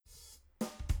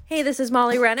Hey, this is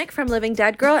Molly Rennick from Living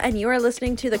Dead Girl, and you are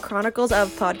listening to the Chronicles of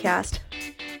podcast.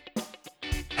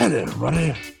 Hello,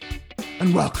 everybody,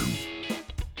 and welcome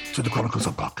to the Chronicles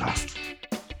of podcast.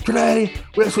 Today,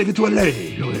 we're speaking to a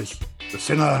lady who is the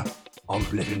singer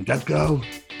of Living Dead Girl,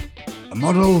 a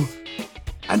model,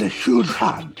 and a huge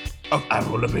fan of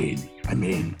Avril Lavigne. I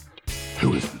mean,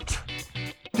 who isn't?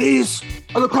 These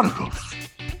are the Chronicles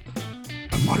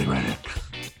of Molly Rennick.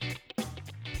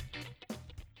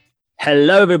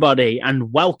 Hello, everybody,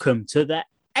 and welcome to the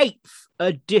 8th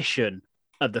edition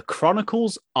of the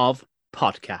Chronicles of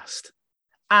Podcast.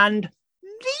 And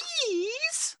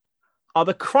these are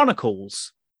the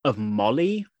Chronicles of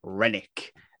Molly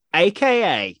Rennick,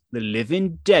 aka the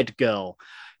Living Dead Girl.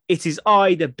 It is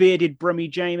I, the bearded Brummy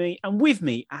Jamie, and with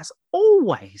me, as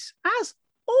always,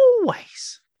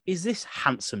 is this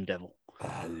handsome devil.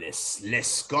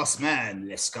 Les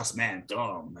Gossman,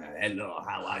 Tom. Hello,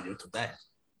 how are you today?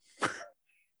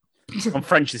 I'm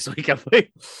French this week, have we?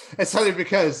 It's only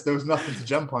because there was nothing to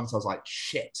jump on, so I was like,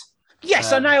 shit.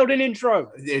 Yes, I nailed an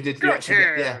intro. You did,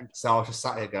 yeah. So I was just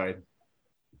sat here going,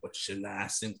 what should I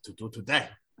think to do today?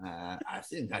 I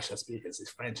think I shall speak as this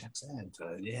French accent.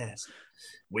 Yes.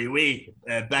 Oui,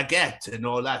 baguette and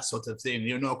all that sort of thing.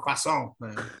 You know, croissant.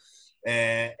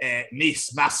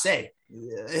 Nice, Marseille.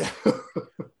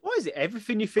 Why is it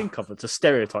everything you think of that's a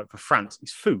stereotype for France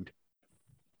is food?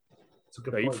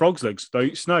 They eat frog's legs, they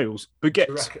eat snails,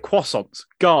 baguettes, croissants,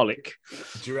 garlic.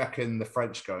 Do you reckon the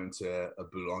French go into a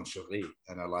boulangerie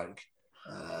and are like,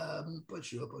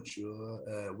 bonjour,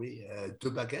 oui,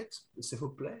 deux baguettes, s'il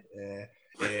vous plaît,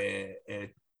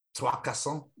 trois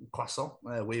croissants,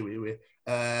 oui,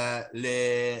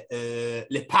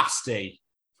 les pastilles.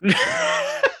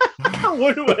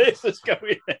 Where is this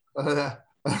going?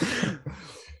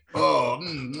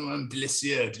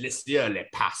 Délicieux, les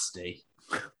pastilles.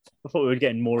 I thought we were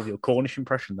getting more of your Cornish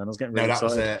impression then. I was getting really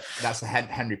excited. That's a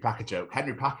Henry Packer joke.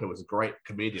 Henry Packer was a great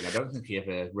comedian. I don't think he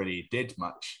ever really did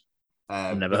much.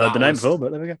 I've never heard the name before,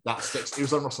 but there we go. That sticks. He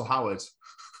was on Russell Howard.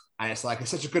 And it's like, it's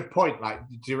such a good point. Like,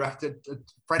 do you reckon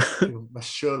French people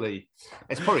must surely...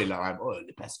 It's probably like,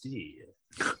 le pastilles.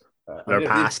 Le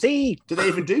pastilles. Do they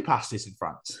even do pasties in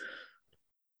France?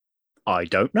 I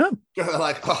don't know. They're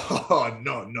like, oh,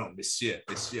 no, monsieur,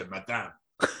 madame.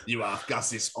 You have got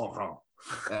this orange.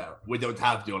 We don't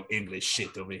have your English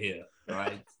shit over here,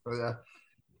 right?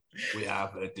 We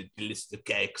have the list of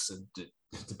cakes and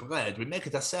the bread. We make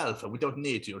it ourselves, and we don't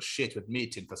need your shit with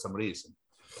meat in for some reason.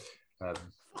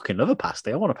 Fucking love a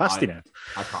pasty. I want a pasty now.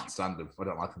 I can't stand them. I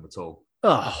don't like them at all.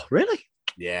 Oh, really?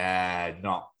 Yeah,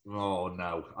 not. Oh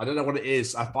no, I don't know what it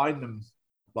is. I find them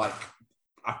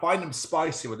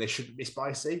spicy when they shouldn't be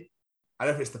spicy. I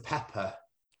don't know if it's the pepper.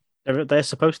 They're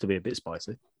supposed to be a bit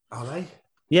spicy. Are they?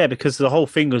 Yeah, because the whole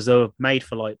thing was they were made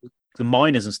for like the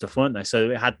miners and stuff, weren't they?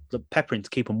 So it had the pepper in to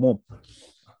keep them warm.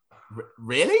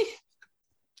 Really?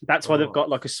 That's why they've got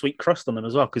like a sweet crust on them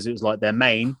as well, because it was like their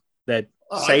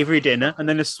savoury dinner, and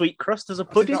then a sweet crust as a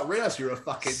pudding. I did not realise you were a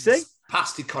fucking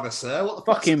pasty connoisseur. What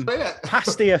the fucking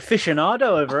pasty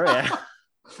aficionado over here.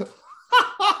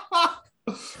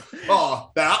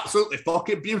 Oh, they're absolutely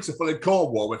fucking beautiful in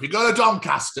Cornwall. If you go to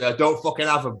Doncaster, don't fucking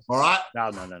have them, all right?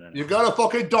 No. You go to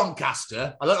fucking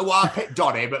Doncaster. I don't know why I picked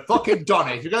Donny, but fucking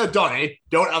Donny. If you go to Donny,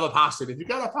 don't have a pasty. If you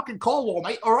go to fucking Cornwall,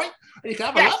 mate, all right? And you can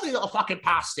have a lovely little fucking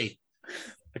pasty.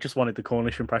 I just wanted the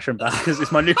Cornish impression back because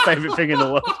it's my new favourite thing in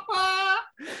the world.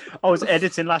 I was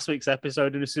editing last week's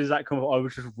episode, and as soon as that came up, I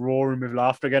was just roaring with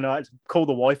laughter again. I had to call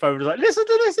the wife over and was like, listen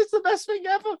to this, it's the best thing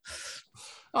ever.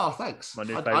 Oh, thanks. My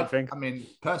new favourite thing. I mean,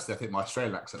 personally, I think my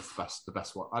Australian accent's the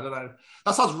best one. I don't know.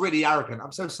 That sounds really arrogant.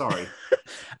 I'm so sorry.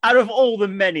 Out of all the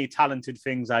many talented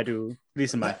things I do,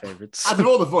 these are my favourites. Out of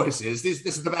all the voices, this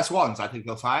is the best ones I think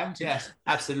you'll find. Yes,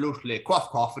 absolutely. Quaff,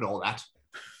 cough, and all that.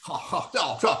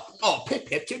 Pip,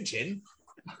 pip, chin, chin.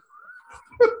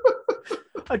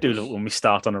 I do love when we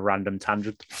start on a random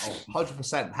tangent.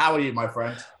 100%. How are you, my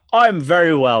friend? I'm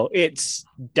very well. It's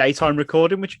daytime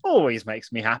recording, which always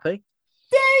makes me happy.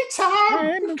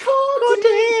 Daytime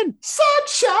recording,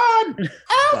 sunshine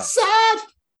outside.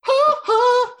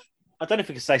 I don't know if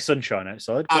we can say sunshine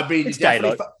outside. I mean, it's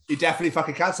daylight. You definitely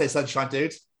fucking can say sunshine,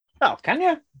 dude. Oh, can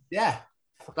you? Yeah.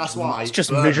 That's why. It's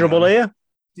just miserable here.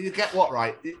 Do you get what,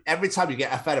 right? Every time you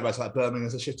get offended by like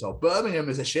Birmingham's a shithole. Birmingham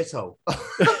is a shithole.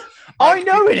 I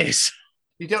know it is.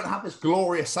 You don't have this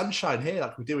glorious sunshine here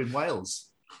like we do in Wales.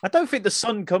 I don't think the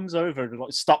sun comes over and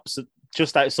like stops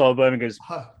just outside Birmingham and goes,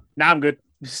 now I'm good.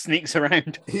 Sneaks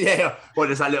around. Yeah. Well,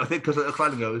 there's that little thing because the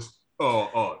clown goes,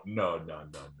 no. No,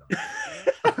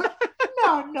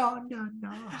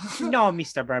 No,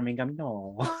 Mr. Birmingham,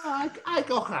 no. I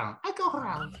go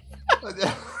around.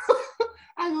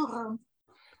 I go home.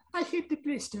 I hit the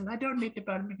Bristol. I don't need the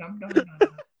Birmingham. No.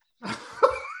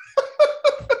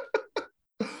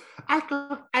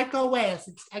 I go Wales.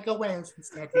 I go Wales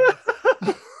instead.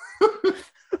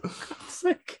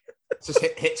 Sick. Just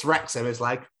hits Wrexham. It's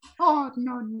like, oh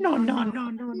no,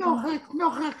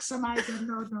 Wrexham either.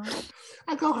 No.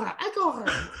 I go home.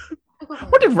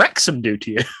 What did Wrexham do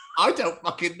to you? I don't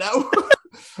fucking know.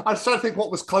 I was trying to think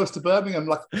what was close to Birmingham,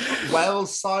 like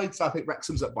Wales side. So I think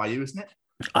Wrexham's up by you, isn't it?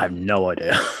 I have no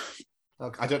idea.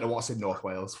 I don't know what's in North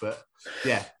Wales, but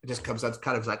yeah, it just comes out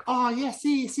kind of like, oh yes,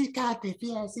 see Cardiff,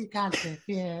 yes.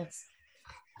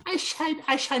 I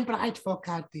shine bright for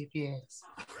Cardiff, yes.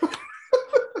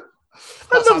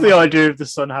 I love the idea of the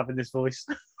Sun having this voice.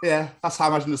 Yeah, that's how I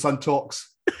imagine the Sun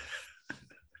talks.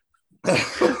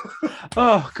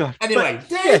 Oh god. Anyway,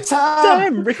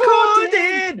 daytime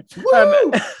recording.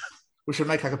 We should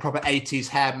make like a proper 80s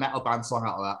hair metal band song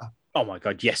out of that. Oh my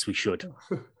god, yes, we should.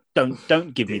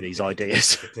 Don't give me these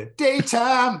ideas.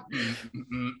 Daytime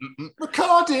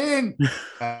recording.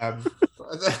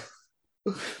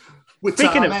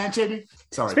 Speaking of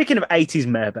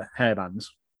 80s hair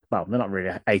bands, well, they're not really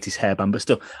an 80s hair band, but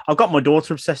still, I've got my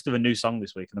daughter obsessed with a new song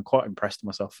this week, and I'm quite impressed with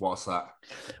myself. What's that?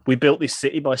 We Built This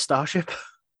City by Starship.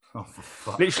 Oh, for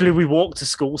fuck. Literally, we walk to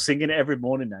school singing it every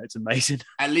morning now. It's amazing.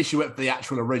 At least you went for the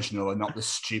actual original and not the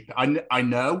stupid. I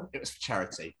know it was for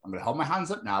charity. I'm going to hold my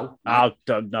hands up now. I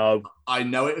don't know. I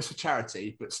know it was for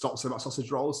charity, but stop saying about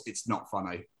sausage rolls. It's not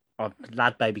funny. Oh,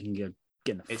 Lad Baby can get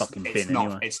in the fucking bin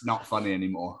anyway. It's not funny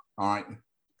anymore. All right.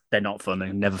 They're not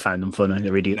funny. Never found them funny.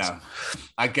 They're idiots. No.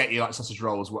 I get you like sausage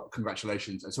rolls.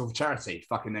 Congratulations. It's all for charity.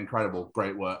 Fucking incredible.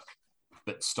 Great work.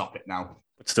 But stop it now.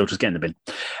 But still just get in the bin.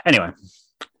 Anyway.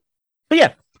 But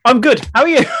yeah, I'm good. How are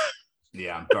you?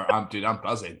 Yeah, I'm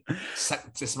buzzing.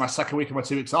 This is my second week of my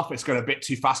 2 weeks off. It's going a bit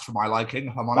too fast for my liking,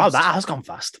 if I'm honest. Wow, that has gone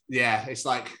fast. Yeah, it's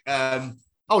like, time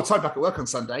back at work on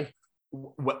Sunday.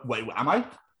 Wait, am I?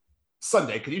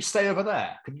 Sunday, can you stay over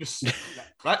there? Can you just,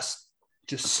 let's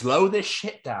just slow this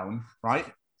shit down, right?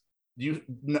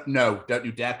 No, don't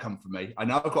you dare come for me. I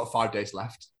know I've got 5 days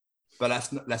left, but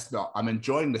let's not. I'm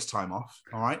enjoying this time off,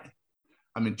 all right?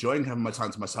 I'm enjoying having my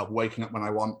time to myself, waking up when I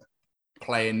want,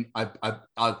 playing.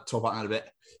 I'll talk about that in a bit.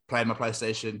 Playing my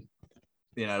PlayStation,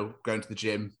 going to the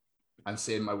gym and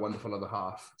seeing my wonderful other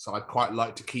half. So I'd quite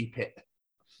like to keep it.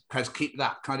 Can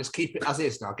I just keep it as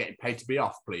is now? Getting paid to be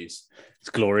off, please. It's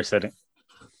glorious, isn't it?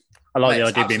 I like the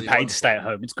idea of being paid to stay at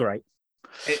home. It's great.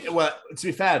 Well, to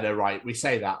be fair though, right, we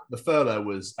say that the furlough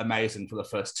was amazing for the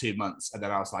first 2 months, and then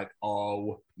I was like,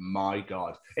 oh my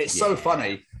god, it's so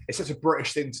funny. It's such a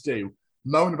British thing to do.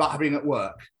 Moan about being at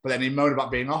work, but then you moan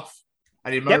about being off,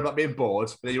 and you moan about being bored,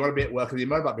 but then you want to be at work, and you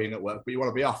moan about being at work, but you want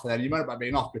to be off, and then you moan about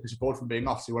being off because you're bored from being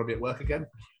off, so you want to be at work again.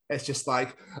 It's just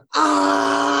like,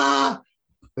 the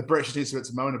British do something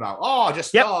to moan about.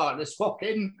 This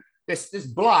fucking this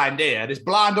blind here, this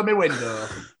blind on my window.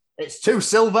 It's too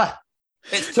silver.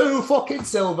 It's too fucking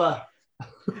silver.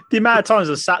 The amount of times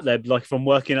I've sat there, like if I'm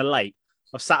working late,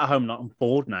 I've sat at home like I'm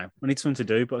bored now. I need something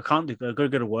to do, but I can't do. I've got to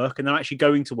go to work, and I'm actually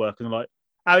going to work, and I'm like,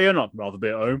 "Oh, you're not rather be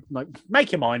at home." I'm like,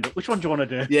 make your mind up. Which one do you want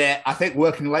to do? Yeah, I think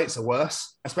working lates are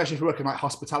worse, especially if you're working like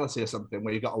hospitality or something,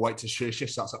 where you've got to wait till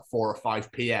shift starts at 4 or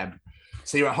 5 p.m.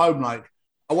 So you're at home like,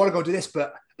 I want to go do this,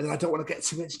 but and then I don't want to get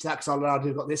too much into that because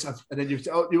I've got this. And then you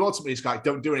ultimately just like,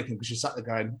 don't do anything because you're sat there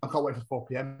going, I can't wait for 4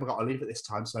 p.m. I've got to leave at this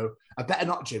time. So I better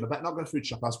not gym. I better not go to food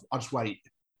shop. I'll just wait.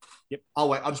 Yep. I'll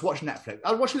wait. I'll just watch Netflix.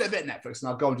 I'll watch a little bit of Netflix and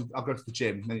I'll go to the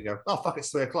gym. And then you go, oh, fuck,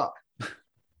 it's 3 o'clock.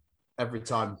 Every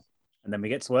time. And then we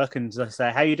get to work and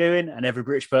say, how you doing? And every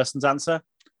British person's answer,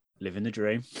 living the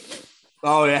dream.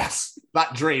 Oh, yes.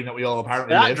 That dream that we all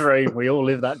apparently live. That dream. We all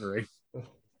live that dream.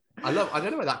 I don't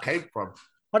know where that came from.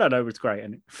 I don't know, but it's great,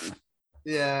 isn't it?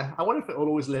 Yeah, I wonder if it will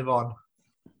always live on.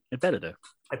 It better do.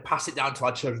 I pass it down to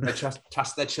our children, they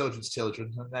trust their children's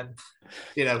children, and then,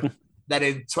 then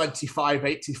in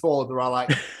 2584, they're all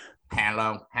like,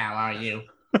 hello, how are you?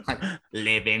 Like,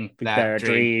 living the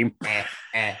dream.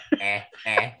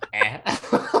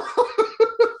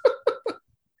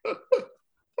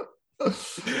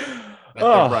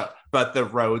 But the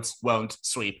roads won't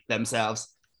sweep themselves.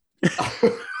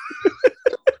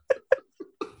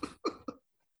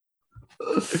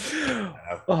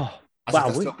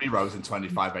 There'll still be roads in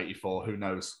 2584. Who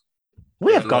knows?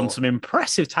 We have gone some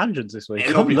impressive tangents this week.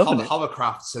 It'll be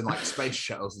hovercrafts and like space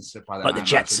shuttles and stuff like that. Like the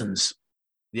Jetsons.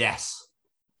 Yes.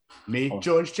 Meet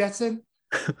George Jetson,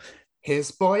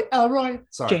 his boy Elroy.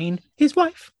 Sorry. Jane, his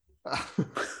wife. I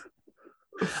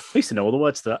used to know all the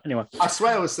words to that. Anyway, I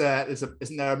swear it was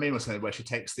isn't there a meme or something where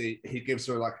he gives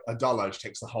her like $1, she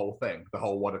takes the whole thing, the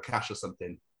whole wad of cash or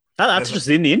something. That's just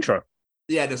in the intro.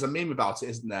 Yeah, there's a meme about it,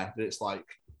 isn't there? That it's like,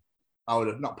 I would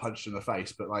have not punched her in the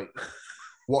face, but like,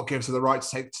 what gives her the right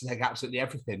to take absolutely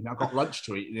everything? I've got lunch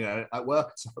to eat, at work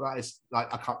and stuff like that. It's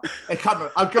like,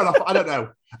 I've gone off, I don't know.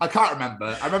 I can't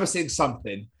remember. I remember seeing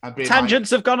something and being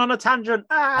Tangents have gone on a tangent.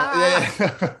 Yeah.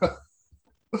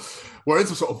 We're in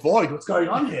some sort of void. What's going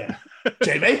on here?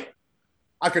 Jamie?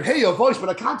 I can hear your voice, but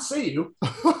I can't see you.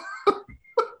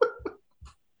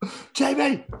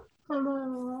 Jamie!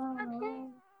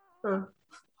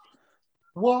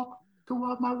 Walk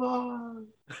toward my voice.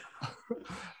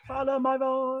 Follow my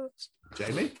voice.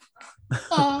 Jamie?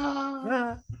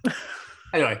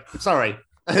 Anyway, sorry.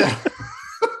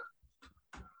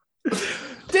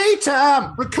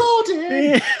 Daytime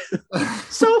recording.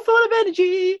 So full of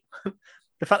energy.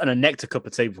 The fact that I necked a cup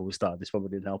of tea before we started this probably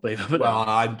didn't help either. But well,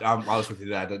 I was with you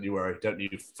there. Don't you worry. Don't you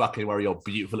fucking worry your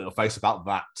beautiful little face about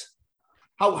that.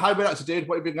 How have you been up to, dude?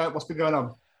 What's been going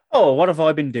on? Oh, what have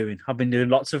I been doing? I've been doing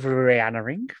lots of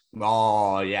Rihanna-ing.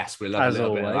 Oh, yes. We love a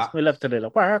little bit of that. We love a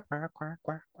little quack, quack, quack,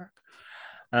 quack,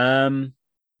 quack.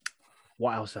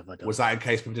 What else have I done? Was that in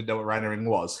case people didn't know what Rennick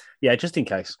was? Yeah, just in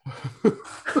case.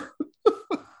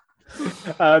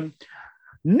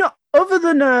 Not other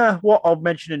than what I'll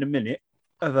mention in a minute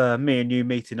of me and you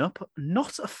meeting up.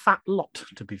 Not a fat lot,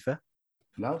 to be fair.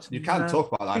 No, you can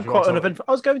talk about that. If you quite want uneventful.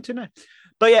 I was going to now,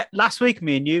 but yeah, last week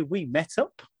me and you we met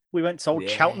up. We went to old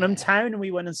Cheltenham Town and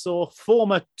we went and saw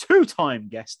former two-time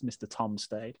guest Mr. Tom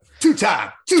Stade.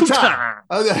 Two-time.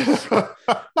 Well,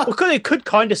 it could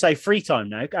kind of say free-time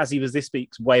now, as he was this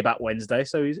week's way back Wednesday,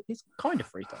 so he's kind of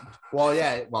free-time. Well,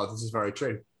 yeah. Well, this is very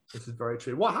true.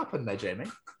 What happened there, Jamie?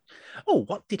 Oh,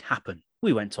 what did happen?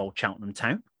 We went to old Cheltenham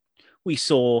Town. We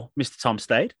saw Mr. Tom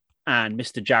Stade and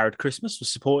Mr. Jared Christmas was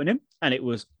supporting him, and it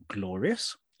was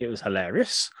glorious. It was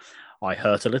hilarious. I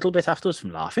hurt a little bit afterwards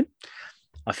from laughing.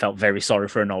 I felt very sorry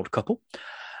for an old couple.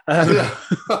 He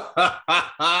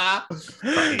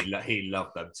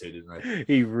loved them too, didn't he?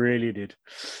 He really did.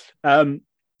 And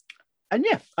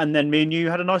then me and you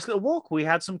had a nice little walk. We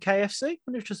had some KFC,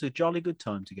 and it was just a jolly good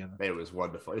time together. It was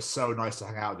wonderful. It's so nice to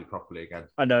hang out with you properly again.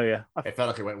 I know, yeah. It felt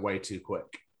like it went way too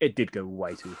quick. It did go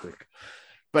way too quick.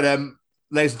 But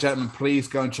ladies and gentlemen, please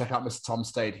go and check out Mr. Tom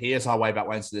Stade. He is our way back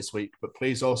Wednesday this week. But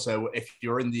please also, if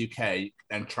you're in the UK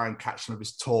and try and catch some of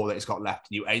his tour that he's got left,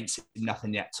 you ain't seen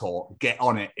nothing yet tour, get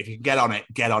on it. If you can get on it,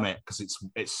 because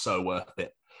it's so worth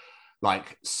it.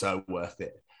 Like, so worth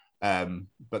it.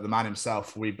 But the man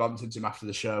himself, we bumped into him after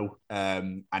the show,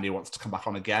 and he wants to come back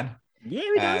on again. Yeah,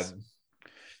 he does.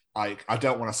 I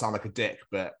don't want to sound like a dick,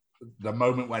 but the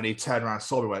moment when he turned around and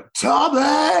saw me and went,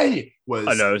 Tommy!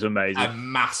 I know, it was amazing. A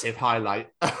massive highlight.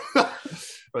 It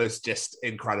was just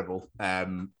incredible.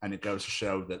 And it goes to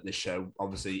show that this show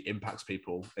obviously impacts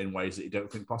people in ways that you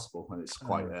don't think possible. And it's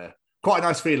quite a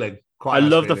nice feeling. I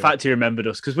love the fact he remembered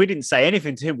us, because we didn't say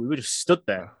anything to him. We were just stood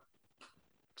there.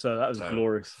 So that was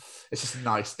glorious. It's just a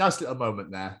nice little moment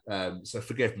there. So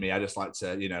forgive me. I just like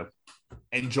to,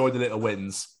 enjoy the little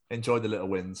wins.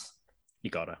 You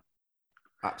gotta.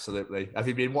 Absolutely. Have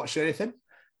you been watching anything?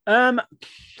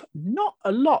 Not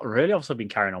a lot, really. I've also been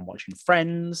carrying on watching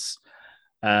Friends.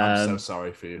 I'm so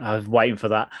sorry for you. I was waiting for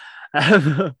that.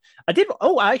 I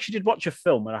actually did watch a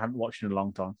film that I haven't watched in a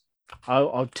long time.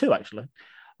 Two, actually.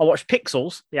 I watched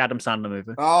Pixels, the Adam Sandler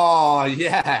movie. Oh,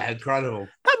 yeah. Incredible.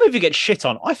 That movie gets shit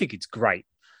on. I think it's great.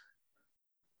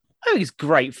 I think it's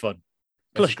great fun.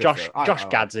 Plus, Josh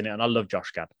Gad's in it, and I love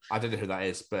Josh Gad. I don't know who that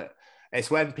is, but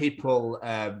it's when people...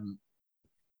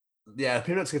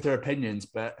 people don't give their opinions,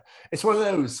 but it's one of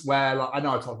those where, like, I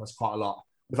know I talk about this quite a lot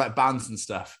with like bands and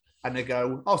stuff, and they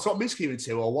go, "Oh, so what music are you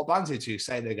into, or what bands are you into?"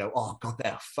 Say, they go, "Oh God,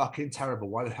 they're fucking terrible.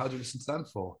 Why the hell do you listen to them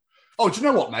for?" Oh, do you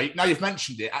know what, mate? Now you've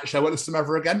mentioned it, actually, I won't listen to them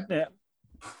ever again. Yeah.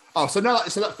 Oh, so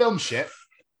that film shit.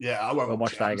 Yeah, I won't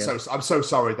watch that again. I'm so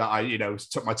sorry that I,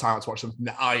 took my time out to watch something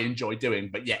that I enjoy doing,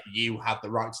 but yet you have the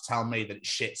right to tell me that it's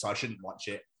shit, so I shouldn't watch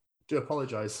it. Do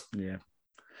apologise. Yeah.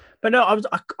 But no, I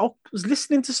was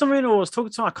listening to something, or I was talking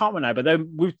to someone, I can't remember. But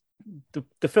then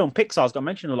the film Pixar's got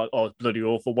mentioned. Like, oh, it's bloody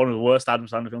awful, one of the worst Adam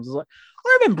Sandler films. I was like,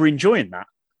 I remember enjoying that.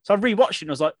 So I rewatched it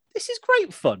and I was like, this is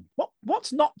great fun.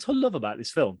 What's not to love about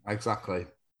this film? Exactly.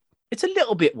 It's a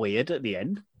little bit weird at the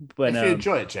end. If you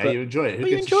enjoy it, Jay, you enjoy it. But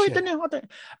you enjoy it, don't you?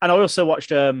 And I also watched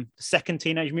the second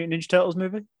Teenage Mutant Ninja Turtles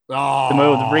movie.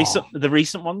 Oh, the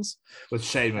recent ones with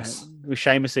Seamus. With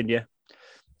Seamus in, yeah.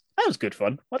 That was good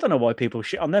fun. I don't know why people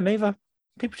shit on them either.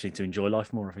 People just need to enjoy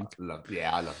life more, I think.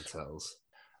 I love the Turtles.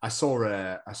 I saw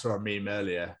a meme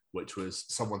earlier, which was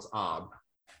someone's arm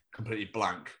completely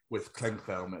blank with cling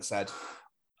film. It said,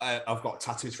 "I've got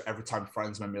tattoos for every time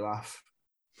friends made me laugh,"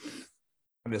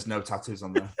 and there's no tattoos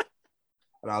on there.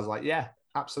 And I was like, yeah,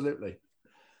 absolutely.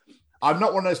 I'm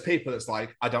not one of those people that's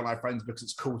like, I don't like Friends because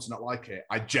it's cool to not like it.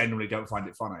 I genuinely don't find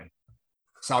it funny.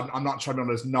 So I'm not trying to be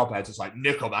one of those knobheads. It's like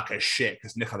Nickelback is shit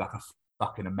because Nickelback are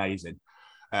fucking amazing.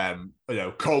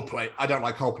 Coldplay. I don't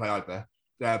like Coldplay either.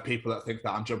 There are people that think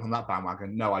that I'm jumping on that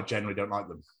bandwagon. No, I generally don't like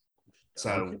them.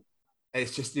 So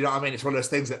it's just, you know what I mean? It's one of those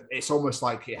things that it's almost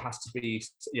like you have to be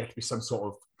some sort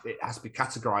of, it has to be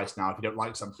categorized now if you don't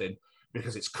like something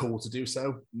because it's cool to do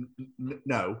so.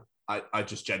 No, I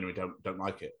just genuinely don't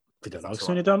like it. If you don't like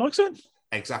something, you don't like something.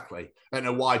 Exactly. I don't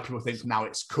know why people think now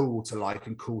it's cool to like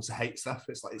and cool to hate stuff.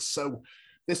 It's like,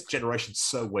 this generation's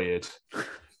so weird.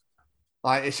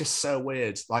 Like, it's just so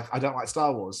weird. Like, I don't like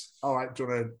Star Wars. All right, do you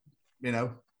want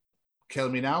to, kill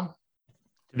me now?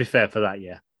 To be fair for that,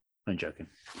 yeah. I'm joking.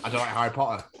 I don't like Harry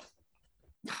Potter.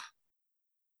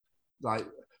 Like,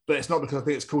 but it's not because I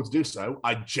think it's cool to do so.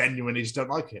 I genuinely just don't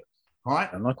like it. All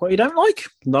right? Don't like what you don't like.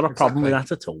 Not a problem with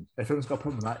that at all. If anyone's got a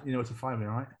problem with that, you know where to find me,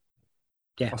 all right?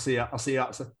 Yeah. I'll see you.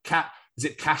 So, is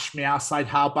it Cash Me Outside?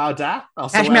 How about that?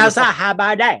 Cash Me Outside? How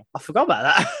about that? I forgot about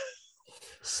that.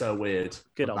 So weird.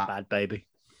 Good old Bad Baby.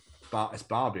 But it's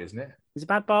Barbie, isn't it? Is it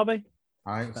Bad Barbie?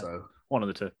 I think so. One of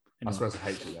the two. Anyway. I suppose I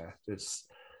hate you there. It's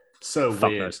so Fuck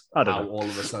weird knows. I don't how know. all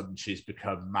of a sudden she's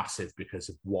become massive because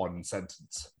of one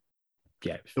sentence.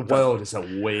 Yeah. The world is a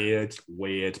weird,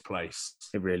 weird place.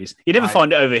 It really is. You never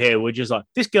find it over here. We're just like,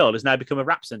 this girl has now become a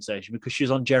rap sensation because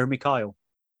she's on Jeremy Kyle.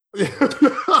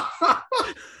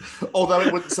 Although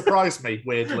it wouldn't surprise me,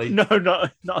 weirdly. No,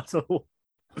 not at all.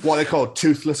 What they call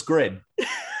toothless grin.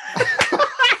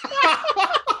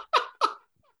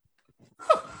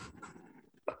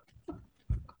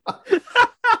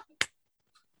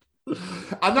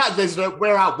 And that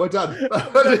we're out. We're done. We're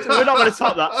not going to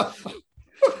top that.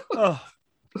 Oh.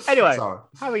 Anyway, Sorry.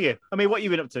 How are you? I mean, what have you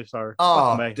been up to? Sorry.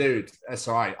 Oh, dude, that's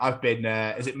all right. I've been.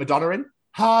 Is it Madonna in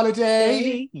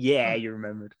Holiday? Yeah, you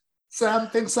remembered.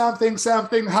 Something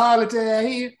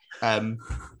holiday.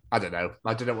 I don't know.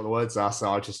 I don't know what the words are,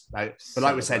 so but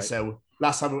like we said, so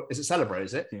last time, is it Celebrate?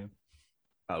 Is it? Yeah.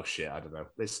 Oh shit, I don't know.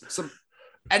 There's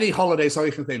any holiday song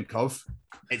you can think of.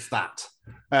 It's that.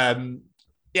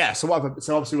 Yeah. So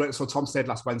obviously we went saw Tom stayed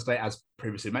last Wednesday, as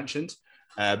previously mentioned.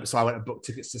 So I went and booked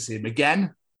tickets to see him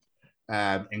again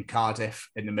in Cardiff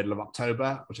in the middle of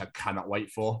October, which I cannot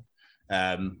wait for.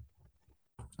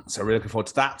 So really looking forward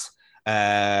to that.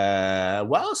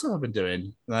 What else have I been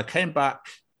doing? And I came back,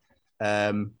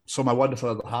 saw my wonderful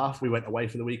other half. We went away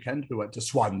for the weekend. We went to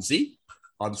Swansea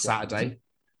on Saturday.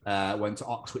 Went to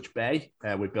Oxwich Bay.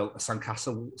 We built a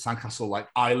sandcastle like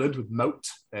island with moat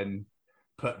and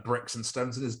put bricks and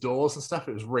stones in his doors and stuff.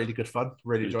 It was really good fun.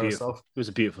 Really enjoyed myself. It was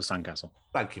a beautiful sandcastle.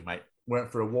 Thank you, mate.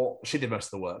 Went for a walk. She did most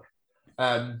of the work.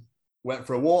 Went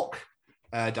for a walk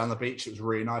down the beach. It was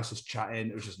really nice, just chatting.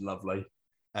 It was just lovely.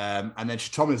 And then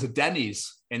she told me there's a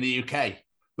Denny's in the UK.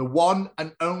 The one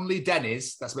and only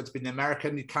Denny's that's meant to be in the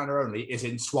American Canada only is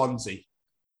in Swansea.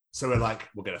 So we're like,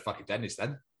 we'll get a fucking Denny's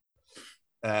then.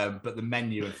 But the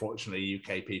menu, unfortunately,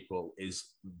 UK people, is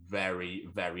very,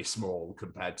 very small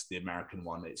compared to the American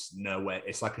one. It's nowhere.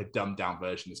 It's like a dumbed down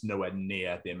version. It's nowhere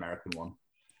near the American one.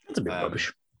 That's a bit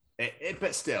rubbish.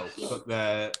 But still,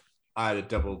 I had a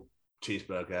double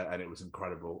cheeseburger and it was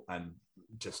incredible and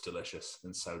just delicious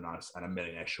and so nice, and a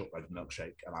millionaire shortbread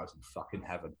milkshake, and I was in fucking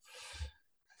heaven.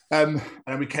 And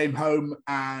then we came home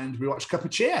and we watched Cup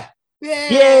of Cheer.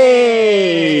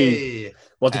 Yay!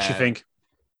 What did she think?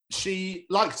 She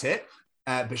liked it,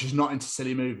 but she's not into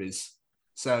silly movies.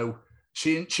 So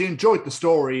she enjoyed the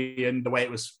story and the way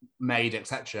it was made,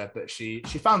 etc. But she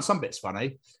found some bits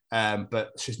funny,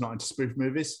 but she's not into spoof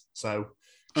movies. So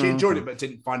she enjoyed it, but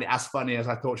didn't find it as funny as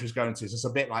I thought she was going to. So it's a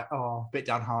bit like, a bit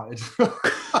downhearted.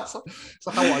 It's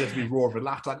like I wanted to be raw and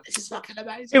laughed. Like, this is fucking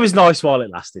amazing. It was nice while it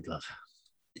lasted, love.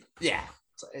 Yeah.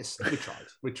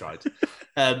 We tried.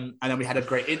 And then we had a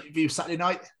great interview Saturday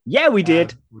night. Yeah, we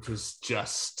did. Which was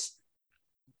just,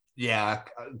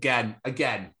 again,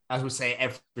 as we say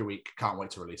every week, can't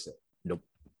wait to release it. Nope.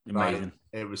 Amazing.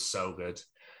 Right? It was so good.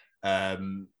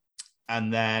 And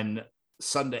then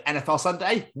Sunday, NFL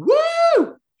Sunday. Woo!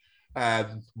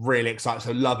 Really excited.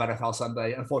 So love NFL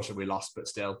Sunday. Unfortunately, we lost, but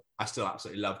still, I still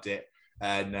absolutely loved it.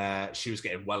 And she was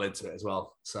getting well into it as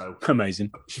well. So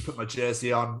amazing. She put my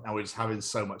jersey on and we were just having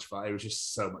so much fun. It was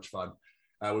just so much fun.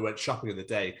 We went shopping in the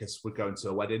day because we're going to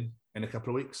a wedding in a couple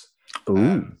of weeks.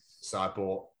 So I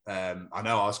bought, I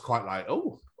know I was quite like,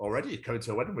 already coming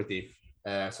to a wedding with you.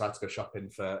 So I had to go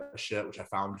shopping for a shirt, which I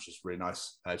found, which is really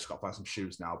nice. I just got to find some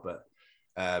shoes now, but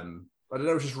I don't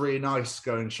know, it was just really nice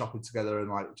going shopping together and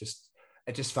like,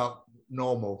 it just felt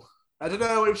normal. I don't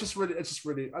know. It was just really,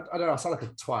 I don't know. I sound like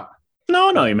a twat. No,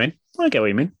 I know what you mean. I get what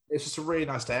you mean. It's just a really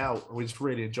nice day out. We just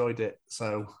really enjoyed it.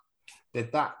 So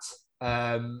did that.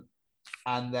 And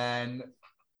then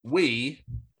we,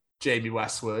 Jamie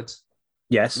Westwood,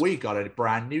 Yes. we got a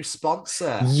brand new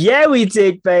sponsor. Yeah, we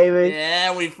did, baby.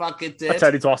 Yeah, we fucking did. I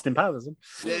turned into Austin Powers.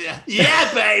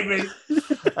 Yeah, baby.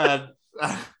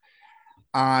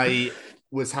 I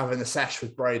was having a sesh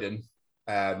with Braden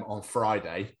on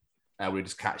Friday. We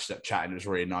just catched up chatting. It was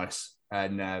really nice.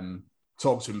 And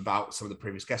talked to him about some of the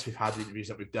previous guests we've had, the interviews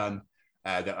that we've done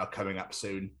that are coming up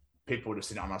soon. People would have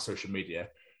seen it on our social media.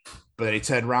 But then he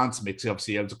turned around to me because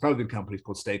obviously he owns a clothing company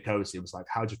called Stay Cozy. He was like,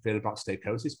 how do you feel about Stay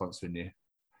Cozy sponsoring you?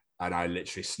 And I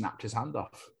literally snapped his hand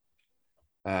off.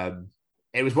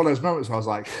 It was one of those moments where I was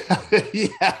like,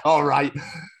 yeah, all right.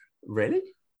 Really?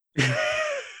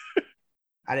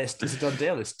 And it's a done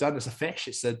deal. It's done. It's a fish.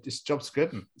 This job's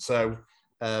good. So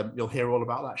you'll hear all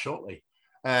about that shortly.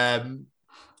 So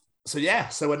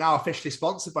we're now officially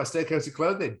sponsored by Stay Cozy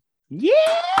Clothing. Yeah.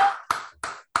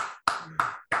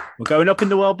 We're going up in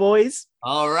the world, boys.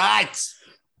 All right.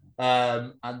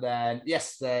 And then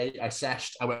yesterday I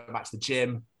seshed. I went back to the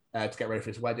gym to get ready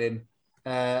for his wedding.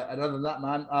 And other than that,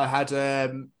 man, I had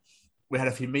we had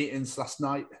a few meetings last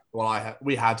night. Well,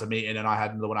 we had a meeting and I had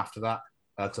another one after that.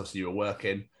 Because obviously you were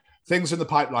working. Things are in the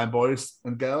pipeline, boys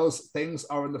and girls. Things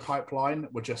are in the pipeline.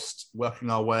 We're just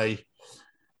working our way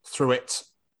through it.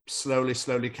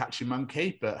 Slowly catching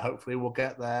monkey, but hopefully we'll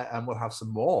get there and we'll have some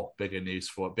more big news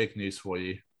for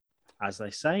you. As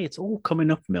they say, it's all coming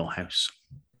up, Millhouse.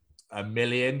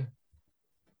 1,010%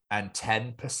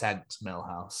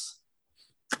 Millhouse.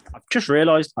 I've just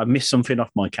realised I missed something off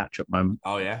my catch-up moment.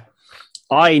 Oh, yeah?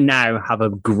 I now have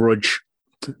a grudge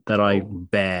that I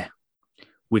bear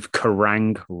with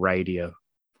Kerrang Radio.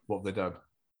 What have they done?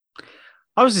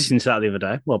 I was listening to that the other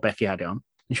day. Well, Becky had it on.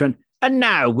 And she went, and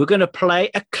now we're going to play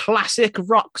a classic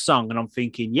rock song. And I'm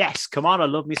thinking, yes, come on. I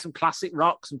love me some classic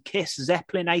rock, some Kiss,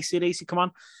 Zeppelin, AC/DC. Come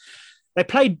on. They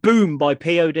played Boom by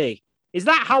POD. Is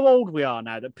that how old we are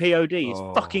now, that POD is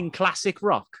fucking classic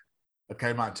rock? It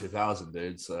came out in 2000,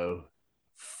 dude, so...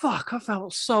 Fuck, I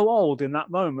felt so old in that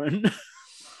moment.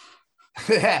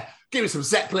 Yeah, give me some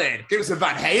Zeppelin. Give me some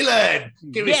Van Halen.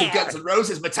 Give me some Guns N'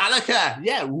 Roses, Metallica.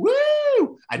 Yeah,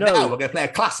 woo! And now we're going to play a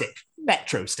classic,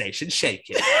 Metro Station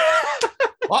Shaking.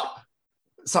 What?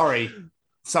 Sorry,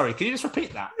 can you just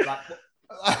repeat that?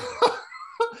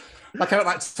 Like I went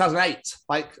like 2008.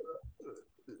 Like...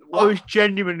 I was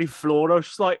genuinely floored. I was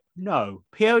just like, no,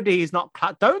 POD is not...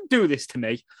 Don't do this to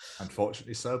me.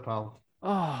 Unfortunately so, pal.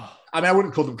 Oh. I mean, I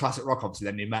wouldn't call them classic rock, obviously,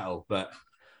 they're new metal, but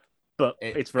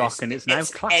it's rock and it's now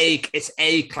classic. It's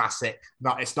a classic.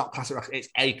 No, it's not classic rock. It's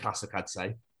a classic, I'd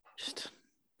say. Just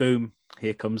boom.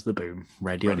 Here comes the boom.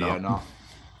 Ready or not.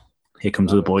 Here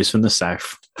comes the boys from the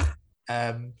south.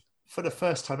 For the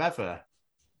first time ever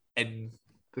in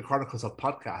the Chronicles of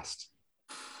Podcast,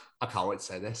 I can't wait to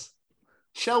say this.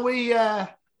 Shall we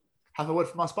have a word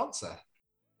from our sponsor?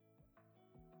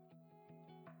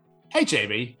 Hey,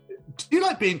 Jamie, do you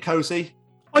like being cozy?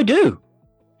 I do.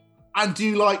 And do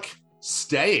you like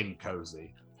staying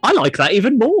cozy? I like that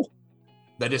even more.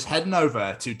 Then just heading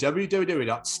over to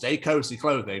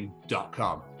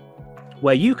www.staycozyclothing.com,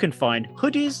 where you can find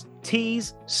hoodies,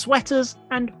 tees, sweaters,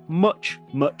 and much,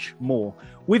 much more,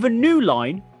 with a new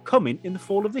line coming in the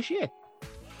fall of this year.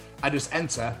 And just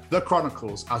enter The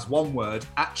Chronicles as one word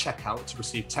at checkout to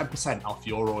receive 10% off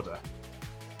your order.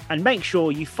 And make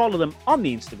sure you follow them on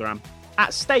the Instagram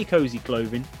at Stay Cozy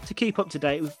Clothing to keep up to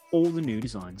date with all the new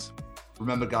designs.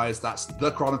 Remember, guys, that's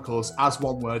The Chronicles as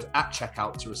one word at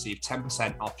checkout to receive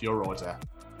 10% off your order.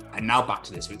 And now back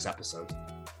to this week's episode.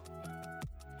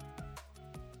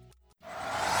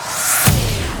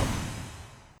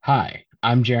 Hi,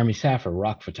 I'm Jeremy Saffer,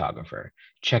 rock photographer.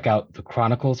 Check out the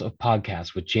Chronicles of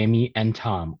Podcast with Jamie and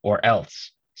Tom, or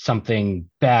else something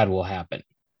bad will happen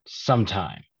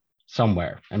sometime,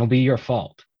 somewhere, and it'll be your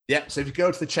fault. Yeah, so if you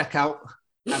go to the checkout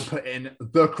and put in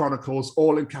The Chronicles,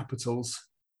 all in capitals,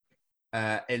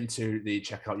 into the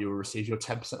checkout, you will receive your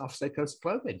 10% off Stay Cozy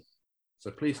Clothing. So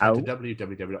please head to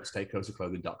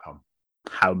www.staycozyclothing.com.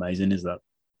 How amazing is that?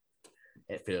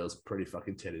 It feels pretty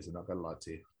fucking titties, I'm not going to lie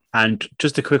to you. And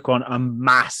just a quick one, a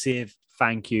massive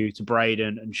thank you to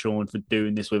Braden and Sean for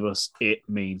doing this with us. It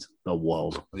means the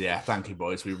world. Yeah, thank you,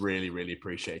 boys. We really, really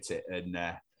appreciate it. And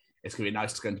it's going to be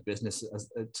nice to go into business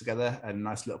together, and a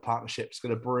nice little partnership's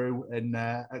going to brew, and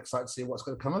excited to see what's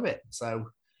going to come of it. So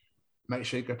make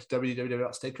sure you go to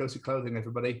www.staycozyclothing,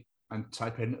 everybody, and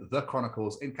type in The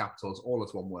Chronicles in capitals, all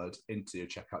as one word, into your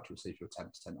checkout to receive your 10%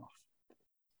 off.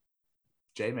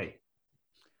 Jamie.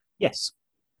 Yes.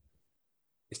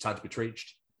 It's time to be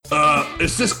treached.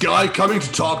 Is this guy coming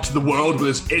to talk to the world with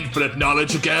his infinite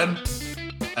knowledge again?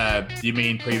 You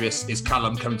mean previous? Is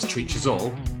Callum coming to treat us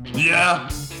all? Yeah.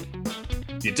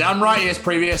 You're damn right he is,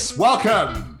 previous.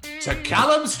 Welcome to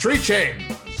Callum's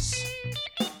Treachings.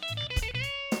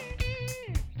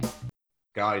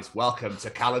 Guys, welcome to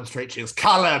Callum's Treachings.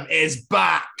 Callum is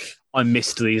back. I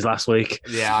missed these last week.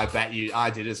 Yeah, I bet you. I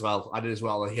did as well.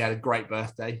 He had a great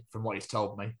birthday, from what he's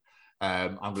told me.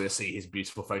 I'm going to see his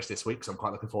beautiful face this week, so I'm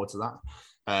quite looking forward to that.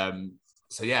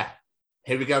 So yeah,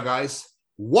 here we go, guys.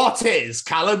 What is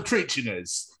Callum treating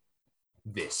us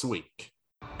this week?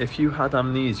 If you had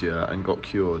amnesia and got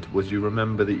cured, would you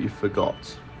remember that you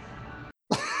forgot?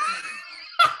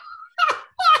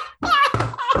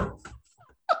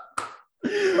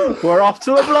 We're off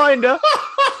to a blinder.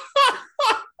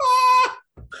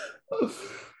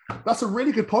 That's a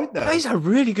really good point, though. That is a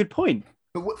really good point.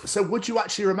 So would you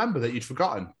actually remember that you'd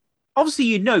forgotten? Obviously,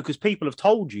 you know, because people have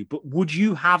told you, but would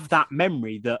you have that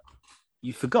memory that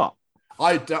you forgot?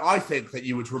 I think that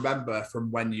you would remember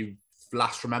from when you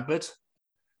last remembered.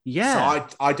 Yeah.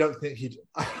 So I don't think he'd...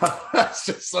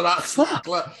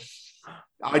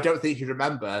 I don't think you'd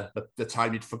remember the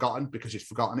time you'd forgotten because you'd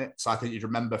forgotten it. So I think you'd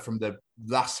remember from the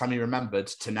last time you remembered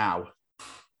to now.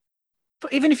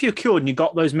 But even if you're cured and you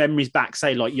got those memories back,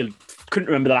 say like you couldn't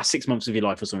remember the last 6 months of your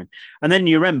life or something, and then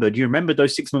you remembered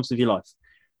those 6 months of your life,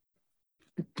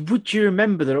 would you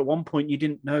remember that at one point you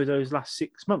didn't know those last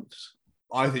 6 months?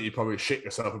 I think you'd probably shit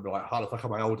yourself and be like, how the fuck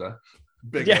am I older?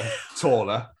 Bigger,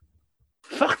 taller.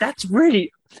 Fuck, that's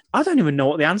really... I don't even know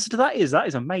what the answer to that is. That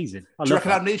is amazing. Do you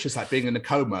reckon amnesia's like being in a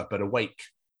coma but awake?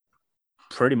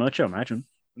 Pretty much, I imagine.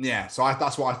 Yeah, so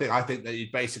that's what I think. I think that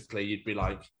you'd be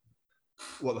like,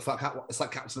 what the fuck? It's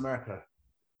like Captain America.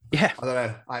 Yeah. I don't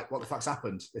know. Like, what the fuck's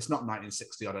happened? It's not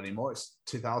 1960 odd anymore. It's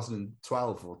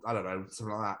 2012 or I don't know,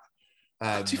 something like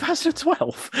that.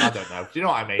 2012? I don't know. Do you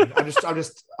know what I mean? I was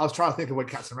trying to think of when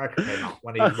Captain America came out,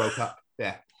 when he woke up.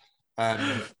 Yeah.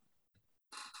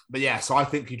 But yeah, so I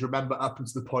think you'd remember up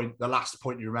until the last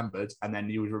point you remembered, and then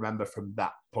you would remember from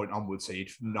that point onwards, so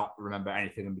you'd not remember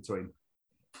anything in between.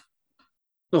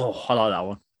 Oh, I like that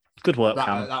one. Good work,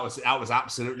 Cam. That was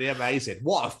absolutely amazing.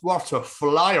 We're off to a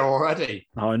flyer already.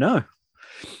 I know.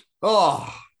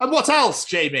 Oh, and what else,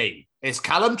 Jamie, is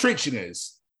Callum treating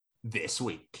us this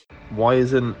week? Why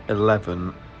isn't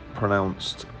 11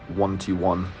 pronounced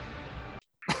 1-1?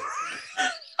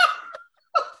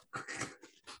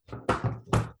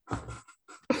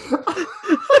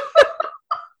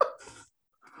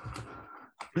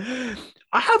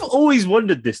 I have always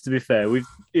wondered this, to be fair, with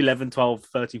 11, 12,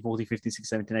 13, 14, 15, 16,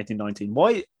 17, 18, 19.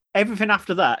 Why everything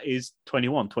after that is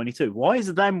 21, 22? Why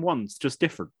is them ones just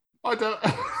different? I don't...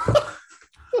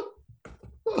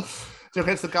 So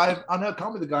it's the guy... I know it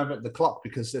can't be the guy at the clock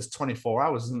because there's 24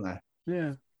 hours, isn't there?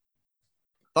 Yeah.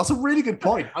 That's a really good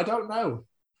point. I don't know.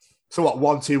 So what,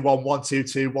 1, 2, 1, 1, 2,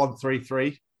 2, 1, 3,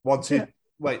 3, 1, 2... Yeah.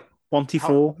 Wait. 1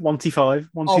 T4, 1 T5,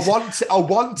 1 T6. Oh,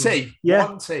 1 T. Yeah.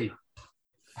 1 T.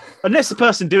 Unless the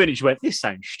person doing it just went, this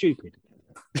sounds stupid.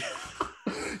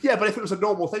 Yeah, but if it was a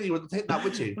normal thing, you wouldn't think that,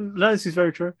 would you? No, this is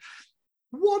very true.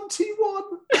 1 T1.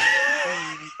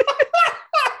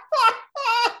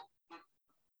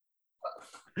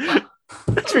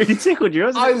 That's really tickled you,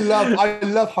 hasn't it? I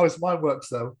love how his mind works,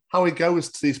 though. How he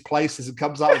goes to these places and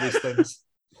comes out of these things.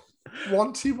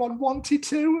 1 T1, 1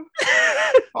 T2.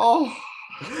 Oh.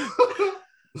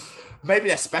 Maybe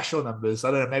they're special numbers. I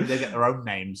don't know. Maybe they get their own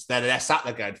names. They're sat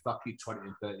there going, fuck you, 20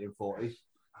 and 30 and 40.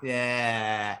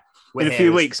 Yeah. In a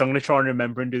few weeks, I'm going to try and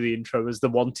remember and do the intro as the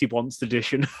Wanty Wants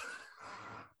edition.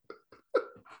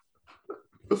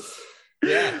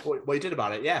 Yeah. What you did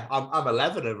about it? Yeah. I'm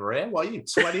 11 over here. What are you,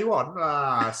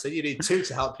 21? So you need 2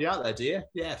 to help you out there, do you?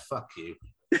 Yeah, fuck you.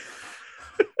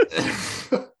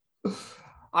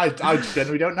 I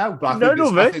generally don't know, but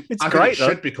I think it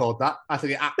should be called that. I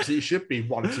think it absolutely should be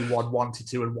 1 T1, 1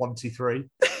 T2, and 1 T3.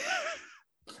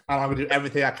 And I'm going to do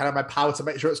everything I can in my power to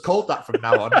make sure it's called that from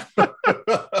now on.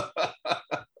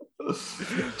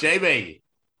 Jamie,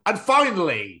 and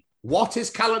finally, what is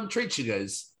Callum treating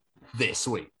us this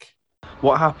week?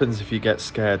 What happens if you get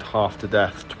scared half to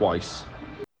death twice?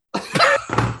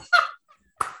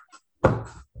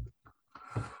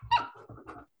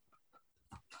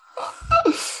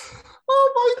 Oh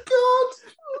my god!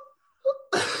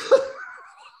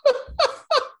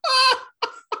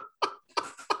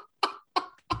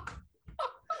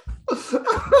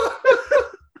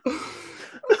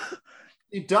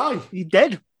 You die. You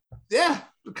dead? Yeah.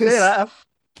 Because yeah.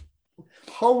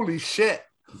 Holy shit.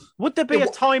 Would there be a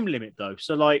time limit though?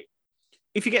 So like,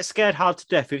 if you get scared hard to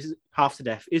death, half to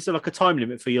death, is there like a time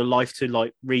limit for your life to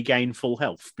like regain full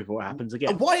health before it happens again?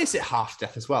 And why is it half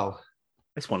death as well?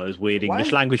 It's one of those weird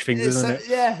English language things, isn't it?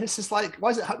 Yeah, it's just like,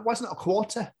 why isn't it a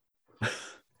quarter?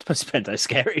 Depends how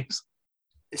scary it is.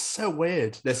 It's so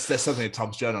weird. There's something in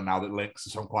Tom's journal now that links,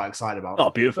 which I'm quite excited about.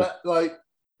 Oh, beautiful. But like,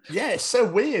 yeah, it's so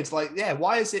weird. Like, yeah,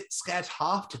 why is it scared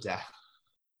half to death?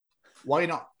 Why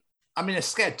not? I mean, it's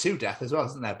scared to death as well,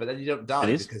 isn't there? But then you don't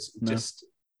die because just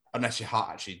unless your heart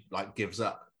actually like gives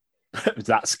up. It's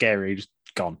that scary, just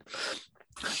gone.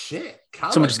 Shit.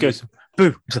 Someone just goes,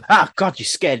 boo. Ah, God, you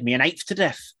scared me an eighth to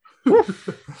death.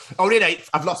 Only an eighth.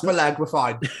 I've lost my leg. We're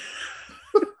fine.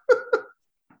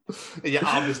 Your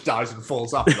arm just dies and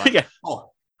falls off. Like, Yeah.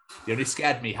 Oh, you only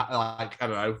scared me like, I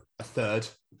don't know, a third.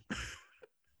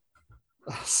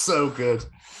 So good.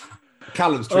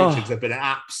 Callum's treatings have been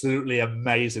absolutely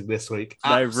amazing this week.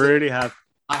 They really have.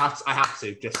 I have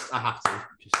to.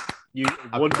 You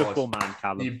wonderful man,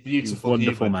 Callum. You beautiful,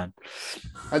 wonderful man.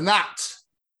 And that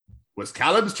was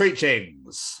Callum's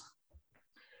treatings.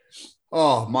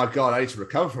 Oh my God, I need to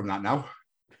recover from that now.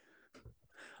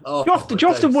 Oh, Do you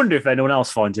often wonder if anyone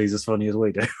else finds these as funny as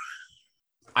we do?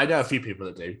 I know a few people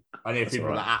that do. I know That's people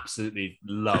all right. that absolutely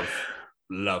love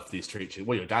these treatings.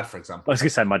 Well, your dad, for I example. was going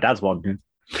to say my dad's one.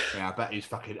 Yeah, I bet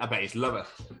he's loving.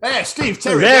 Hey, Steve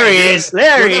Terry. There he is.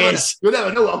 There he is. You'll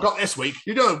never know what I've got this week.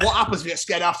 You know what happens if you get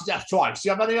scared after death twice? Do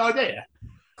you have any idea?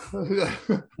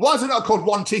 Why is it not called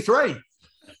 1T3?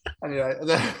 Anyway,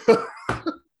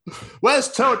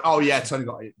 where's Tony? Oh yeah, Tony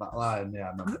got eaten back lion. Yeah, I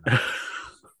remember.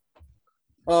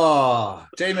 Oh,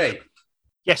 Jamie.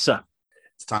 Yes, sir.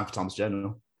 It's time for Tom's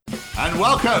Journal. And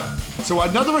welcome to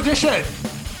another edition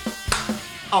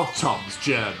of Tom's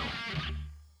Journal.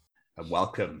 And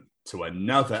welcome to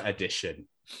another edition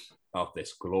of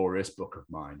this glorious book of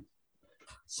mine.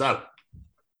 So,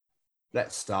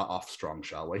 let's start off strong,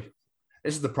 shall we?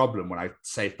 This is the problem when I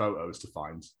save photos to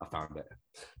find. I found it.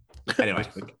 Anyway,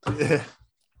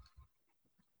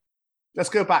 let's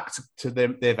go back to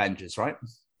the Avengers, right?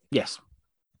 Yes.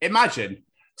 Imagine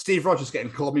Steve Rogers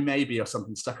getting Call Me Maybe or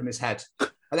something stuck in his head and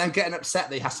then getting upset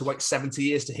that he has to wait 70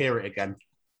 years to hear it again.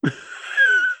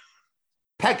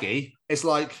 Peggy is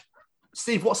like,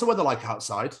 Steve, what's the weather like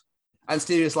outside? And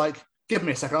Steve is like, give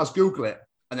me a second, I'll just Google it.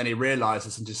 And then he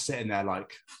realizes and just sitting there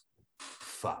like,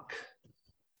 fuck.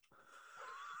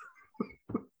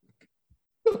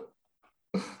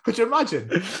 Could you imagine?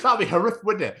 That'd be horrific,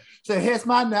 wouldn't it? So here's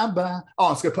my number. Oh,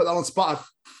 I'm just going to put that on spot.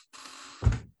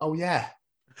 Oh, yeah.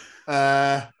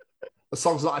 The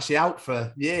song's not actually out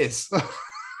for years.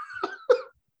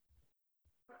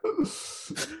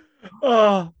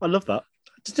 Oh, I love that.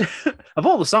 Of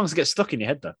all the songs that get stuck in your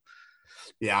head, though.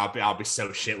 Yeah, I'll be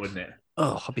so shit, wouldn't it?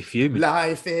 Oh, I'll be fuming.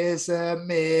 Life is a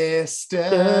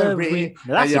mystery.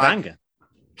 That's a banger.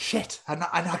 Shit, and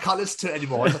I can't listen to it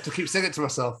anymore. I have to keep singing it to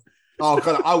myself. Oh,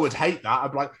 God, I would hate that.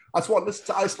 I'd be like, I just want to listen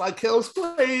to Ice Like Kills,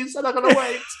 please. And I'm going to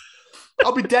wait.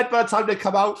 I'll be dead by the time they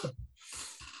come out.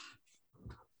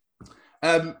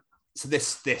 So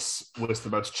this was the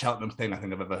most Cheltenham thing I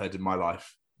think I've ever heard in my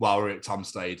life while we were at Tom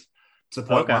Stayed. To the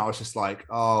point where I was just like,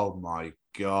 oh my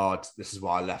God, this is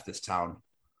why I left this town.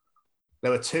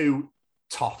 There were two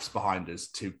toffs behind us,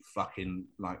 two fucking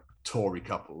like Tory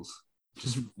couples.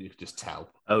 Just you could just tell.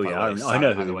 Oh yeah, I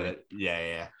know who they were.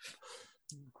 Yeah.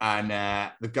 And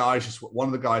one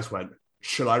of the guys went,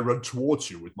 "Shall I run towards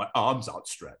you with my arms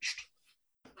outstretched?"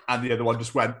 And the other one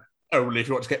just went, "Only if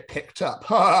you want to get picked up."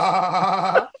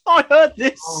 I heard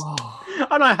this,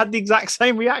 and I had the exact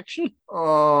same reaction.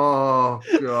 Oh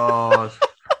God!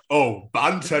 Oh,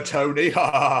 banter, Tony!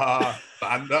 Banter!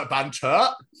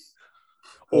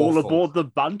 All aboard the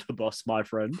banter bus, my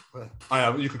friend. I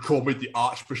am. You could call me the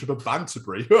Archbishop of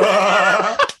Banterbury.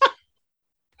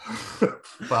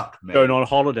 Fuck me. Going on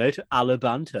holiday to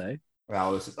Alabante.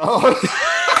 Well, this is.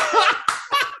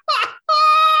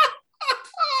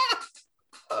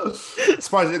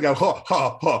 Surprised it didn't go, ha,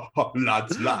 ha, ha, ha,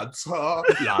 lads.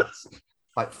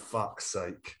 Like, fuck's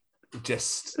sake.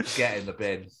 Just get in the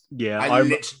bin. Yeah, I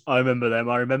remember them.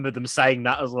 I remember them saying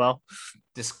that as well.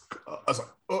 I was like,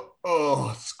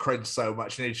 oh, it's cringed so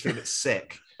much. And you just feel a bit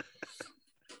sick.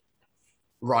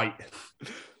 Right.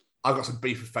 I've got some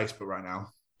beef with Facebook right now.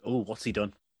 Oh, what's he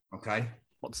done? Okay.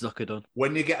 What's Zucker done?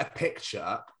 When you get a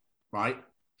picture, right,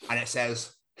 and it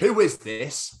says, who is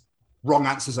this? Wrong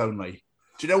answers only.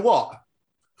 Do you know what?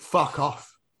 Fuck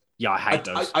off. Yeah, I hate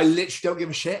those. I literally don't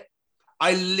give a shit.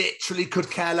 I literally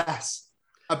could care less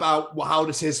about how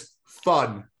this is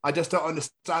fun. I just don't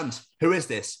understand. Who is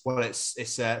this? Well, it's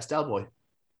Delboy. Well,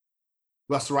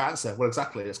 that's the right answer. Well,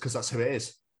 exactly. It's because that's who it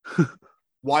is.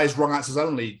 Why is wrong answers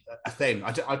only a thing?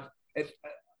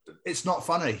 It's not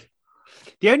funny.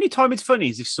 The only time it's funny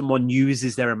is if someone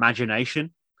uses their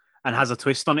imagination and has a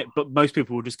twist on it, but most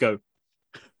people will just go,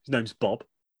 his name's Bob.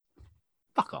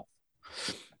 Fuck off.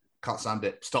 Can't stand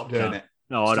it. Stop doing it.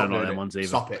 No, I Stop don't like doing them it. ones either.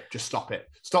 Stop it. Just stop it.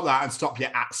 Stop that and stop your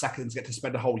at seconds get to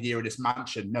spend a whole year in this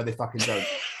mansion. No, they fucking don't.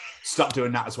 Stop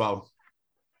doing that as well.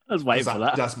 I was waiting for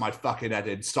that. Does my fucking head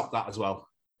in. Stop that as well.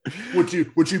 Would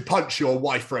you punch your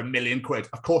wife for £1 million?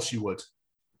 Of course you would.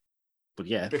 But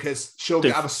yeah. Because she'll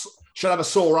have a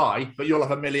sore eye, but you'll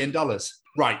have $1 million.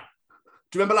 Right.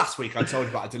 Do you remember last week I told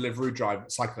you about a delivery driver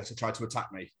cyclist who tried to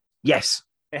attack me? Yes.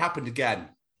 It happened again.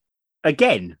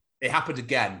 Again? It happened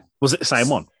again. Was it the same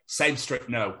one? Same street.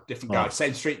 No, different guy.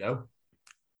 Same street though.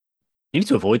 You need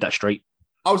to avoid that street.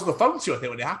 I was on the phone to you, I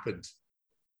think, when it happened.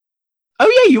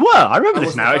 Oh, yeah, you were. I remember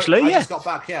this now, actually. I Yeah. just got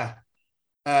back, yeah.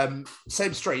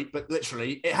 Same street, but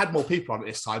literally, it had more people on it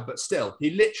this time, but still, there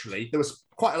was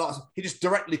quite a lot. He just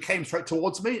directly came straight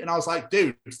towards me, and I was like,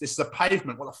 dude, this is a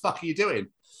pavement. What the fuck are you doing?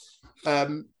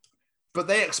 But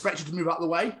they expect you to move out of the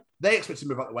way. They expect you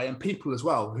to move out of the way, and people as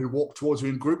well who walk towards you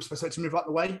in groups expect you to move out of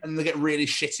the way, and they get really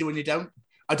shitty when you don't.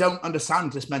 I don't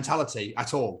understand this mentality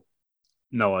at all.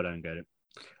 No, I don't get it.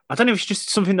 I don't know if it's just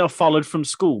something that I followed from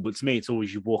school, but to me, it's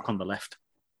always you walk on the left.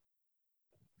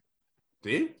 Do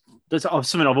you? That's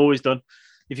something I've always done.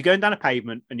 If you're going down a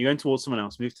pavement and you're going towards someone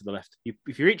else, move to the left.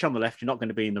 If you reach on the left, you're not going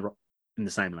to be in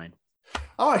the same lane.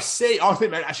 Oh, I see. I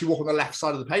think they actually walk on the left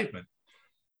side of the pavement.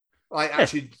 Like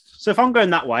actually. Yeah. So if I'm going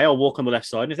that way, I'll walk on the left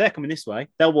side. And if they're coming this way,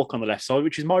 they'll walk on the left side,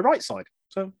 which is my right side.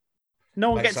 So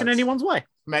no one gets in anyone's way.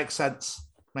 Makes sense.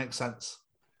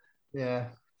 Yeah.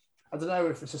 I don't know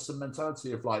if it's just a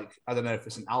mentality of like, I don't know if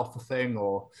it's an alpha thing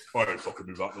or I don't fucking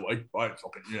move out of the way. I don't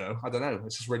fucking, I don't know.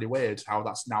 It's just really weird how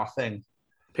that's now a thing.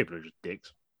 People are just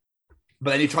dicks. But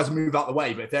then you try to move out the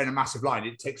way, but if they're in a massive line,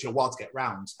 it takes you a while to get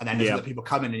round. And then there's other people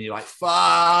coming and you're like,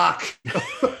 fuck.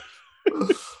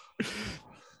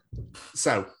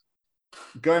 So,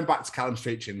 going back to Callum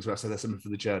Street Chings, where I said there's something for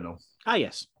the journal. Ah,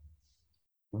 yes.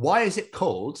 Why is it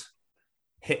called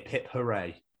Hip Hip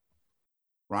Hooray?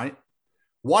 Right?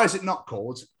 Why is it not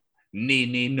called Knee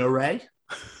Knee Nooray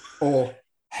or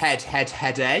Head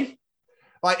A?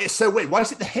 Like, it's so weird. Why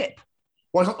is it the hip?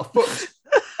 Why is it not the foot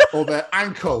or the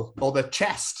ankle or the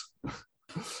chest?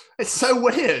 It's so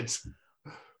weird.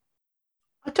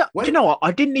 Do you know what?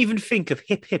 I didn't even think of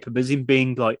hip as in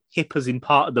being like hip as in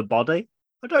part of the body.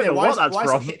 I don't know what that's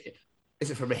from.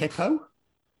 Is it from a hippo?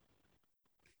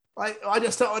 I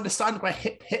just don't understand where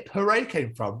hip hip hooray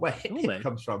came from. Where hip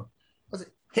comes from? Was it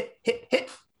hip hip hip?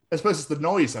 I suppose it's the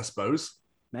noise. I suppose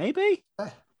maybe.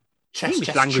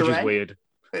 Chest language hooray. Is weird.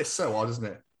 It's so odd, isn't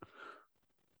it?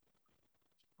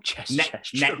 Chest neck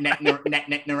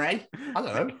hooray. I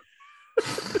don't know.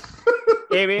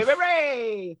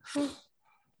 Hooray!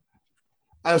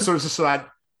 I was just like,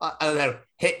 I don't know,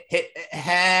 hit,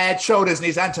 head, shoulders,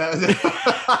 knees, and toes.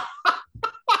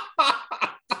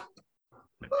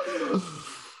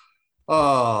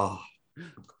 Oh,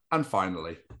 and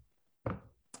finally,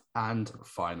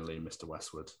 Mr.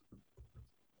 Westwood.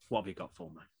 What have you got for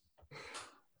me?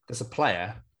 There's a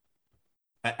player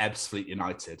at Ebbsfleet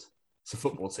United. It's a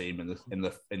football team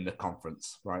in the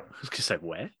conference, right? I was going to say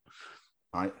where?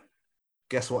 Right.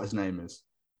 Guess what his name is?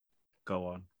 Go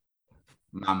on.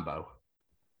 Mambo.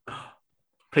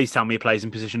 Please tell me he plays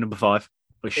in position number 5.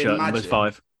 With shirt number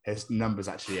 5. His number's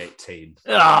actually 18.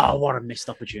 Oh, what a missed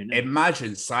opportunity.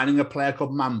 Imagine signing a player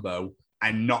called Mambo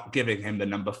and not giving him the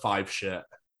number 5 shirt.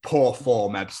 Poor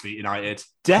form, Ebbsfleet United.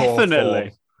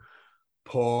 Definitely.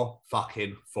 Poor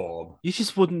fucking form. You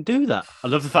just wouldn't do that. I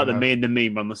love the fact that me and the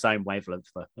meme are on the same wavelength,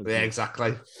 though. Yeah,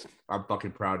 exactly. I'm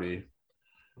fucking proud of you.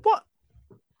 What?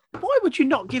 Why would you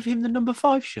not give him the number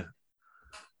 5 shirt?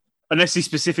 Unless he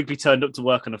specifically turned up to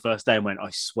work on the first day and went, I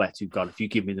swear to God, if you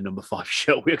give me the number 5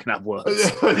 shirt, we're going to have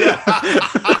words.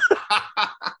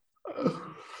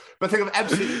 But think of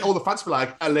absolutely all the fans were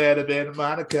like, a little bit of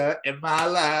Monica in my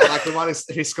life. Like the one if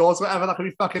he scores whatever, that could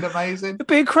be fucking amazing. It'd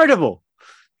be incredible.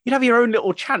 You'd have your own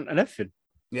little chant and everything.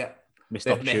 Yeah. Missed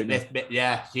opportunity.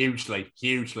 Yeah, hugely.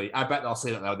 I bet they'll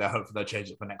see that though. They'll hopefully they'll change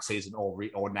it for next season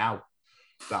or now.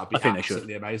 That would be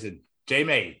absolutely amazing.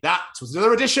 Jamie, that was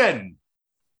another edition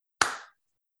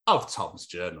of Tom's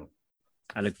Journal.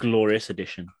 And a glorious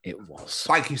edition it was.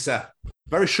 Thank you, sir.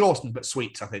 Very short but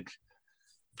sweet, I think.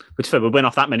 But fair, we went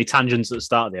off that many tangents at the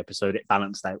start of the episode. It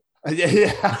balanced out.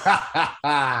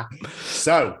 Yeah.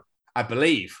 So I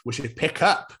believe we should pick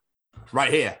up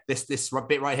right here. This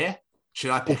bit right here.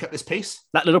 Should I pick up this piece?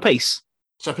 That little piece?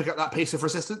 Should I pick up that piece of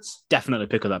resistance? Definitely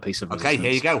pick up that piece of resistance. Okay,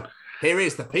 here you go. Here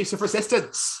is the piece of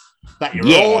resistance that you're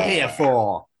all here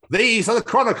for. These are the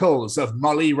Chronicles of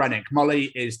Molly Rennick. Molly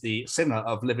is the singer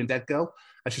of Living Dead Girl,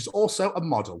 and she's also a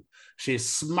model. She is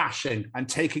smashing and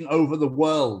taking over the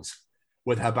world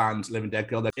with her band Living Dead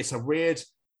Girl. It's a weird,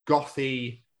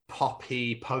 gothy,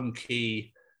 poppy,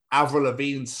 punky, Avril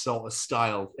Lavigne sort of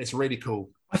style. It's really cool.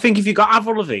 I think if you got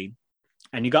Avril Lavigne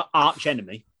and you got Arch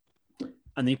Enemy,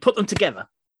 and then you put them together,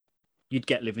 you'd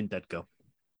get Living Dead Girl.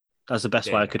 That's the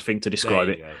best way I could think to describe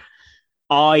it. Go.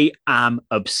 I am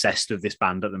obsessed with this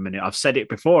band at the minute. I've said it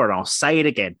before and I'll say it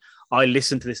again. I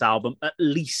listen to this album at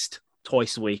least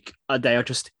twice a week. They are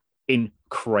just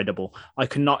incredible. I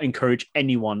cannot encourage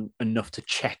anyone enough to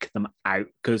check them out,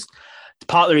 because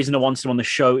part of the reason I wanted them on the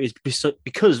show is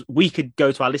because we could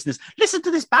go to our listeners, listen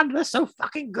to this band, they're so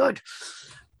fucking good.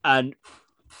 And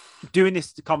doing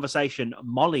this conversation,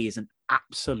 Molly is an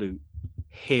absolute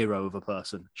hero of a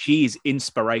person. She is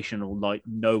inspirational like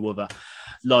no other.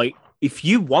 Like, if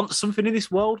you want something in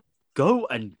this world, go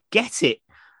and get it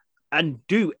and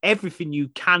do everything you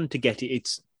can to get it.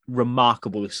 It's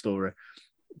remarkable, this story.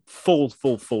 Full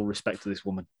respect to this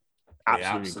woman.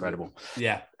 Absolutely incredible.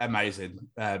 Yeah, amazing.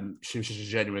 She was just a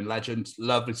genuine legend.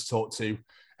 Lovely to talk to.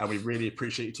 And we really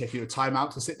appreciate you taking your time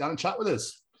out to sit down and chat with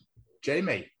us.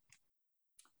 Jamie,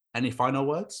 any final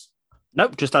words?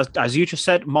 Nope, just as you just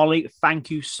said, Molly, thank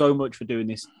you so much for doing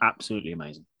this. Absolutely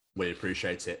amazing. We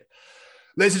appreciate it.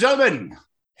 Ladies and gentlemen,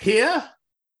 here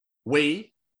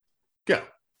we go.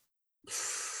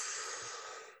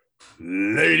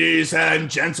 Ladies and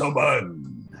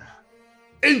gentlemen,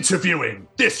 interviewing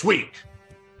this week,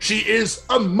 she is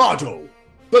a model,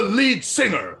 the lead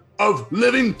singer of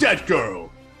Living Dead Girl,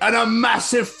 and a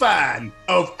massive fan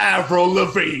of Avril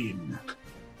Lavigne.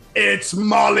 It's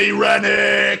Molly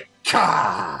Rennick.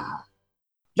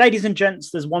 Ladies and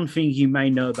gents, there's one thing you may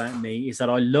know about me, is that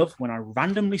I love when I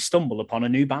randomly stumble upon a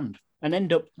new band and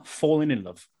end up falling in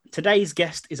love. Today's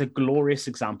guest is a glorious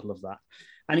example of that,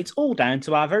 and it's all down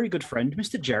to our very good friend,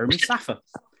 Mr. Jeremy Saffer.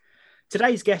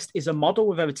 Today's guest is a model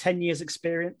with over 10 years'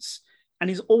 experience and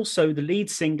is also the lead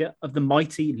singer of the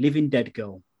mighty Living Dead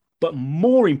Girl. But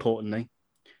more importantly,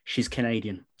 she's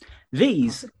Canadian.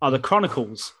 These are the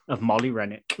Chronicles of Molly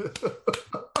Rennick.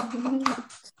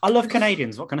 I love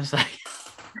Canadians, what can I say?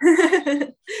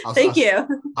 Thank you.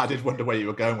 I did wonder where you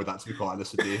were going with that, to be quite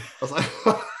honest with you. I was like,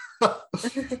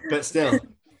 but still,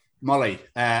 Molly,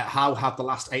 how have the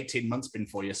last 18 months been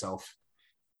for yourself?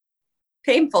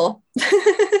 Painful.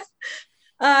 It's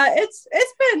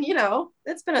been,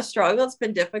 it's been a struggle. It's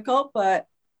been difficult, but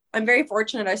I'm very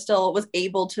fortunate I still was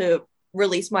able to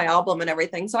release my album and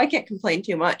everything, so I can't complain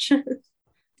too much.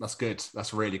 That's good.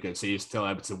 That's really good. So you're still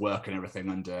able to work and everything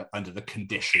under the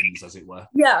conditions, as it were.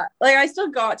 Yeah, like I still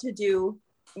got to do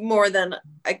more than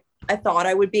I thought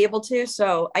I would be able to,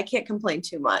 so I can't complain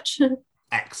too much.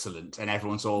 Excellent. And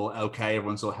everyone's all okay,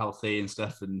 everyone's all healthy and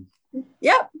stuff. And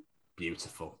yep.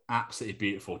 Beautiful. Absolutely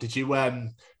beautiful. Did you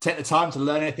take the time to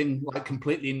learn anything like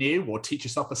completely new, or teach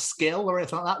yourself a skill or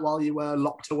anything like that while you were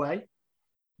locked away?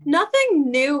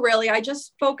 Nothing new, really. I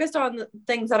just focused on the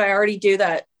things that I already do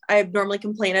that I normally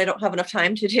complain I don't have enough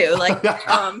time to do. Like,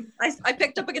 I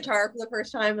picked up a guitar for the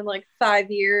first time in like 5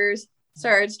 years,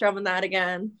 started strumming that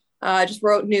again. Just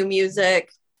wrote new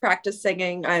music, practiced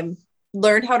singing. I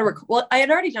learned how to record. Well, I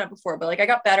had already done it before, but like I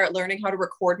got better at learning how to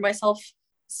record myself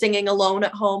singing alone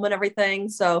at home and everything.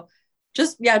 So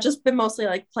just been mostly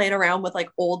like playing around with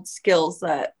like old skills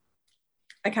that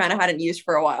I kind of hadn't used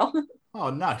for a while.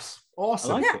 Oh, nice.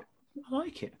 Awesome. I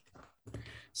like it.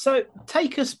 So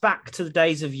take us back to the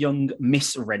days of young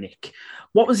Miss Rennick.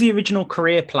 What was the original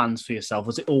career plans for yourself?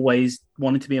 Was it always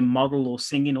wanting to be a model or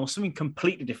singing, or something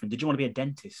completely different? Did you want to be a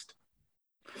dentist?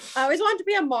 I always wanted to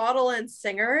be a model and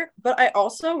singer, but I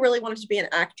also really wanted to be an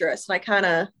actress. And I kind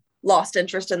of lost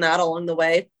interest in that along the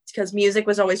way, because music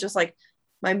was always just like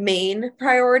my main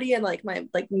priority and like my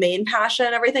like main passion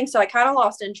and everything. So I kind of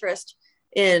lost interest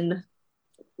in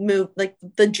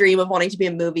the dream of wanting to be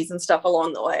in movies and stuff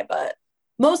along the way. But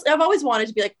I've always wanted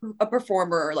to be like a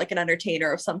performer or like an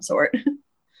entertainer of some sort.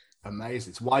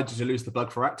 Amazing. So why did you lose the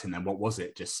bug for acting then? What was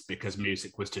it? Just because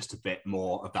music was just a bit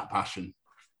more of that passion?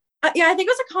 Yeah, I think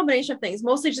it was a combination of things,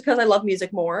 mostly just because I love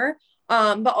music more.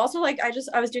 But also like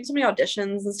I was doing so many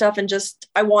auditions and stuff, and just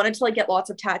I wanted to like get lots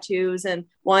of tattoos and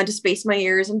wanted to space my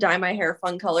ears and dye my hair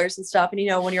fun colors and stuff.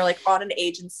 And when you're like on an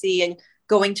agency and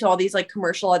going to all these like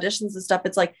commercial auditions and stuff,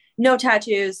 it's like no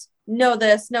tattoos, no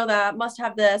this, no that, must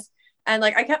have this. And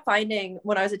like I kept finding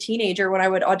when I was a teenager, when I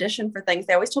would audition for things,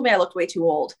 they always told me I looked way too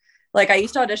old. Like I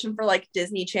used to audition for like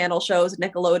Disney Channel shows,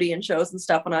 Nickelodeon shows and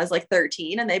stuff when I was like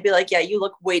 13, and they'd be like, yeah, you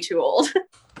look way too old.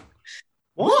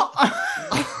 What?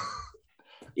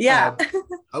 Yeah.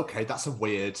 Okay, that's a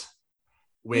weird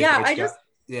weird Yeah, way to go.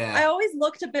 I always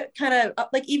looked a bit kind of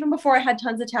like, even before I had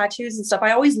tons of tattoos and stuff,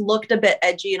 I always looked a bit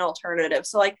edgy and alternative.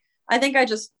 So like, I think I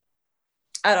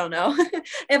don't know,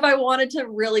 if I wanted to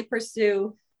really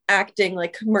pursue acting,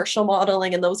 like commercial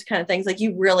modeling and those kind of things, like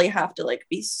you really have to like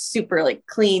be super like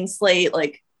clean slate,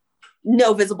 like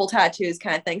no visible tattoos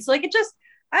kind of thing. So like,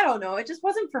 I don't know, it just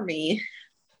wasn't for me.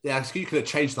 Yeah, so you could have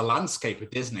changed the landscape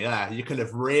of Disney. Yeah, you could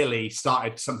have really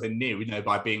started something new, you know,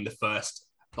 by being the first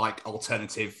like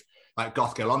alternative like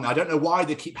goth girl on there. I don't know why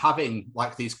they keep having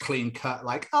like these clean cut,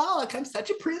 like, oh, like I'm such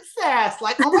a princess,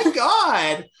 like, oh my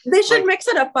god. They should like, mix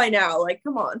it up by now. Like,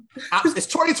 come on. It's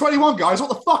 2021, guys. What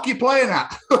the fuck are you playing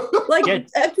at? Like,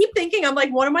 I keep thinking, I'm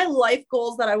like, one of my life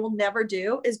goals that I will never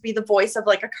do is be the voice of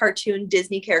like a cartoon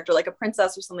Disney character, like a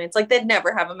princess or something. It's like they'd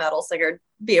never have a metal singer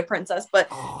be a princess, but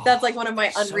that's like one of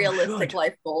my unrealistic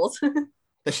life goals.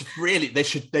 They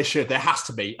should. There has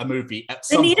to be a movie at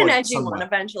They some need point an edgy somewhere. one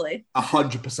eventually.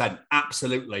 100%,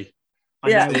 absolutely. I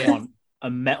know want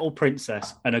a metal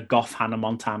princess and a goth Hannah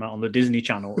Montana on the Disney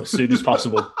Channel as soon as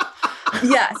possible.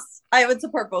 Yes, I would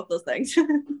support both those things.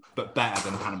 But better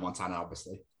than Hannah Montana,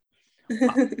 obviously.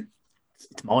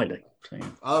 It's Miley. So.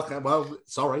 Okay, well,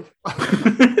 sorry.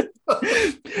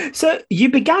 So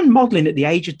you began modeling at the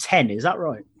age of 10, is that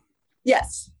right?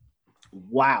 Yes.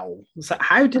 Wow. So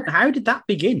how did that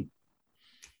begin?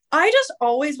 I just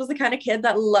always was the kind of kid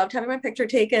that loved having my picture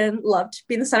taken, loved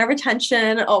being the center of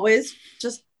attention, always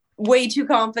just way too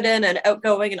confident and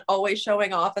outgoing and always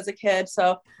showing off as a kid.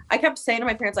 So I kept saying to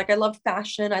my parents, like, I loved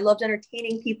fashion. I loved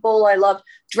entertaining people. I loved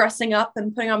dressing up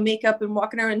and putting on makeup and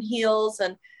walking around in heels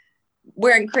and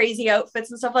wearing crazy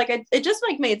outfits and stuff. Like it just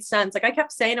like made sense. Like I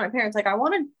kept saying to my parents, like, I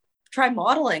want to try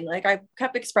modeling. Like I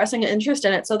kept expressing an interest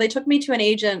in it. So they took me to an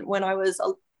agent when I was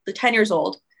 10 years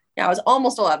old. Yeah, I was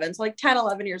almost 11. So like 10,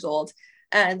 11 years old.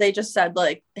 And they just said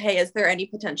like, hey, is there any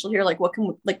potential here? Like, what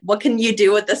can you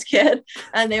do with this kid?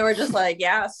 And they were just like,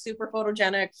 yeah, super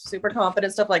photogenic, super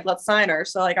confident stuff. Like, let's sign her.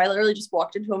 So like, I literally just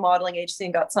walked into a modeling agency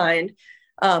and got signed.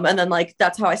 And then like,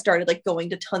 that's how I started like going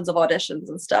to tons of auditions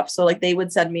and stuff. So like, they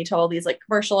would send me to all these like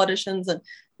commercial auditions and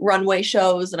runway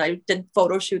shows. And I did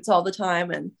photo shoots all the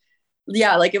time. And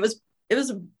yeah, like it was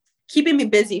keeping me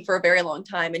busy for a very long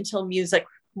time until music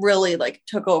really like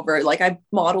took over. Like I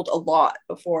modeled a lot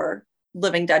before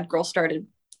Living Dead Girl started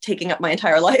taking up my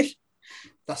entire life.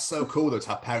 That's so cool though, to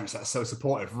have parents that are so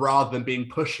supportive rather than being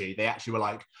pushy. They actually were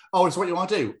like, oh, it's what you want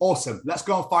to do. Awesome. Let's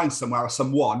go and find somewhere or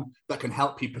someone that can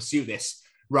help you pursue this.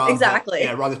 Rather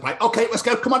than like, okay, let's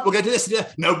go. Come on, we're going to do this.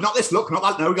 No, not this. Look, not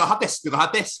that. No, we're going to have this. We're going to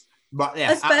have this. But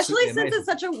yeah, especially since it's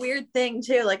such a weird thing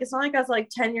too. Like it's not like I was like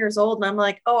 10 years old and I'm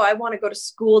like, oh, I want to go to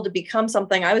school to become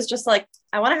something. I was just like,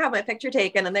 I want to have my picture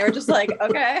taken. And they were just like,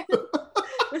 okay.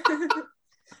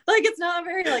 Like it's not a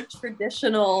very like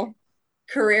traditional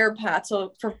career path.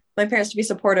 So for my parents to be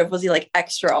supportive was like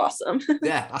extra awesome.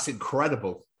 Yeah, that's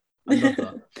incredible. I love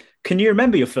that. Can you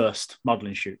remember your first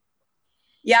modeling shoot?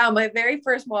 Yeah, my very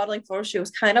first modeling photo shoot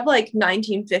was kind of like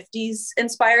 1950s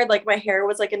inspired. Like my hair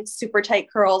was like in super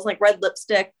tight curls, like red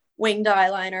lipstick, winged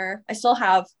eyeliner. I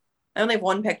only have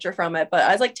one picture from it, but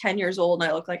I was like 10 years old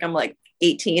and I look like I'm like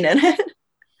 18 in it.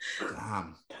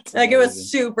 Damn. Like it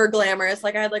was super glamorous.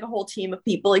 Like I had like a whole team of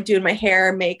people like doing my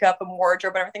hair, makeup, and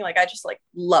wardrobe and everything. Like I just like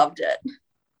loved it.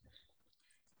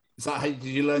 Is that how did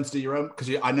you learn to do your own?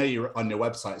 Because I know you're on your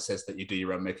website it says that you do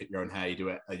your own makeup, your own hair, you do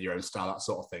it your own style, that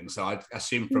sort of thing. So I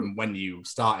assume from when you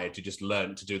started, you just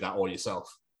learned to do that all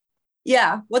yourself.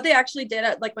 Yeah, what they actually did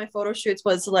at like my photo shoots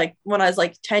was like when I was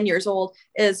like 10 years old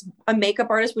is a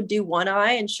makeup artist would do one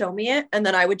eye and show me it, and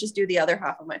then I would just do the other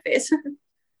half of my face.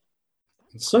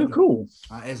 So cool.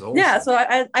 That is awesome. Yeah, so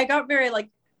I got very like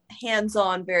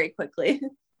hands-on very quickly.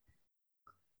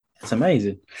 That's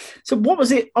amazing. So what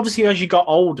was it? Obviously, as you got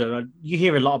older, you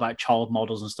hear a lot about child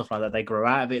models and stuff like that. They grow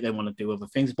out of it. They want to do other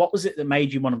things. What was it that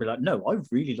made you want to be like, no, I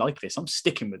really like this. I'm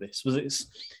sticking with this. Was it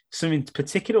something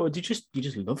particular or did you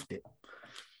just loved it?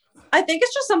 I think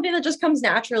it's just something that just comes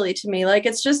naturally to me. Like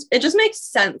it just makes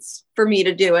sense for me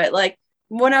to do it. Like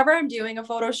whenever I'm doing a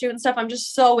photo shoot and stuff, I'm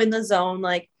just so in the zone.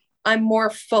 Like I'm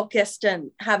more focused and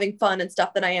having fun and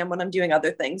stuff than I am when I'm doing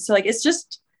other things. So like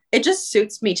it just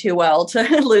suits me too well to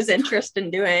lose interest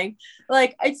in doing.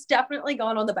 Like it's definitely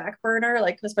gone on the back burner,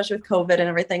 like especially with COVID and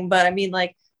everything. But I mean,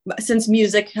 like since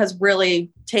music has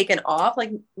really taken off,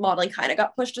 like modeling kind of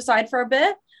got pushed aside for a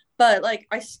bit. But like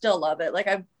I still love it. Like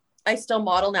I still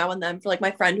model now and then for like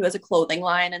my friend who has a clothing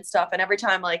line and stuff. And every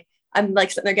time like I'm like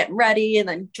sitting there getting ready and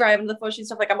then driving to the photo shoot and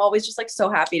stuff, like I'm always just like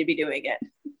so happy to be doing it.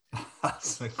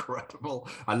 That's incredible.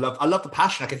 I love the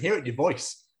passion. I can hear it in your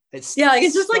voice. It's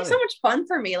just like so much fun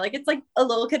for me. Like it's like a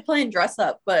little kid playing dress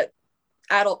up, but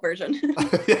adult version.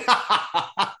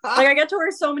 Like I get to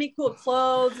wear so many cool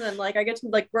clothes, and like I get to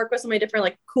like work with so many different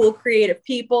like cool creative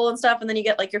people and stuff, and then you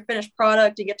get like your finished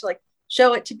product, you get to like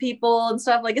show it to people and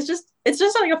stuff. Like it's just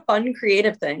like a fun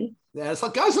creative thing. Yeah, it's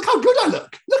like, guys, look how good I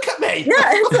look at me.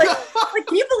 Yeah, it's like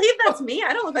can you believe that's me?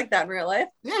 I don't look like that in real life.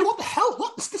 Yeah, what the hell,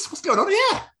 what's going on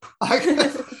here? Like,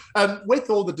 with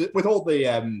all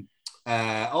the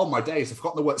all my days, I've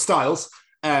forgotten the word, styles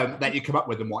that you come up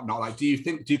with and whatnot. Like, do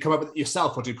you come up with it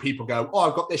yourself, or do people go, oh,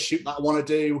 I've got this shoot that I want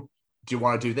to do you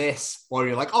want to do this? Or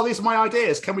you're like, oh, these are my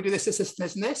ideas, can we do this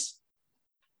and this?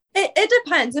 It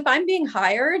depends. If I'm being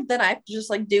hired, then I have to just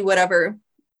like do whatever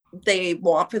they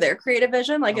want for their creative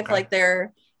vision. Like if like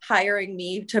they're hiring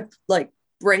me to like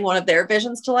bring one of their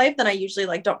visions to life, then I usually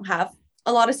like don't have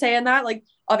a lot of say in that. Like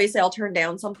obviously I'll turn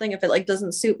down something if it like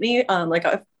doesn't suit me. Like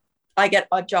if I get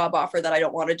a job offer that I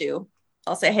don't want to do,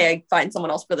 I'll say, hey, find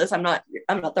someone else for this. I'm not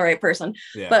the right person.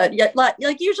 Yeah. But yet, like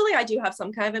usually I do have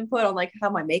some kind of input on like how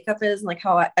my makeup is and like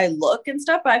how I look and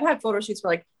stuff. But I've had photo shoots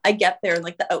where like I get there and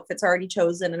like the outfit's already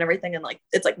chosen and everything, and like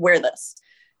it's like wear this.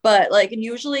 But like, and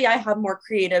usually I have more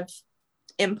creative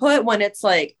input when it's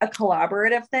like a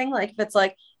collaborative thing. Like if it's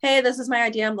like, hey, this is my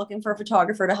idea, I'm looking for a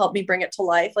photographer to help me bring it to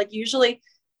life. Like usually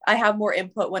I have more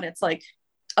input when it's like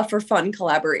a for fun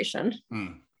collaboration.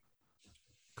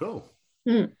 Cool.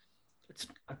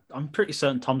 I'm pretty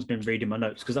certain Tom's been reading my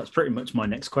notes, because that's pretty much my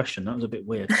next question. That was a bit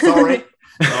weird. Sorry.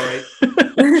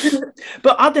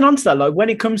 But adding on to that, like when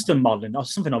it comes to modeling,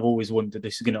 that's something I've always wondered.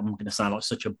 I'm going to sound like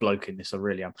such a bloke in this. I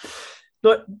really am.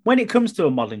 But when it comes to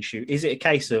a modeling shoot, is it a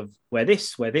case of wear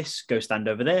this, go stand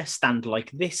over there, stand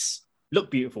like this,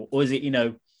 look beautiful? Or is it,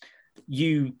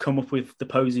 you come up with the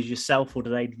poses yourself, or do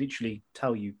they literally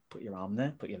tell you, put your arm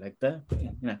there, put your leg there,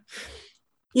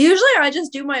 Usually I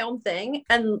just do my own thing,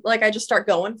 and like I just start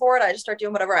going for it. I just start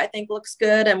doing whatever I think looks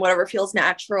good and whatever feels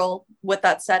natural with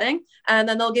that setting. And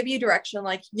then they'll give you direction.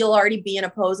 Like you'll already be in a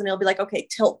pose and it'll be like, okay,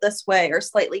 tilt this way, or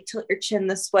slightly tilt your chin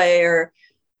this way, or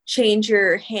change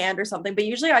your hand or something. But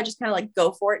usually I just kind of like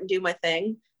go for it and do my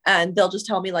thing, and they'll just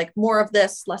tell me like more of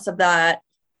this, less of that.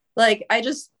 Like I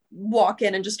just walk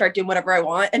in and just start doing whatever I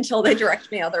want until they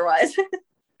direct me otherwise.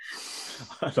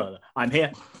 I'm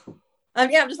here. I'm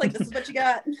just like, this is what you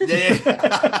got.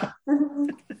 Yeah.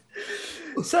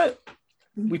 So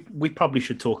we probably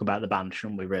should talk about the band,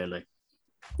 shouldn't we, really?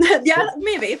 Yeah,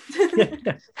 maybe.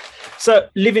 So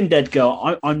Living Dead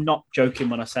Girl, I'm not joking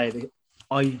when I say that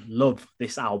I love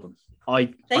this album.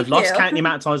 I've lost count the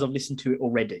amount of times I've listened to it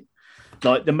already.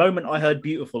 Like the moment I heard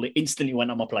Beautiful, it instantly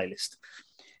went on my playlist.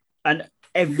 And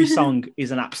every song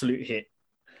is an absolute hit.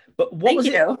 But what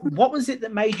was it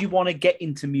that made you want to get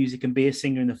into music and be a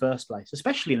singer in the first place,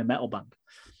 especially in a metal band?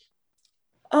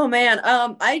 Oh man,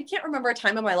 I can't remember a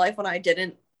time in my life when I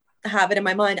didn't have it in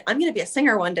my mind, I'm gonna be a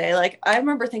singer one day. Like I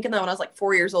remember thinking that when I was like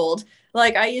 4 years old.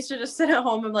 Like I used to just sit at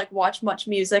home and like watch much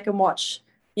music and watch,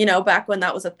 back when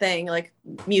that was a thing, like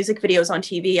music videos on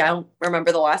TV. I don't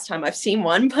remember the last time I've seen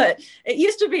one, but it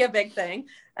used to be a big thing.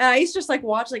 I used to just like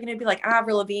watch like, and it'd be like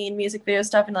Avril Lavigne music video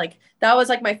stuff, and like that was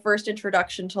like my first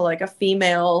introduction to like a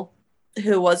female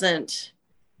who wasn't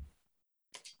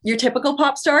your typical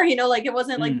pop star, like it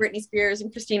wasn't like Britney Spears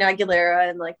and Christina Aguilera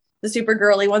and like the super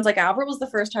girly ones. Like Avril was the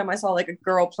first time I saw like a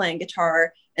girl playing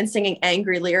guitar and singing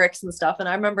angry lyrics and stuff, and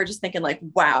I remember just thinking like,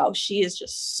 wow, she is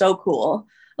just so cool.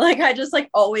 Like I just like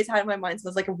always had in my mind, so I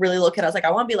was like a really little kid, I was like,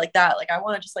 I want to be like that. Like I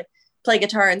want to just like play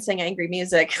guitar and sing angry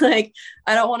music. Like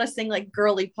I don't want to sing like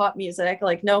girly pop music.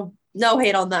 Like no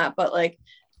hate on that, but like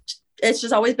it's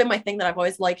just always been my thing that I've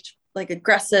always liked, like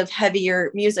aggressive,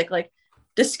 heavier music. Like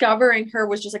discovering her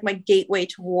was just like my gateway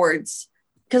towards,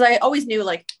 because I always knew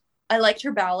like I liked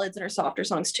her ballads and her softer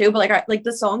songs too, but like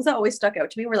the songs that always stuck out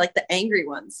to me were like the angry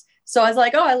ones. So I was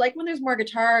like, oh, I like when there's more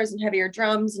guitars and heavier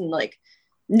drums and like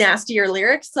nastier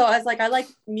lyrics. So I was like, I like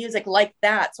music like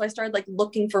that. So I started like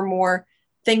looking for more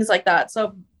things like that.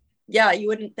 So yeah, you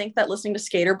wouldn't think that listening to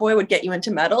Skater Boy would get you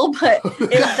into metal, but it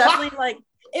was definitely like,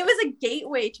 it was a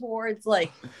gateway towards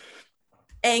like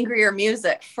angrier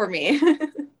music for me.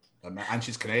 And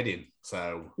she's Canadian,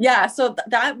 so yeah, so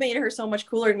that made her so much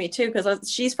cooler to me too, because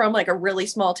she's from like a really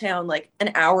small town, like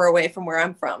an hour away from where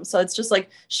I'm from. So it's just like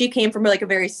she came from like a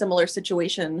very similar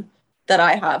situation that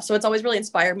I have. So it's always really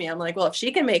inspired me. I'm like, well, if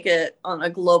she can make it on a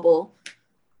global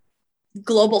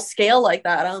scale like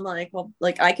that, I'm like, well,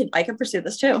 like I could pursue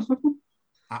this too.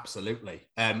 Absolutely.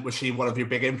 Was she one of your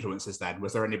big influences then?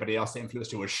 Was there anybody else that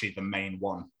influenced you, or was she the main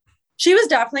one? She was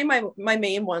definitely my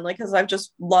main one, like, because I've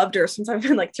just loved her since I've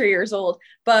been like 3 years old.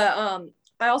 But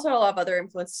I also had a lot of other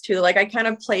influences too. Like I kind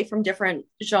of play from different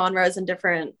genres and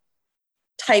different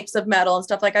types of metal and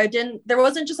stuff. Like there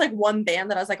wasn't just like one band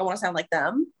that I was like, I want to sound like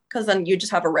them, because then you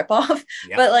just have a ripoff.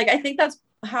 Yeah. But like, I think that's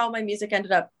how my music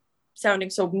ended up sounding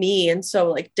so me and so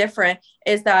like different,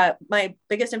 is that my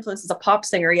biggest influence is a pop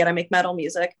singer, yet I make metal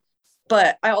music.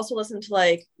 But I also listen to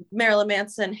like Marilyn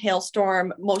Manson,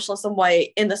 Hailstorm, Motionless in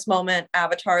White, In This Moment,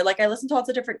 Avatar. Like I listen to lots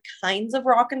of different kinds of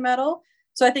rock and metal.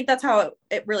 So I think that's how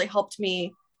it really helped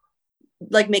me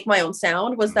like make my own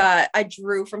sound, was that I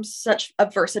drew from such a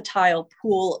versatile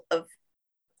pool of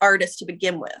artists to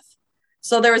begin with.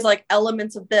 So there was like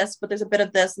elements of this, but there's a bit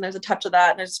of this and there's a touch of that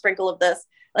and there's a sprinkle of this.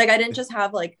 Like I didn't just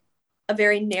have like a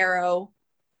very narrow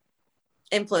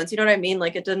influence. You know what I mean?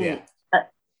 Like it didn't,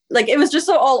 like it was just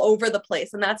so all over the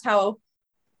place, and that's how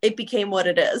it became what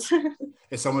it is.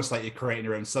 It's almost like you're creating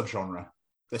your own subgenre.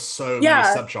 There's so many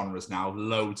subgenres now,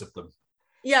 loads of them.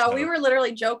 Yeah, So, we were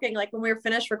literally joking, like when we were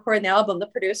finished recording the album, the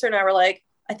producer and I were like,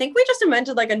 I think we just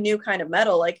invented like a new kind of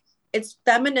metal. Like it's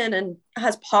feminine and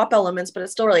has pop elements, but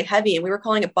it's still really heavy. And we were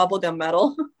calling it bubblegum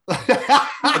metal.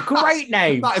 Great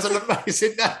name. That is an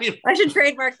amazing name. I should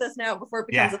trademark this now before it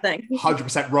becomes a thing.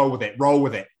 100% roll with it. Roll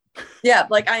with it. Yeah,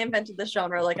 like I invented this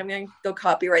genre. Like I'm going to go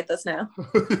copyright this now.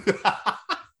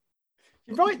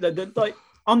 You're right though. Like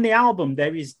on the album,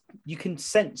 you can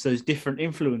sense those different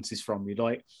influences from you.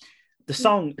 Like the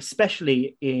song,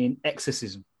 especially in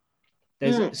Exorcism,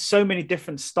 there's so many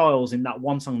different styles in that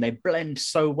one song. They blend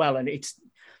so well, and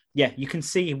you can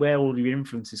see where all your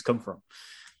influences come from.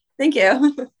 Thank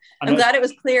you. I'm glad it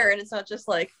was clear, and it's not just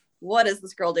like, what is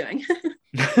this girl doing?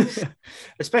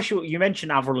 Especially, you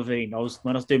mentioned Avril Lavigne.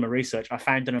 When I was doing my research, I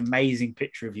found an amazing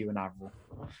picture of you and Avril.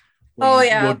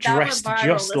 You're dressed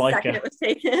just like her. It was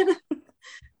taken.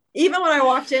 Even when I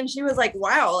walked in, she was like,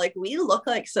 wow, like we look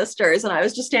like sisters. And I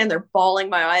was just standing there bawling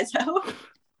my eyes out.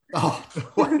 Oh,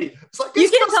 wait. It's like, you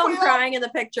can't tell I'm crying in the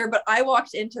picture, but I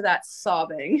walked into that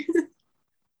sobbing.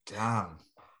 Damn.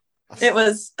 It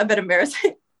was a bit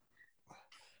embarrassing.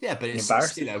 Yeah, but it's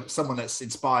someone that's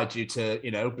inspired you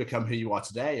to, become who you are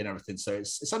today and everything. So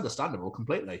it's understandable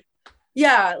completely.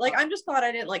 Yeah, like I'm just glad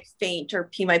I didn't like faint or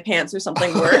pee my pants or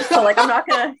something worse. So like I'm not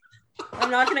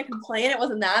gonna complain. It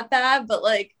wasn't that bad, but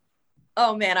like,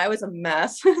 oh man, I was a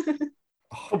mess. It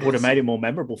would have made it more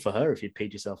memorable for her if you'd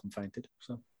peed yourself and fainted.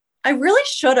 So I really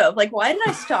should have. Like, why did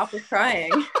I stop with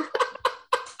crying?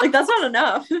 Like that's not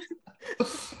enough.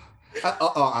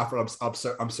 Avril,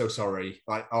 I'm so sorry.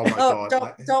 Like, oh my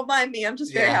god. Don't mind me. I'm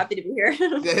just very happy to be here.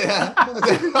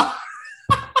 Yeah.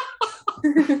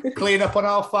 Clean up on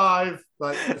aisle 5.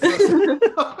 Like,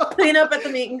 clean up at the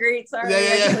meet and greet. Sorry,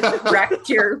 I just wrecked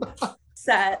your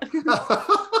set.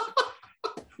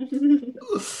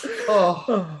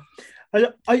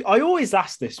 I always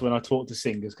ask this when I talk to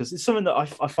singers, because it's something that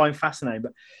I find fascinating.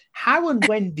 But how and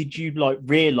when did you like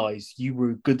realize you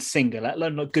were a good singer, let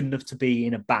alone not good enough to be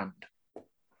in a band?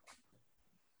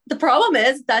 The problem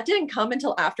is that didn't come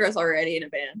until after I was already in a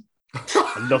band.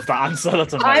 I love that answer.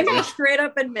 That's amazing. I'm gonna straight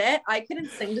up admit I couldn't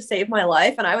sing to save my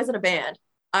life, and I was in a band.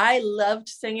 I loved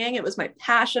singing. It was my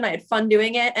passion. I had fun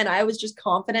doing it, and I was just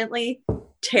confidently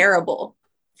terrible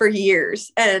for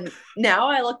years. And now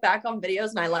I look back on videos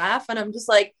and I laugh, and I'm just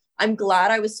like, I'm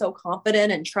glad I was so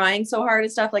confident and trying so hard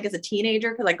and stuff, like as a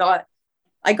teenager, because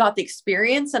I got the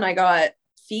experience and I got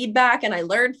feedback and I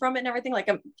learned from it and everything. Like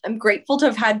I'm grateful to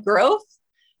have had growth.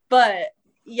 But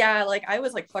yeah, like I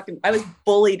was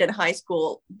bullied in high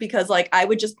school because like I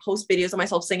would just post videos of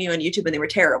myself singing on YouTube and they were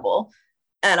terrible.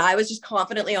 And I was just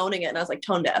confidently owning it, and I was like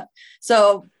tone deaf.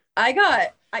 So I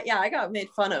got made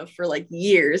fun of for like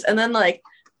years. And then like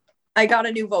I got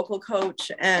a new vocal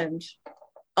coach and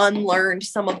unlearned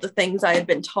some of the things I had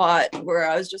been taught, where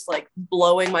I was just like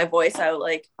blowing my voice out,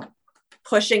 like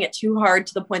pushing it too hard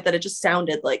to the point that it just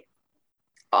sounded like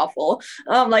awful.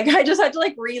 Like I just had to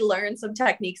like relearn some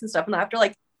techniques and stuff. And after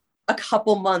like a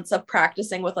couple months of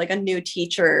practicing with like a new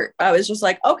teacher, I was just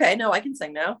like, okay, no, I can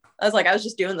sing now. I was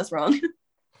just doing this wrong.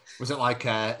 Was it like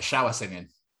shower singing?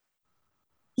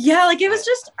 Yeah, like it was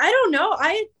just, I don't know.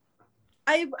 I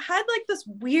had like this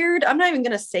weird, I'm not even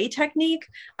going to say technique.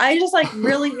 I just like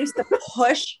really used to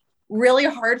push really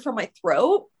hard from my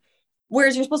throat.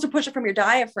 Whereas you're supposed to push it from your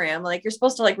diaphragm. Like you're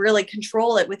supposed to like really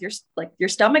control it with your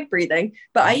stomach breathing.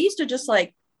 But I used to just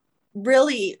like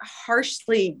really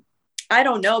harshly, I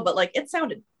don't know, but like it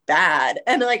sounded bad.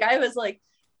 And like I was like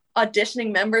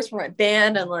auditioning members for my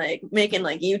band and like making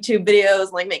like YouTube videos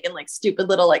and like making like stupid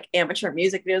little like amateur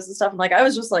music videos and stuff. And like I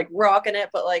was just like rocking it.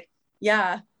 But like,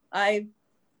 yeah, I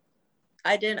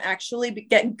didn't actually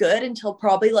get good until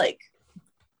probably like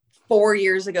 4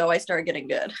 years ago. I started getting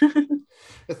good.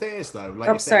 The thing is, though, like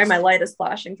Oh, sorry, my light is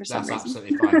flashing for some that's reason.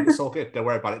 absolutely fine. It's all good. Don't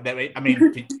worry about it. I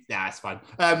mean, yeah, it's fine.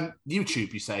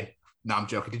 YouTube, you say? No, I'm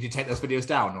joking. Did you take those videos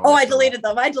down? Oh, I deleted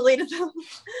them.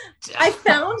 I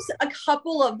found a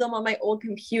couple of them on my old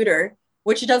computer,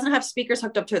 which doesn't have speakers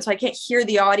hooked up to it, so I can't hear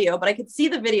the audio, but I could see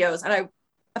the videos. And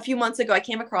a few months ago, I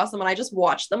came across them and I just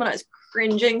watched them and I was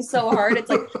cringing so hard. It's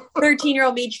like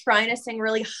 13-year-old me trying to sing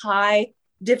really high,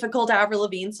 difficult Avril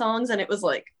Lavigne songs, and it was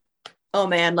like, oh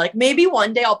man, like maybe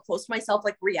one day I'll post myself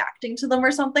like reacting to them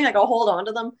or something. Like I'll hold on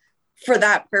to them for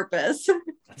that purpose.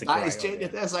 That is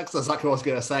genius. That's exactly what I was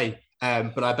going to say.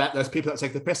 But I bet those people that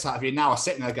take the piss out of you now are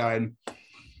sitting there going,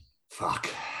 fuck,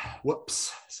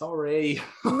 whoops, sorry.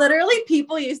 Literally,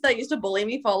 people used to bully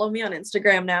me, follow me on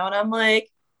Instagram now. And I'm like,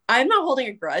 I'm not holding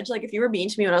a grudge. Like if you were mean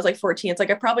to me when I was like 14, it's like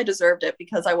I probably deserved it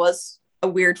because I was a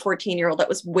weird 14-year-old that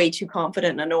was way too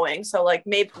confident and annoying. So like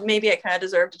maybe I kind of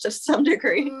deserved it to some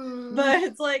degree. But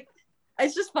it's like,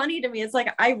 it's just funny to me. It's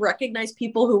like I recognize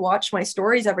people who watch my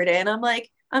stories every day and I'm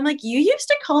like, you used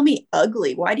to call me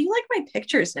ugly. Why do you like my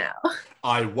pictures now?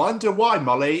 I wonder why,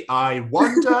 Molly. I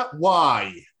wonder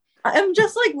why. I'm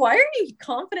just like, why are you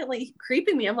confidently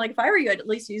creeping me? I'm like, if I were you, I'd at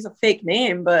least use a fake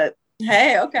name, but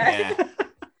hey, okay. Yeah.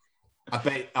 I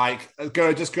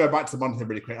bet just go back to the one thing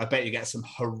really quick. I bet you get some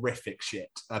horrific shit.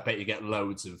 I bet you get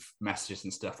loads of messages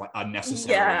and stuff like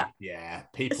unnecessary. Yeah.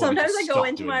 People. Sometimes I go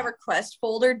into my request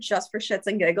folder just for shits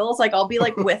and giggles. Like I'll be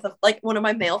like with like one of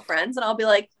my male friends and I'll be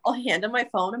like, I'll hand him my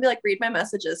phone and be like, read my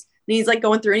messages. And he's like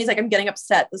going through and he's like, I'm getting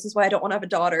upset. This is why I don't want to have a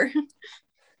daughter.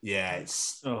 Yeah,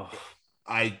 it's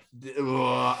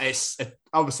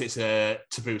obviously it's a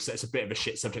taboo, so it's a bit of a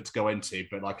shit subject to go into,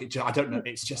 but like I don't know,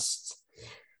 it's just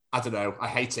I don't know. I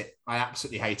hate it. I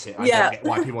absolutely hate it. I don't get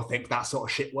why people think that sort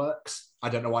of shit works. I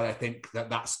don't know why they think that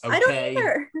that's okay. I don't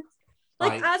either.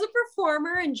 Like as a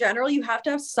performer in general, you have to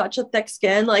have such a thick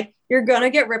skin. Like you're gonna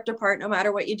get ripped apart no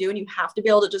matter what you do, and you have to be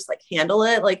able to just like handle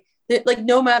it. Like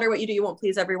no matter what you do, you won't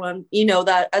please everyone. You know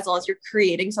that as long as you're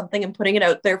creating something and putting it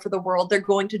out there for the world, they're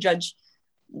going to judge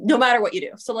no matter what you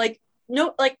do. So like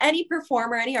any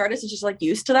performer, any artist is just like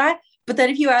used to that. But then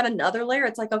if you add another layer,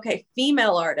 it's like, okay,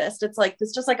 female artist, it's like,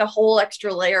 it's just like a whole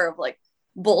extra layer of like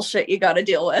bullshit you got to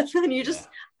deal with. And you just,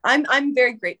 I'm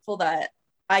very grateful that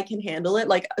I can handle it.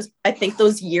 Like, I think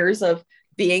those years of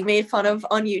being made fun of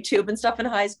on YouTube and stuff in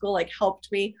high school, like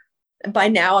helped me. By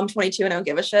now I'm 22 and I don't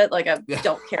give a shit. Like I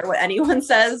don't care what anyone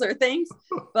says or thinks,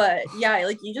 but yeah,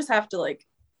 like you just have to like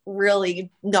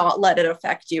really not let it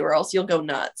affect you or else you'll go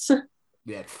nuts.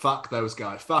 Yeah, fuck those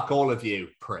guys. Fuck all of you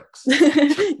pricks.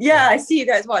 Yeah, I see you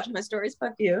guys watching my stories.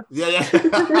 Fuck you. Yeah.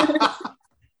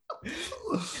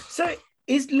 So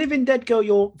is Living Dead Girl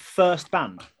your first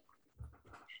band?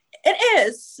 It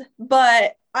is,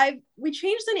 but we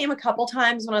changed the name a couple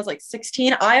times when I was like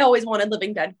 16. I always wanted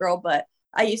Living Dead Girl, but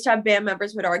I used to have band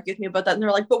members who would argue with me about that. And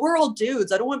they're like, but we're all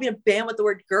dudes. I don't want to be in a band with the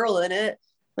word girl in it.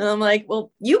 And I'm like,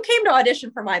 well, you came to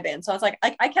audition for my band. So I was like,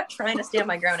 I kept trying to stand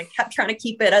my ground and kept trying to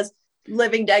keep it as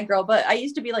Living Dead Girl. But I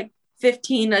used to be like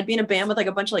 15. I'd be in a band with like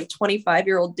a bunch of like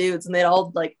 25-year-old dudes and they'd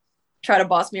all like try to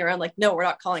boss me around. Like, no, we're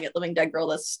not calling it Living Dead Girl.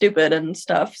 That's stupid and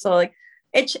stuff. So like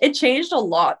it changed a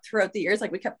lot throughout the years.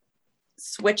 Like we kept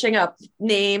switching up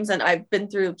names and I've been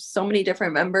through so many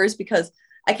different members because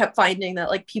I kept finding that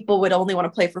like people would only want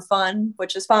to play for fun,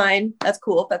 which is fine. That's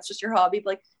cool if that's just your hobby.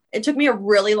 But like it took me a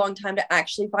really long time to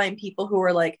actually find people who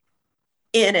were like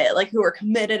in it, like who were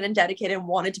committed and dedicated and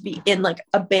wanted to be in like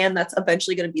a band that's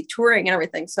eventually going to be touring and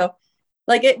everything. So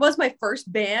like it was my first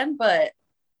band, but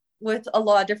with a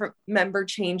lot of different member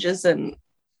changes and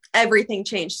everything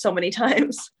changed so many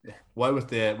times. Where'd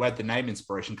the name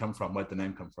inspiration come from? Where'd the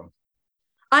name come from?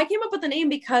 I came up with the name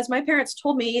because my parents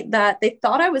told me that they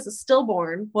thought I was a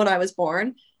stillborn when I was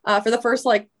born. For the first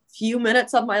like few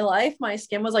minutes of my life, my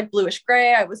skin was like bluish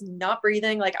gray. I was not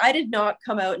breathing. Like I did not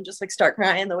come out and just like start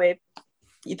crying the way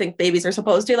you think babies are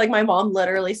supposed to. Like my mom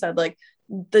literally said like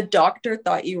the doctor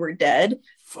thought you were dead.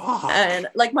 Fuck. And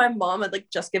like my mom had like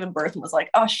just given birth and was like,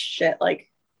 oh shit, like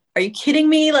are you kidding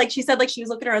me? Like she said like she was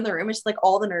looking around the room and she's like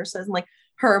all the nurses and like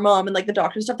her mom and like the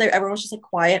doctor and stuff there, everyone was just like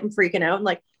quiet and freaking out and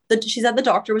like she said the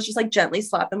doctor was just like gently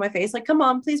slapping my face like, come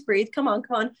on, please breathe, come on,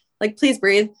 like please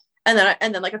breathe. And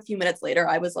then like a few minutes later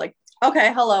I was like,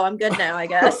 okay, hello, I'm good now, I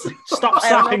guess. Stop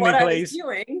slapping me, please.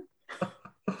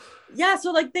 Yeah,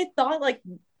 so like they thought like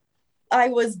I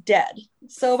was dead.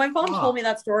 So my mom told me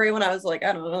that story when I was like,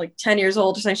 I don't know, like 10 years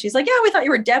old or something. She's like, yeah, we thought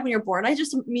you were dead when you were born. I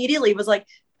just immediately was like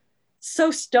so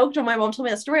stoked when my mom told me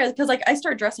that story because like I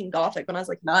started dressing gothic when I was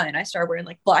like 9. I started wearing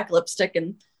like black lipstick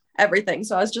and everything.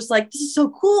 So I was just like, this is so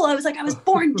cool. I was like, I was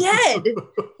born dead.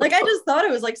 Like, I just thought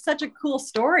it was like such a cool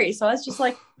story. So I was just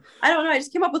like, I don't know. I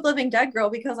just came up with Living Dead Girl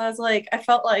because I was like, I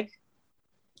felt like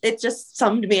it just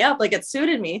summed me up. Like, it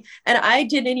suited me. And I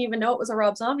didn't even know it was a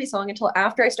Rob Zombie song until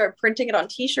after I started printing it on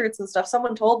t-shirts and stuff.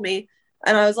 Someone told me,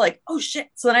 and I was like, oh shit.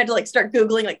 So then I had to like start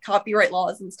Googling like copyright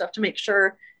laws and stuff to make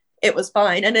sure it was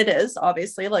fine. And it is,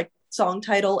 obviously, like song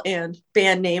title and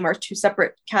band name are two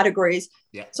separate categories.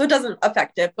 Yeah. So it doesn't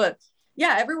affect it. But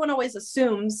yeah, everyone always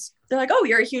assumes, they're like, oh,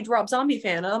 you're a huge Rob Zombie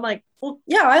fan. And I'm like, well,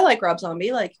 yeah, I like Rob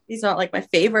Zombie. Like, he's not like my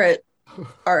favorite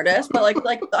artist, but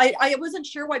like I wasn't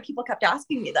sure why people kept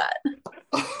asking me that.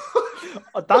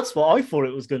 That's what I thought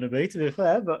it was going to be be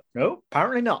fair, but no,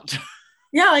 apparently not.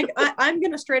 Yeah, like I'm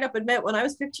gonna straight up admit, when I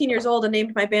was 15 years old and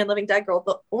named my band Living Dead Girl,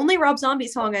 the only Rob Zombie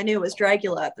song I knew was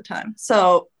Dragula at the time.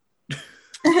 So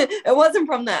it wasn't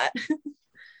from that.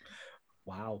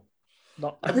 Wow.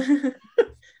 Not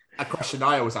A question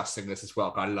I always ask singers as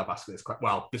well, but I love asking this question.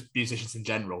 Well, just musicians in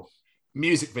general.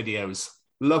 Music videos,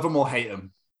 love them or hate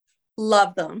them?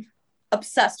 Love them.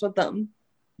 Obsessed with them.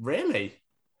 Really?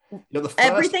 You're the first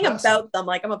Everything person. about them,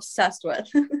 like, I'm obsessed with.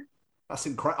 That's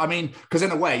incredible. I mean, because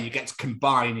in a way, you get to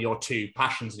combine your two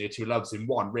passions and your two loves in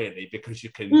one, really, because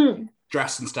you can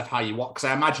dress and stuff how you want. Because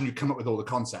I imagine you come up with all the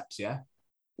concepts, yeah?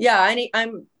 Yeah,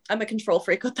 I'm a control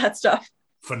freak with that stuff.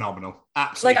 Phenomenal.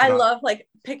 Absolutely. Like, I love like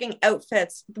picking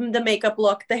outfits, the makeup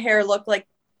look, the hair look, like,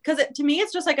 because to me,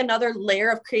 it's just like another layer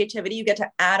of creativity you get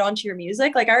to add onto your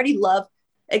music. Like, I already love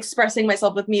expressing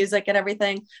myself with music and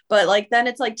everything, but like then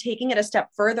it's like taking it a step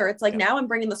further. It's like now I'm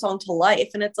bringing the song to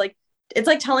life, and it's like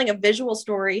telling a visual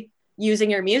story using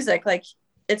your music. Like,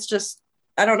 it's just,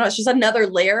 I don't know, it's just another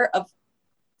layer of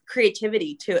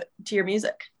creativity to your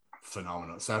music.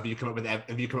 Phenomenal. So have you come up with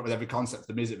every concept of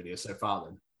the music video so far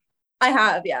then? I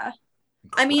have, yeah.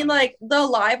 I mean, like, the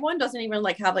live one doesn't even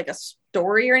like have like a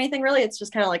story or anything really. It's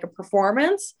just kind of like a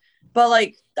performance. But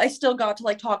like, I still got to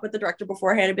like talk with the director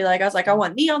beforehand and be like, I was like, I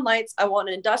want neon lights. I want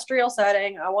an industrial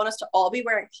setting. I want us to all be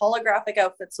wearing holographic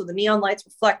outfits so the neon lights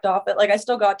reflect off it. Like, I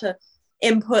still got to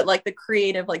input like the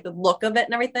creative, like the look of it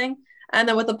and everything. And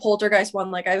then with the Poltergeist one,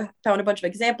 like, I found a bunch of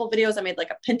example videos. I made like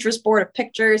a Pinterest board of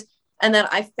pictures. And then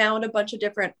I found a bunch of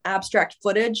different abstract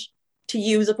footage to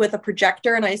use with a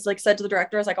projector. And I like said to the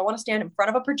director, I was like, I want to stand in front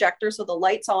of a projector so the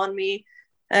light's on me.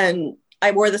 And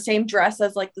I wore the same dress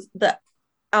as like the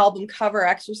album cover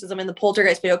Exorcism in the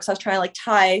Poltergeist video, because I was trying to like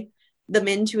tie them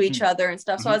into each other and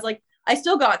stuff. So I was like, I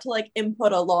still got to like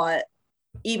input a lot,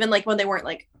 even like when they weren't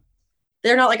like,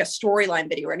 they're not like a storyline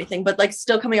video or anything, but like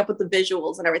still coming up with the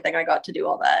visuals and everything. I got to do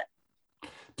all that.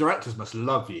 Directors must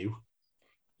love you.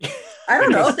 I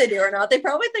don't know if they do or not. They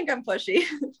probably think I'm pushy.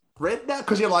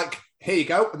 Because you're like, here you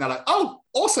go. And they're like, oh,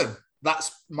 awesome.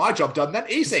 That's my job done then.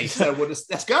 Easy. So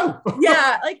let's go.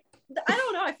 Yeah. Like, I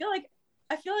don't know.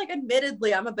 I feel like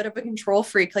admittedly, I'm a bit of a control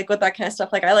freak, like with that kind of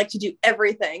stuff. Like, I like to do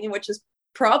everything, which is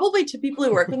probably to people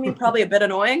who work with me, probably a bit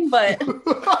annoying, but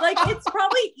like, it's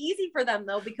probably easy for them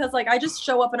though, because like, I just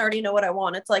show up and already know what I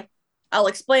want. It's like, I'll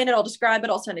explain it, I'll describe it,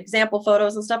 I'll send example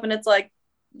photos and stuff. And it's like,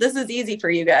 this is easy for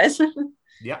you guys.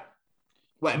 Yeah.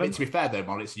 Well, I mean, to be fair though,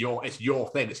 Molly, it's your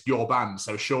thing, it's your band.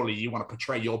 So surely you want to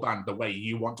portray your band the way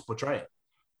you want to portray it.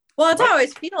 Well, that's how I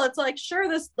always feel. It's like, sure,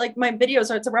 this, like, my videos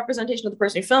are, it's a representation of the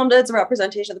person who filmed it. It's a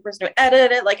representation of the person who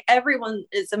edited it. Like, everyone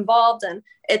is involved and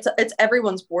it's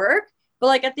everyone's work. But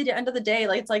like, at the end of the day,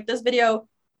 like, it's like this video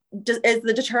is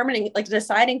the determining, like, the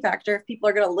deciding factor if people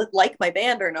are going to like my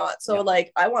band or not. So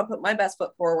like, I want to put my best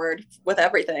foot forward with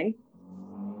everything.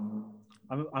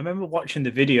 I remember watching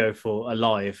the video for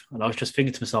Alive, and I was just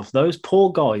thinking to myself, those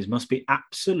poor guys must be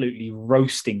absolutely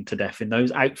roasting to death in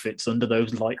those outfits under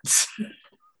those lights.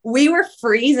 We were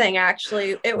freezing,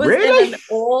 actually. It was really? in an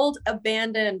old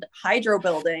abandoned hydro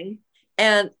building,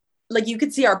 and like, you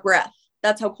could see our breath.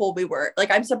 That's how cold we were.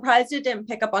 Like, I'm surprised it didn't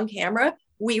pick up on camera.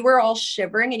 We were all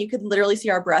shivering, and you could literally see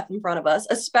our breath in front of us,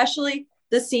 especially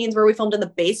the scenes where we filmed in the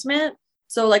basement.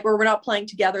 So like, where we're not playing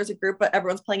together as a group, but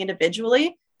everyone's playing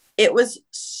individually. It was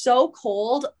so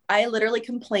cold. I literally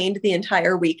complained the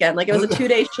entire weekend. Like, it was a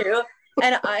 2-day shoot,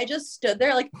 and I just stood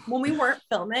there. Like, when we weren't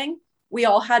filming, we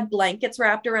all had blankets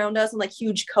wrapped around us and like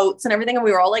huge coats and everything. And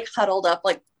we were all like huddled up,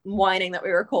 like whining that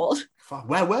we were cold.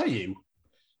 Where were you?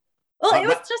 Well, it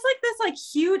was just like this like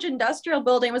huge industrial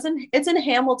building. It's in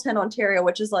Hamilton, Ontario,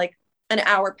 which is like an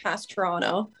hour past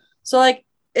Toronto. So like,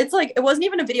 it's like, it wasn't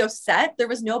even a video set. There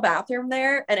was no bathroom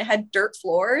there, and it had dirt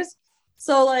floors.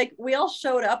 So like, we all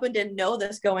showed up and didn't know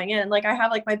this going in. Like, I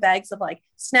have like my bags of like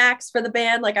snacks for the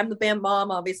band. Like, I'm the band mom,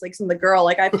 obviously, because I'm the girl.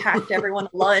 Like, I packed everyone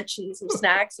lunch and some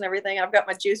snacks and everything. I've got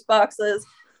my juice boxes.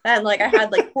 And like I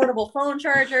had like portable phone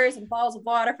chargers and bottles of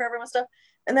water for everyone's stuff.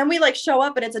 And then we like show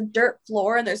up and it's a dirt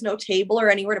floor and there's no table or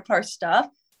anywhere to put our stuff.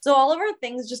 So all of our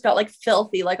things just got like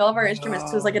filthy, like all of our instruments,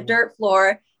 because it was like a dirt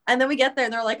floor. And then we get there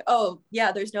and they're like, oh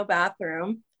yeah, there's no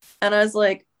bathroom. And I was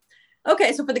like,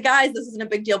 okay, so for the guys, this isn't a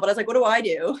big deal. But I was like, what do I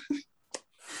do?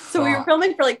 So we were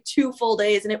filming for like 2 full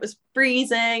days and it was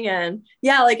freezing. And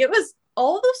yeah, like it was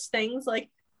all of those things like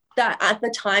that at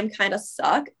the time kind of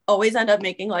suck, always end up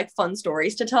making like fun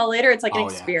stories to tell later. It's like an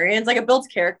experience, like it builds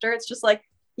character. It's just like,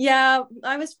 yeah,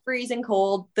 I was freezing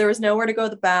cold. There was nowhere to go to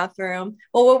the bathroom.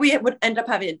 Well, what we would end up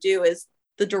having to do is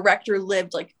the director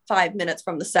lived like 5 minutes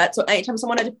from the set. So anytime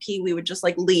someone had to pee, we would just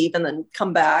like leave and then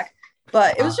come back.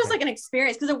 But it was just like an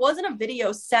experience because it wasn't a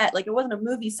video set. Like it wasn't a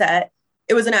movie set.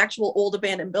 It was an actual old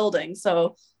abandoned building.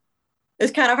 So it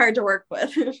was kind of hard to work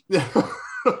with.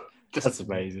 That's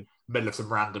amazing. Middle of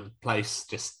some random place.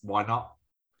 Just why not?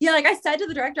 Yeah, like I said to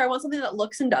the director, I want something that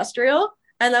looks industrial.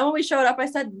 And then when we showed up, I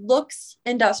said, looks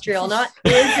industrial, not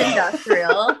is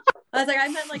industrial. I was like, I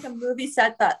meant like a movie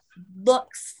set that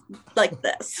looks like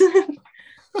this.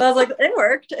 But I was like, it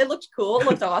worked. It looked cool. It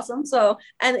looked awesome. So,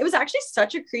 and it was actually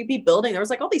such a creepy building. There was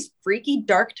like all these freaky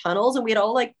dark tunnels and we'd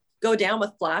all like go down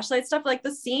with flashlight stuff. Like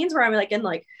the scenes where I'm like in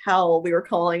like hell, we were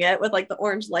calling it, with like the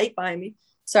orange light behind me.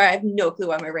 Sorry, I have no clue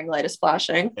why my ring light is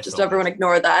flashing. Just so everyone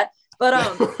ignore that. But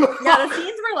yeah, the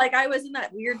scenes where like I was in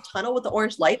that weird tunnel with the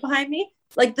orange light behind me,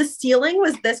 like the ceiling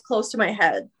was this close to my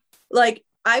head. Like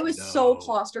I was so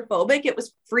claustrophobic. It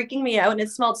was freaking me out and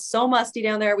it smelled so musty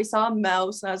down there. We saw a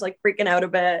mouse and I was like freaking out a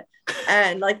bit.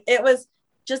 And like it was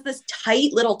just this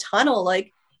tight little tunnel,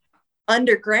 like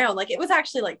underground. Like it was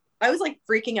actually like I was like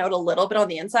freaking out a little bit on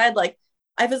the inside. Like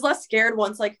I was less scared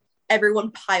once like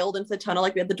everyone piled into the tunnel.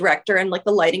 Like we had the director and like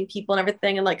the lighting people and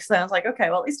everything. And like so I was like, okay,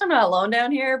 well at least I'm not alone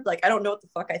down here. Like I don't know what the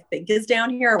fuck I think is down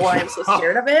here or why I'm so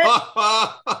scared of it.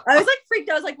 I was like freaked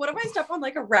out. I was like, what if I step on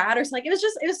like a rat or something?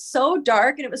 It was so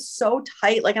dark and it was so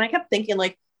tight. Like, and I kept thinking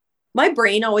like my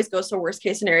brain always goes to worst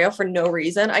case scenario for no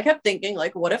reason. I kept thinking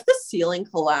like, what if the ceiling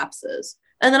collapses?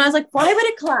 And then I was like, why would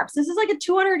it collapse? This is like a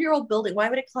 200-year-old building. Why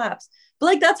would it collapse? But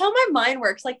like, that's how my mind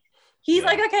works. Like he's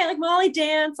like, okay, like Molly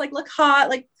dance, like look hot.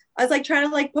 Like I was like trying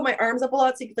to like put my arms up a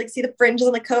lot so you could like see the fringes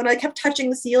on the coat. And I kept touching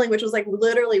the ceiling, which was like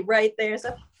literally right there.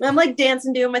 So I'm like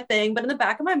dancing, doing my thing. But in the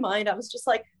back of my mind, I was just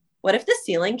like, what if the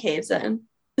ceiling caves in?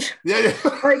 Yeah.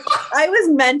 Like I was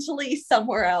mentally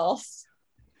somewhere else.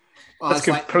 That's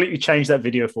completely changed that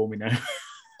video for me now.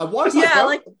 Why is that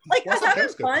like I was having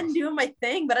fun doing my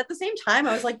thing, but at the same time,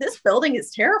 I was like, this building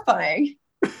is terrifying.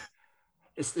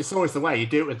 It's always the way you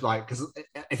do it with like, because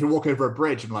if you walk over a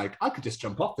bridge and like, I could just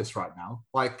jump off this right now.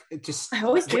 Like it just. I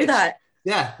always do that.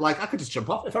 Yeah, like I could just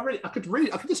jump off. If I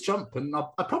could just jump and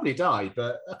I'd probably die,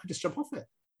 but I could just jump off it.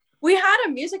 We had a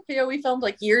music video we filmed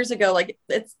like years ago. Like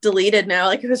it's deleted now.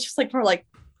 Like it was just like for like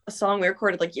a song we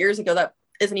recorded like years ago that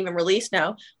isn't even released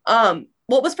now.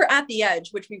 What was for At the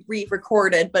Edge, which we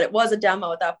re-recorded, but it was a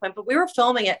demo at that point. But we were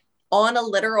filming it on a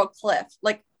literal cliff,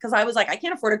 like because I was like, I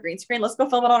can't afford a green screen. Let's go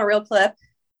film it on a real cliff.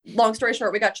 Long story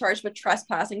short, we got charged with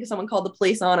trespassing because someone called the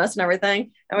police on us and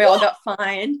everything, and we all got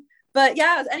fined. But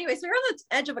yeah, anyway, so we were on the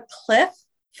edge of a cliff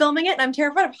filming it, and I'm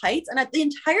terrified of heights. And at the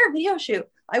entire video shoot,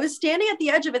 I was standing at the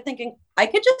edge of it thinking, I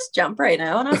could just jump right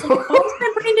now. And I was like, why does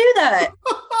my brain do that?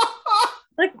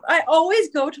 Like I always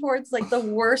go towards like the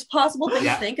worst possible thing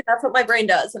to think, and that's what my brain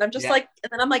does. And I'm just like,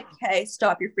 and then I'm like, hey,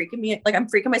 stop, you're freaking me. Like I'm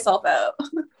freaking myself out.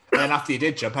 And then after you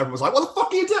did jump, everyone was like, what the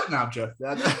fuck are you doing now, Jeff?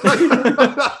 Well,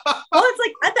 it's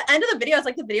like at the end of the video, it's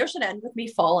like the video should end with me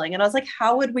falling. And I was like,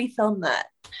 how would we film that?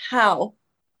 How?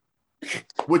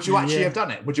 Would you actually have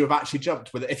done it? Would you have actually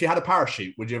jumped with it? If you had a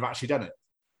parachute, would you have actually done it?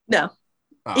 No.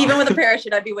 Oh. Even with a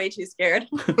parachute, I'd be way too scared.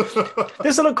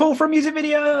 This will look cool for a music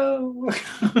video.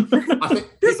 I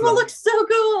think this will look so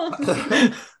cool.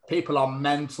 People are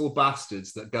mental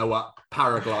bastards that go up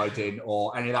paragliding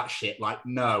or any of that shit. Like,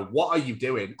 no, what are you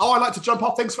doing? Oh, I like to jump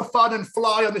off things for fun and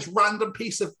fly on this random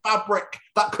piece of fabric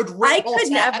that could rip. I could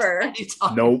never.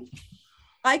 Nope.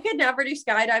 I could never do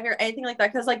skydiving or anything like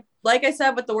that because, like I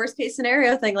said, with the worst case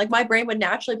scenario thing, like my brain would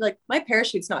naturally be like, my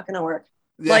parachute's not going to work.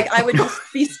 Yeah. Like I would just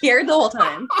be scared the whole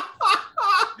time.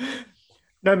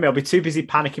 No, me, I'll be too busy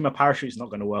panicking my parachute's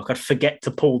not going to work. I'd forget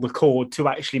to pull the cord to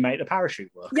actually make the parachute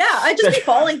work. Yeah, I'd just be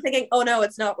falling thinking, oh no,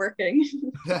 it's not working.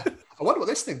 Yeah. I wonder what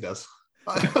this thing does.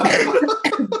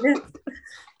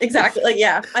 Exactly. Like,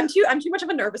 yeah, I'm too much of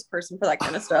a nervous person for that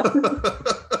kind of stuff.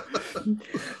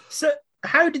 So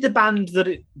how did the band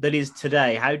that is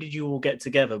today, how did you all get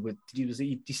together? Did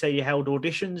you say you held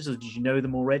auditions or did you know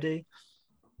them already?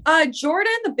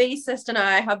 Jordan, the bassist, and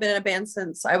I have been in a band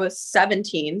since I was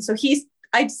 17. So he's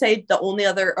I'd say the only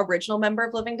other original member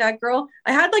of Living Dead Girl.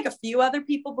 I had like a few other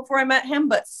people before I met him,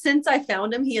 but since I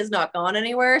found him, he has not gone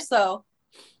anywhere. So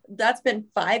that's been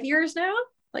 5 years now,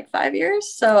 like 5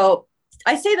 years. So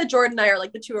I say that Jordan and I are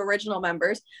like the two original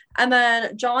members. And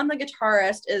then John, the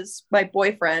guitarist, is my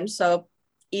boyfriend. So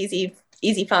easy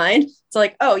find. It's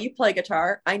like, oh, you play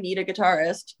guitar. I need a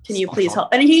guitarist. Can you please help?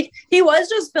 And he was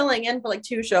just filling in for like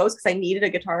 2 shows because I needed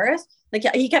a guitarist. Like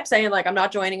he kept saying like, I'm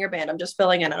not joining your band. I'm just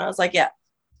filling in. And I was like, yeah.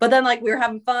 But then like we were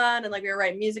having fun and like we were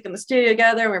writing music in the studio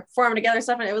together and we were performing together and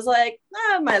stuff. And it was like,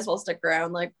 might as well stick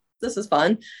around. Like this is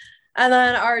fun. And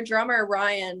then our drummer,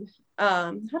 Ryan,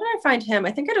 how did I find him?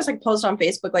 I think I just like posted on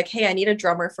Facebook, like, hey, I need a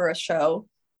drummer for a show.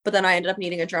 But then I ended up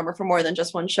needing a drummer for more than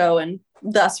just one show. And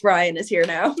thus Ryan is here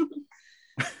now.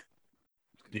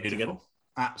 Beautiful.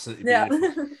 Absolutely beautiful.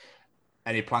 Yeah.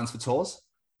 Any plans for tours?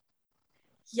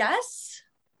 Yes,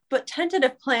 but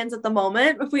tentative plans at the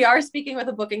moment. If we are speaking with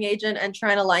a booking agent and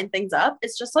trying to line things up,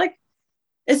 it's just like,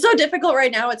 it's so difficult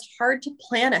right now. It's hard to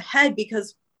plan ahead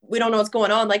because we don't know what's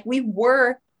going on. Like we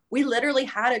literally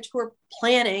had a tour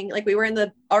planning. Like we were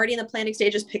already in the planning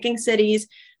stages, picking cities.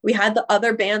 We had the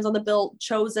other bands on the bill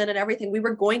chosen and everything. We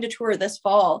were going to tour this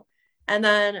fall. And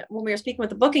then when we were speaking with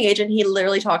the booking agent, he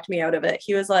literally talked me out of it.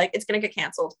 He was like, it's going to get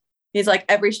canceled. He's like,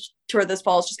 every tour this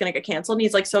fall is just going to get canceled. And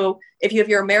he's like, so if you have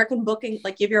your American booking,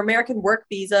 like you have your American work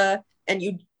visa and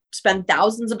you spend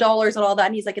thousands of dollars on all that.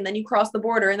 And he's like, and then you cross the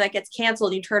border and that gets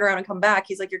canceled and you turn around and come back.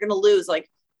 He's like, you're going to lose like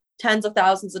tens of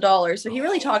thousands of dollars. So he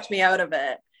really talked me out of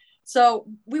it. So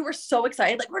we were so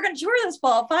excited. Like, we're going to tour this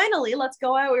fall. Finally, let's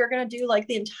go out. We were going to do like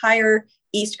the entire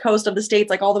East Coast of the States,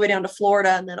 like all the way down to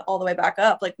Florida and then all the way back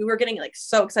up. Like we were getting like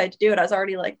so excited to do it. I was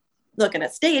already like looking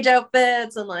at stage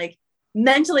outfits and like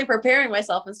mentally preparing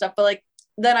myself and stuff. But like,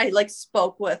 then I like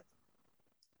spoke with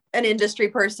an industry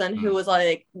person who was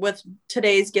like, with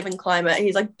today's given climate,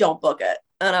 he's like, don't book it.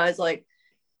 And I was like,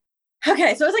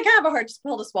 okay. So it was like kind of a hard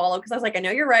pill to swallow because I was like, I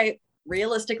know you're right.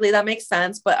 Realistically, that makes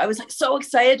sense. But I was like so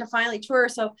excited to finally tour.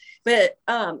 So, but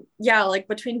yeah, like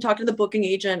between talking to the booking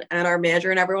agent and our manager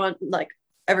and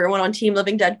everyone on Team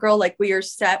Living Dead Girl, like we are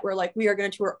set. We're like, we are going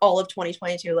to tour all of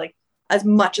 2022, like as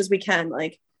much as we can,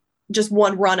 like just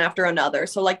one run after another.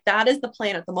 So like that is the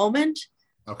plan at the moment.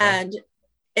 Okay. And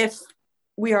if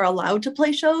we are allowed to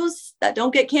play shows that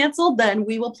don't get canceled, then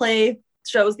we will play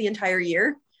shows the entire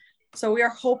year. So we are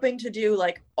hoping to do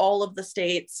like all of the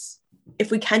states. If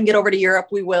we can get over to Europe,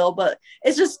 we will. But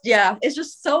it's just, yeah, it's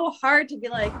just so hard to be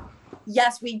like,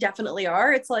 yes, we definitely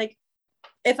are. It's like,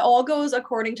 if all goes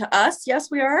according to us,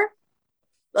 yes, we are.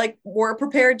 Like, we're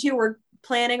prepared to, we're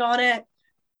planning on it.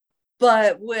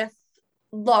 But with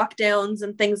lockdowns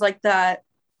and things like that,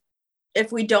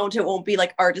 if we don't, it won't be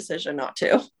like our decision not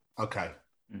to. Okay.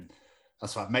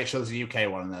 That's fine. Make sure there's a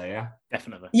UK one in there, yeah?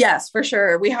 Definitely. Yes, for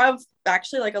sure. We have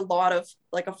actually like a lot of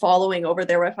like a following over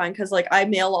there, I find, because like I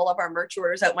mail all of our merch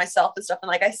orders out myself and stuff. And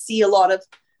like I see a lot of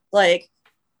like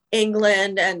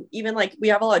England and even like we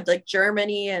have a lot of like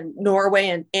Germany and Norway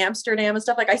and Amsterdam and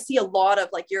stuff. Like I see a lot of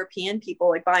like European people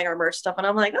like buying our merch stuff. And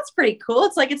I'm like, that's pretty cool.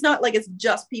 It's like, it's not like it's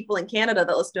just people in Canada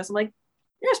that listen to us. I'm like,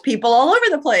 there's people all over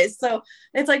the place. So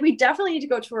it's like, we definitely need to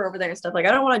go tour over there and stuff. Like,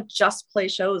 I don't want to just play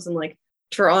shows in like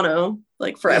Toronto,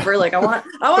 like forever. Like I want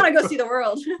to go see the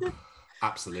world.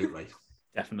 Absolutely.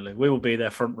 Definitely. We will be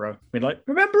there front row. We're like,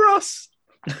 remember us?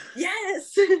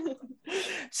 Yes.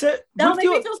 So that'll make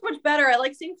me feel so much better. I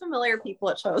like seeing familiar people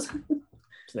at shows. So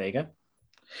there you go.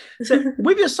 So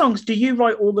with your songs, do you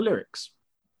write all the lyrics?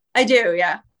 I do,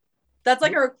 yeah. That's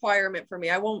like a requirement for me.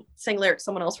 I won't sing lyrics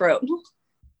someone else wrote.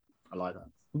 I like that.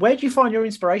 Where do you find your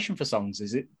inspiration for songs?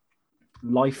 Is it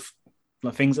life,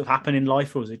 like things that happen in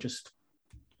life, or is it just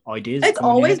ideas? It's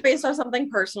always based on something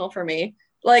personal for me.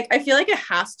 Like, I feel like it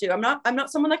has to. I'm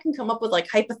not someone that can come up with like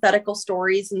hypothetical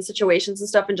stories and situations and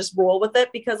stuff and just roll with it,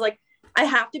 because like I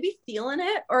have to be feeling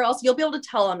it, or else you'll be able to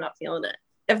tell I'm not feeling it,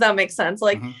 if that makes sense.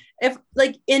 Like if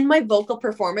like in my vocal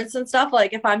performance and stuff,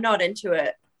 like if I'm not into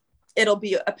it, it'll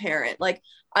be apparent. Like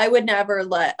I would never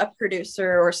let a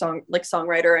producer or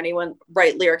songwriter or anyone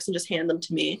write lyrics and just hand them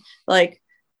to me. Like,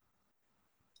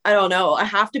 I don't know. I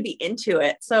have to be into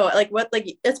it. So like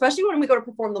especially when we go to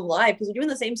perform them live, because we're doing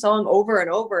the same song over and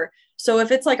over. So if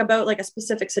it's like about like a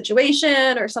specific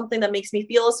situation or something that makes me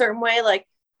feel a certain way, like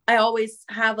I always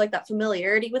have like that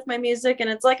familiarity with my music. And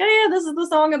it's like, oh yeah, this is the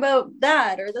song about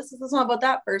that, or this is the song about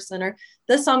that person, or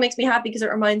this song makes me happy because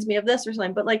it reminds me of this or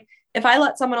something. But like, if I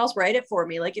let someone else write it for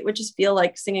me, like it would just feel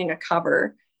like singing a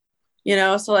cover, you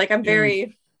know? So like, I'm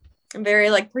very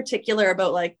like particular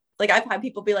about like I've had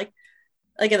people be like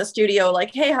in the studio,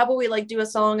 like, hey, how about we like do a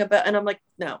song about, and I'm like,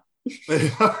 no,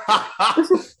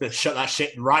 Shut that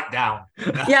shit right down.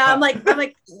 Yeah, I'm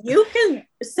like, you can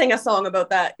sing a song about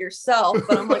that yourself,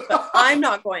 but I'm like, but I'm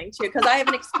not going to because I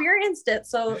haven't experienced it.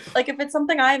 So like, if it's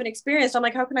something I haven't experienced, I'm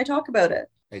like, how can I talk about it?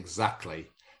 Exactly.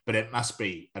 But it must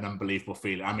be an unbelievable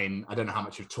feeling. I mean, I don't know how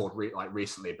much you've toured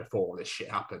recently before all this shit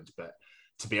happened, but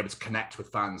to be able to connect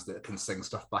with fans that can sing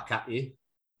stuff back at you,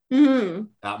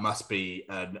 that must be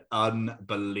an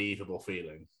unbelievable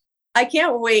feeling. I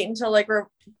can't wait until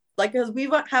because we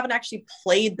haven't actually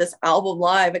played this album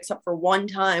live except for one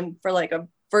time for like a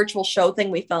virtual show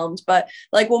thing we filmed. But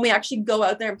like when we actually go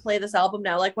out there and play this album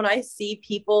now, like when I see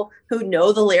people who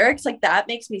know the lyrics, like that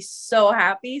makes me so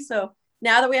happy. So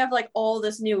now that we have like all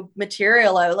this new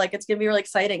material out, like it's gonna be really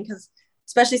exciting because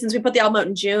especially since we put the album out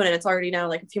in June and it's already now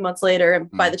like a few months later, and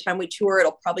by the time we tour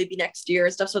it'll probably be next year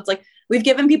and stuff. So it's like we've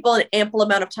given people an ample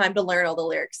amount of time to learn all the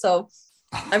lyrics. So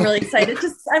I'm really excited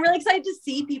to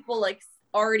see people like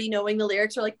already knowing the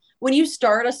lyrics, or like when you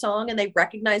start a song and they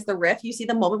recognize the riff, you see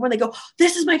the moment when they go,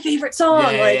 this is my favorite song.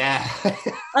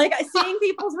 Like seeing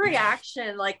people's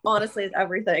reaction, like honestly is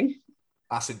everything.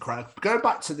 That's incredible. Going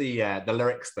back to the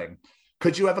lyrics thing,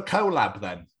 could you ever collab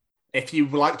then? If you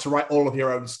like to write all of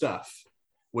your own stuff,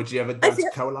 would you ever go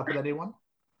to collab with anyone?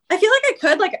 I feel like I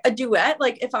could, like a duet,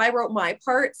 like if I wrote my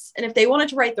parts and if they wanted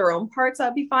to write their own parts,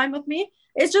 that'd be fine with me.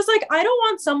 It's just like, I don't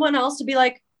want someone else to be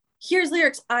like, here's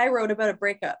lyrics I wrote about a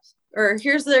breakup, or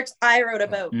here's lyrics I wrote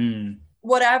about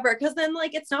whatever. Cause then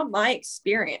like, it's not my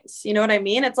experience. You know what I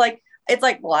mean? It's like,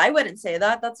 well, I wouldn't say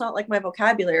that. That's not like my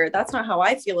vocabulary. That's not how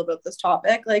I feel about this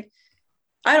topic. Like,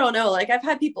 I don't know. Like I've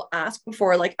had people ask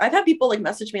before, like I've had people like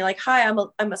message me like, hi, I'm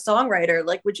a songwriter.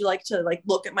 Like, would you like to like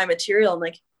look at my material and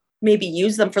like maybe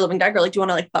use them for Living Dead Girl? Like, do you want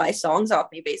to like buy songs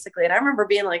off me basically? And I remember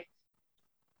being like,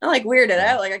 I'm like weirded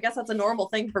out. Like, I guess that's a normal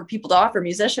thing for people to offer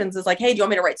musicians is like, hey, do you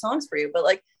want me to write songs for you? But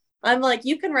like, I'm like,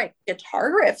 you can write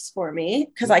guitar riffs for me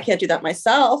because I can't do that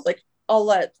myself. Like I'll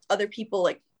let other people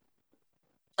like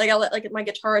I'll let like my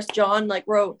guitarist John like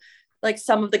wrote like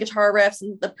some of the guitar riffs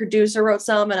and the producer wrote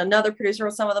some and another producer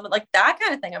wrote some of them. And like that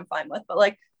kind of thing I'm fine with. But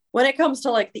like when it comes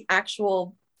to like the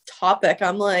actual topic,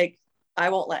 I'm like, I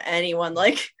won't let anyone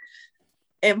like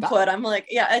input. I'm like,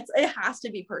 yeah, it has to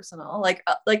be personal. Like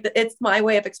it's my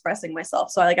way of expressing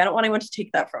myself. So I don't want anyone to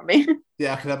take that from me.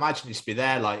 Yeah, I can imagine you to be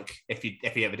there. Like if you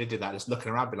ever did do that, just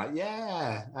looking around, be like,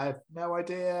 yeah, I have no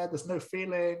idea. There's no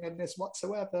feeling in this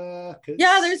whatsoever.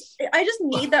 Yeah, I just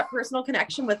need that personal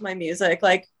connection with my music.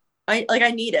 Like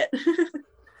I need it.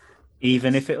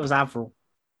 Even if it was Avril.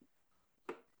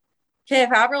 Okay,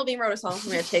 if Avril Lavigne wrote a song for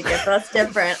me, I'd take it. But that's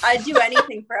different. I'd do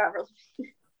anything for Avril.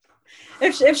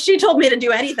 If she told me to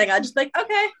do anything, I'd just be like,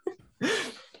 okay.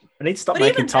 I need to stop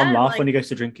making Tom laugh when he goes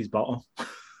to drink his bottle.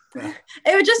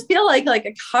 It would just feel like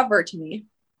a cover to me.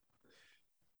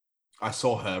 I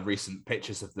saw her recent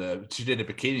pictures of she did a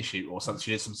bikini shoot or something.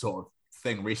 She did some sort of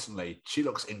thing recently. She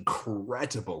looks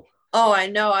incredible. Oh, I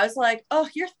know. I was like, oh,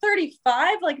 you're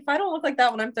 35? Like, if I don't look like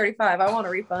that when I'm 35, I want a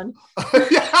refund.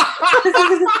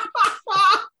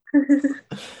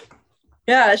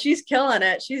 Yeah, she's killing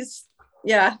it. She's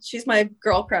my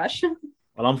girl crush.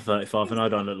 Well, I'm 35 and I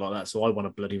don't look like that, so I want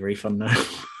a bloody refund now.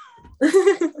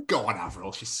 Go on,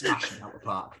 Avril. She's smashing out the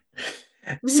park.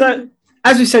 So,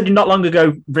 as we said, you not long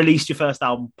ago released your first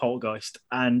album, Poltergeist,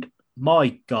 and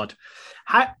my God,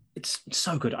 it's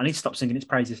so good. I need to stop singing its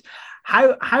praises.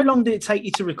 How long did it take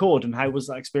you to record, and how was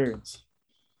that experience?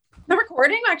 The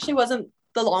recording actually wasn't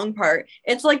the long part.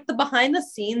 It's like the behind the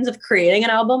scenes of creating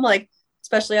an album, like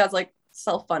especially as like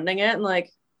self-funding it and like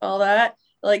all that.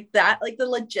 Like the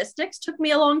logistics took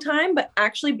me a long time, but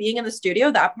actually being in the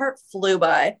studio, that part flew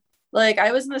by. Like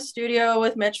I was in the studio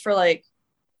with Mitch for like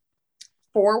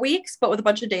 4 weeks, but with a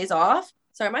bunch of days off.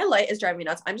 Sorry, my light is driving me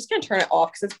nuts. I'm just gonna turn it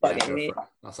off because it's bugging me.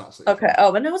 That's absolutely okay. Fine.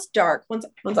 Oh, but now it's dark. One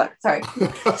sec. Sorry.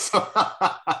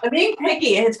 I'm being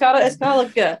picky. It's gotta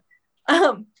look good.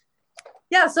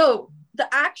 Yeah. So the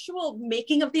actual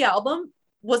making of the album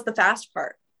was the fast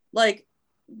part. Like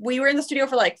we were in the studio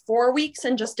for like 4 weeks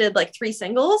and just did like 3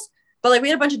 singles. But like we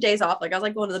had a bunch of days off. Like I was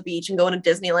like going to the beach and going to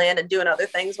Disneyland and doing other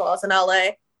things while I was in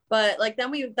LA. But like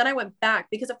then I went back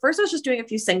because at first I was just doing a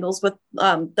few singles with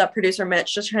that producer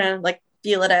Mitch, just trying to like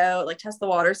feel it out, like test the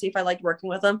water, see if I liked working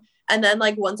with him. And then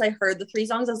like once I heard the 3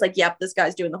 songs, I was like, yep, this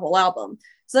guy's doing the whole album.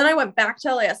 So then I went back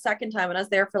to LA a second time and I was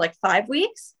there for like 5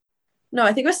 weeks. No,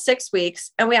 I think it was 6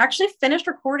 weeks. And we actually finished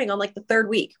recording on like the 3rd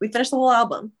week. We finished the whole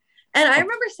album. And I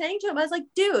remember saying to him, I was like,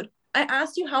 dude, I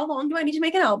asked you how long do I need to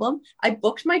make an album? I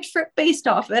booked my trip based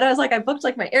off of it. I was like, I booked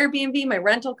like my Airbnb, my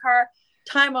rental car,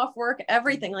 time off work,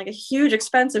 everything, like a huge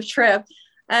expensive trip.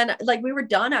 And like we were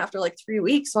done after like 3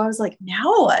 weeks. So I was like, now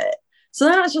what? So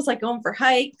then I was just like going for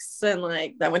hikes, and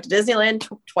like I went to Disneyland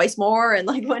twice more, and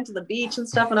like went to the beach and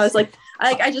stuff. And I was like,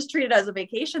 I just treated it as a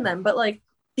vacation then. But like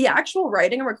the actual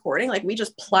writing and recording, like we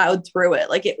just plowed through it.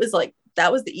 Like it was like,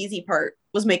 that was the easy part,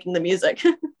 was making the music.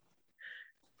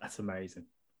 That's amazing.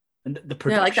 And the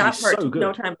Yeah, like production that is part so took good.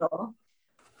 no time at all.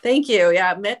 Thank you.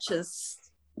 Yeah,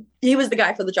 he was the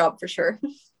guy for the job for sure.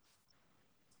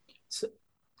 So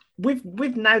with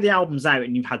now the album's out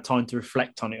and you've had time to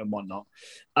reflect on it and whatnot,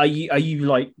 are you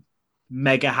like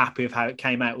mega happy with how it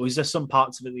came out, or is there some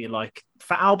parts of it that you're like,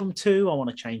 for album 2 I want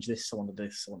to change this, I want to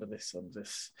this, I want to this, I want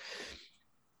this?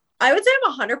 I would say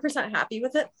I'm 100% happy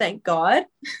with it. Thank God.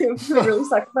 It would really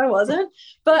suck if I wasn't.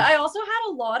 But I also had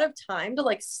a lot of time to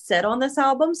like sit on this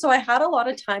album. So I had a lot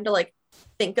of time to like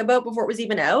think about before it was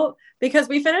even out, because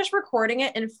we finished recording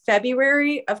it in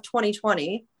February of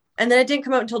 2020. And then it didn't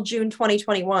come out until June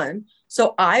 2021.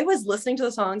 So I was listening to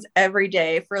the songs every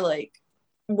day for like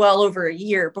well over a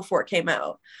year before it came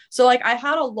out. So like I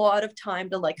had a lot of time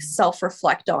to like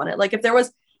self-reflect on it. Like if there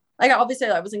was, like obviously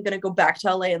I wasn't going to go back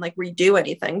to LA and like redo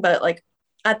anything, but like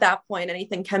at that point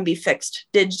anything can be fixed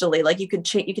digitally. Like you could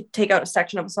take out a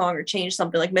section of a song or change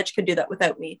something. Like Mitch could do that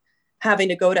without me having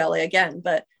to go to LA again.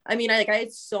 But I mean, I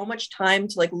had so much time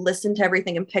to like listen to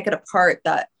everything and pick it apart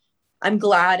that I'm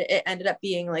glad it ended up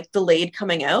being like delayed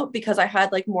coming out, because I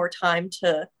had like more time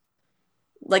to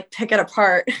like pick it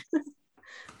apart.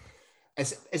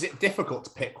 Is it difficult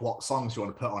to pick what songs you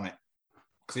want to put on it?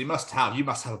 Because you must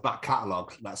have a back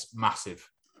catalogue that's massive.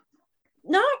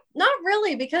 Not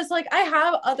really, because like I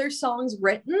have other songs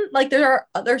written. Like there are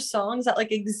other songs that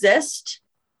like exist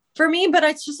for me, but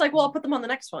it's just like, well, I'll put them on the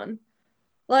next one.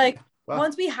 Like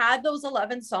once we had those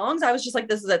 11 songs, I was just like,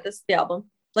 this is it. This is the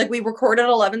album. Like we recorded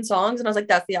 11 songs and I was like,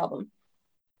 that's the album.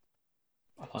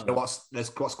 So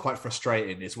what's quite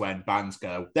frustrating is when bands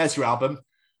go, there's your album.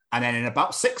 And then in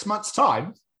about 6 months'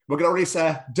 time, we're going to release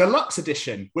a deluxe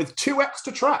edition with 2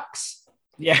 extra tracks.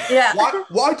 Yeah.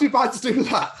 Why do bands do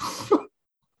that?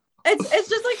 It's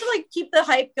just like to like keep the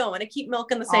hype going and keep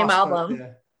milking the same album.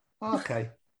 Yeah. Okay.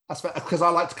 That's because I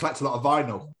like to collect a lot of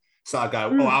vinyl. So I go,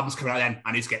 album's coming out then,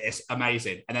 I need to get this,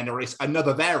 amazing. And then they release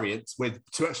another variant with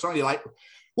 2 extra songs. You're like,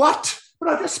 what? But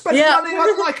I just spent money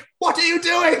on, like, what are you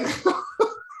doing?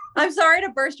 I'm sorry to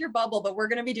burst your bubble, but we're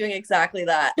going to be doing exactly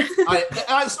that.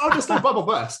 It's just no bubble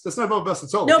burst. There's no bubble burst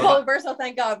at all. No bubble burst. Oh,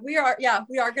 thank God. We are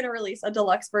going to release a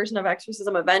deluxe version of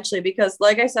Exorcism eventually, because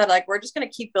like I said, like we're just going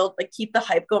to keep the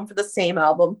hype going for the same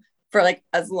album for like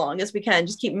as long as we can.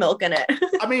 Just keep milking it.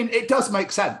 I mean, it does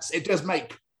make sense. It does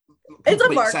make it's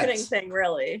a marketing thing,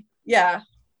 really. Yeah.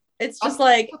 It's just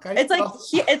like, okay.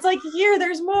 It's like here,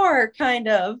 there's more kind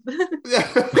of. Yeah.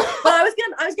 But I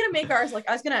was gonna make ours like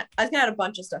I was gonna add a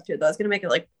bunch of stuff to it though. I was gonna make it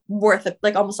like worth it,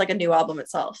 like almost like a new album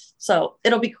itself. So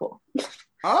it'll be cool.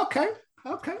 Okay.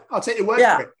 I'll take your word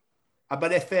for it.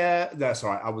 But if no,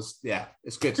 sorry,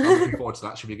 it's good. I'm looking forward to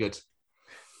that. Should be good.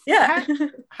 Yeah.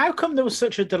 How come there was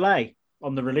such a delay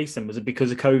on the releasing? Was it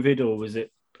because of COVID, or was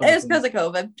it? It was because of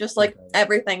COVID, just like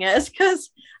everything is.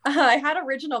 Because I had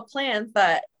original plans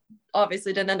that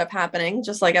obviously didn't end up happening.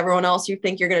 Just like everyone else, you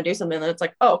think you're gonna do something, and it's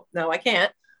like, oh no, I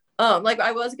can't. Like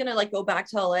I was gonna like go back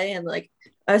to LA, and like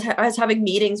I was having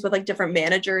meetings with like different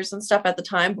managers and stuff at the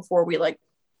time before we like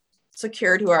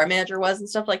secured who our manager was and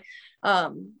stuff. Like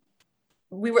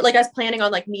we were like, I was planning on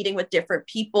like meeting with different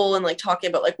people and like talking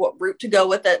about like what route to go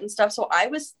with it and stuff. So I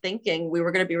was thinking we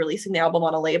were going to be releasing the album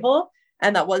on a label,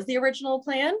 and that was the original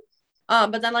plan.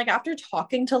 But then like after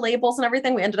talking to labels and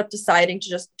everything, we ended up deciding to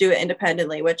just do it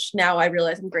independently, which now I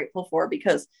realize I'm grateful for,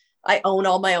 because I own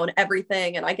all my own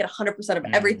everything and I get 100% of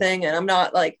everything. And I'm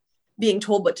not like being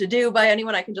told what to do by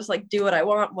anyone. I can just like do what I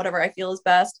want, whatever I feel is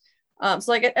best. So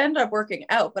like it ended up working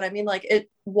out, but I mean, like it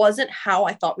wasn't how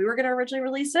I thought we were going to originally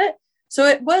release it. So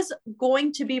it was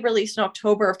going to be released in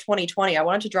October of 2020. I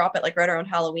wanted to drop it like right around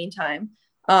Halloween time.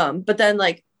 But then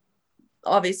like,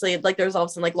 obviously like there was all of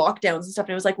a sudden like lockdowns and stuff.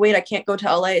 And it was like, wait, I can't go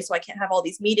to LA. So I can't have all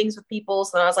these meetings with people.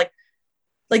 So then I was like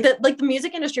the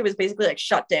music industry was basically like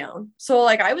shut down. So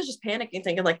like, I was just panicking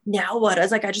thinking like, now what? I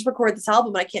was like, I just recorded this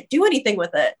album and I can't do anything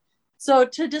with it. So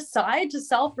to decide to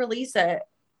self-release it,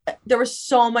 there was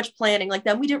so much planning. Like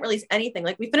then we didn't release anything.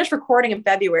 Like we finished recording in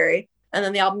February and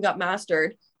then the album got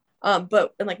mastered.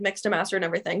 But and like mixed and mastered and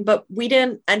everything, but we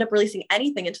didn't end up releasing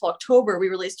anything until October. We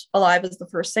released Alive as the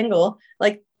first single.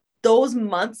 Like those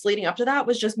months leading up to that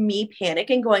was just me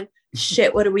panicking, going,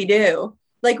 shit, what do we do?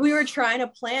 Like we were trying to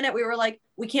plan it. We were like,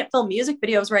 we can't film music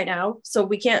videos right now. So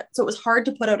we can't, so it was hard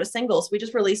to put out a single. So we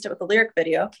just released it with a lyric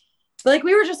video. But like,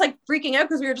 we were just like freaking out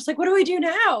because we were just like, what do we do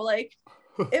now? Like,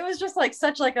 it was just like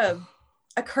such like a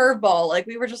a curveball. Like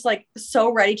we were just like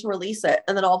so ready to release it,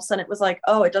 and then all of a sudden it was like,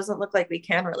 oh, it doesn't look like we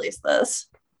can release this.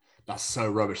 That's so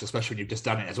rubbish, especially when you've just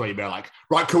done it as well. You'd be like,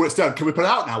 right, cool, it's done. Can we put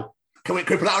it out now? Can we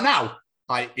put it out now?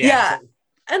 Like, yeah.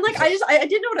 And like I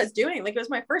didn't know what I was doing. Like it was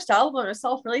my first album, it was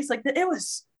self-release. Like it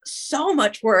was so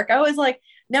much work. I was like,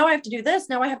 now I have to do this.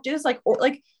 Now I have to do this. Like, or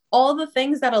like all the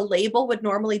things that a label would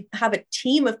normally have a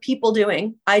team of people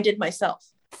doing, I did myself.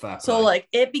 So like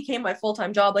it became my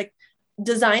full-time job. Like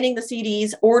designing the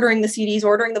CDs, ordering the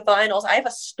vinyls. I have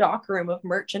a stock room of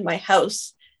merch in my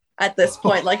house at this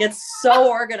point. Like it's so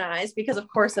organized because of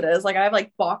course it is. Like I have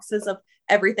like boxes of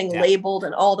everything labeled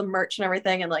and all the merch and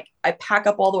everything. And like I pack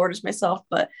up all the orders myself.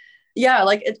 But yeah,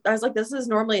 like I was like, this is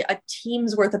normally a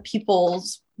team's worth of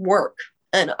people's work.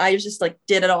 And I just like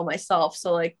did it all myself.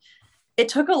 So like it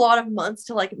took a lot of months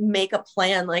to like make a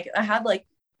plan. Like I had like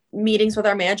meetings with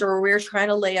our manager where we were trying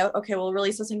to lay out, okay, we'll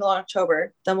release a single in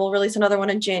October, then we'll release another one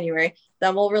in January,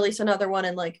 then we'll release another one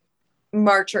in like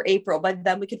March or April. By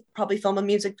then we could probably film a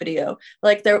music video.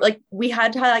 Like we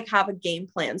had to like have a game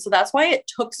plan. So that's why it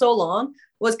took so long,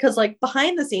 was because like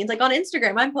behind the scenes, like on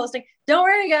Instagram, I'm posting, don't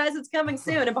worry guys, it's coming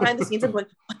soon. And behind the scenes, I'm like,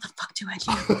 what the fuck do I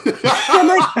do?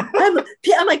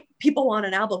 I'm like, people want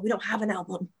an album. We don't have an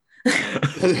album.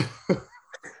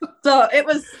 So it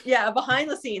was, behind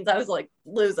the scenes, I was like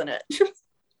losing it.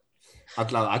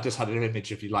 I just had an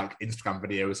image of you like Instagram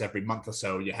videos every month or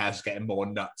so, your hair's getting more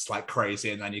nuts like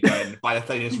crazy, and then you're going, by the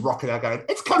thing is rocking out going,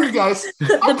 it's coming guys.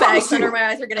 The bags under my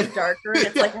eyes are getting darker and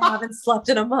it's like I haven't slept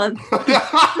in a month.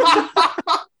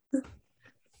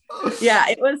 Yeah,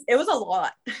 it was a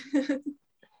lot.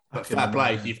 But fair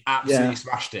play, you've absolutely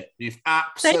smashed it. You've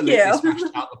absolutely smashed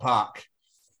it out the park.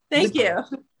 Thank you.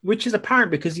 Which is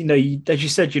apparent because, you know, as you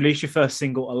said, you released your first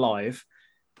single, Alive,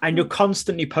 and you're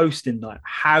constantly posting like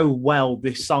how well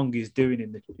this song is doing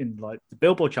in like the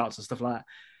Billboard charts and stuff like that.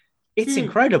 It's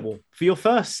incredible for your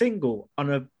first single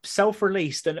on a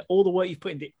self-released and all the work you've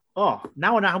put into it. Oh,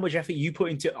 now I know how much effort you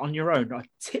put into it on your own. I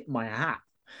tip my hat.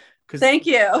 Thank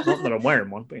you. Not that I'm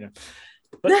wearing one, but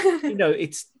you know,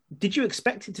 did you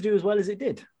expect it to do as well as it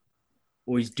did?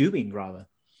 Or is doing rather?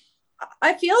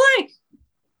 I feel like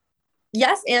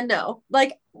yes and no.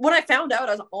 Like when I found out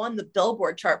I was on the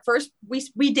Billboard chart, first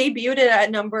we debuted it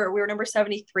at we were number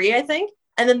 73, I think.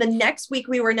 And then the next week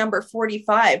we were number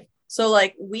 45. So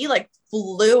like we like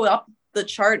flew up the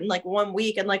chart in like 1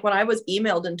 week. And like when I was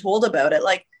emailed and told about it,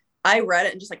 like I read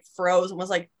it and just like froze and was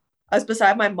like, I was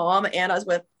beside my mom and I was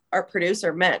with our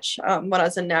producer Mitch when I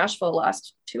was in Nashville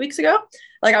last 2 weeks ago.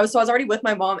 Like I was already with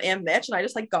my mom and Mitch, and I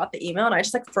just like got the email and I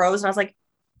just like froze and I was like,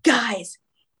 guys,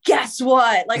 guess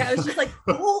what? Like I was just like,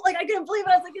 oh, like I couldn't believe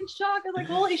it. I was like in shock. I was like,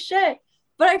 holy shit.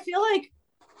 But I feel like,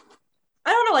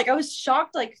 I don't know, like I was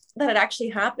shocked like that it actually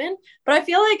happened. But I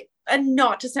feel like, and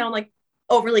not to sound like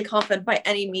overly confident by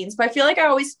any means, but I feel like I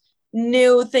always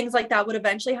knew things like that would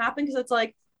eventually happen, because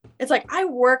it's like I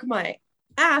work my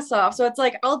ass off. So it's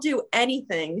like I'll do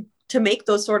anything to make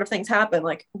those sort of things happen,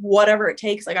 like whatever it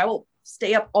takes. Like I will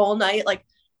stay up all night, like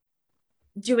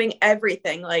doing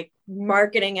everything, like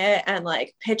marketing it and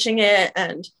like pitching it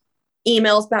and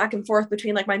emails back and forth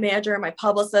between like my manager and my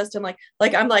publicist, and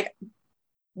like I'm like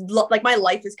my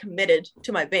life is committed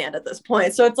to my band at this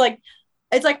point. So it's like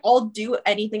I'll do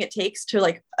anything it takes to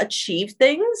like achieve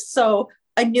things. So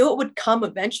I knew it would come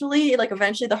eventually, like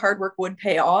eventually the hard work would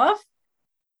pay off.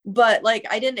 But like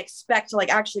I didn't expect to like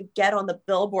actually get on the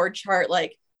Billboard chart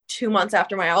like 2 months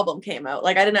after my album came out.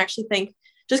 Like I didn't actually think,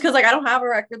 just because like I don't have a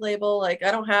record label, like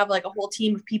I don't have like a whole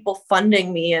team of people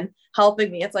funding me and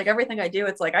helping me. It's like everything I do,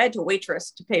 it's like I had to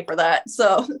waitress to pay for that.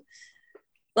 So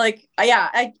like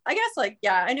I guess like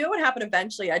I knew it would happen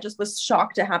eventually. I just was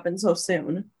shocked it happened so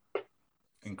soon.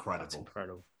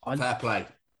 Incredible. Fair play.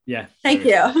 Yeah. Thank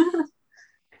you.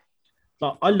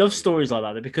 Like, I love stories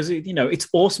like that because, you know, it's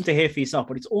awesome to hear for yourself,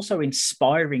 but it's also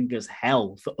inspiring as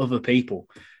hell for other people.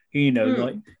 You know,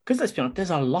 like, because let's be honest, there's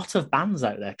a lot of bands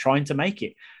out there trying to make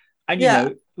it. And, you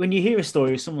know, when you hear a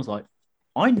story, someone's like,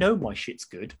 I know my shit's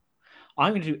good.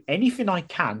 I'm going to do anything I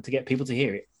can to get people to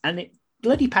hear it. And it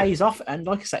bloody pays off. And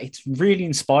like I say, it's really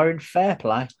inspiring. Fair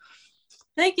play.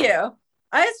 Thank you.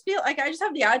 I just feel like I just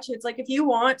have the attitude. It's like, if you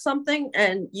want something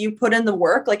and you put in the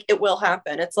work, like it will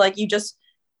happen. It's like,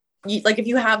 like if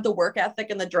you have the work ethic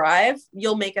and the drive,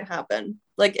 you'll make it happen.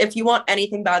 Like if you want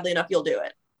anything badly enough, you'll do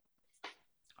it.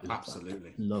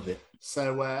 Absolutely. Love it.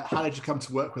 So how did you come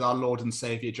to work with our Lord and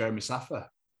Savior, Jeremy Saffer?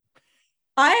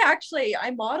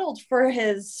 I modeled for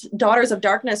his Daughters of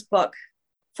Darkness book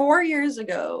 4 years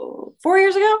ago. 4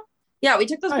 years ago? Yeah, we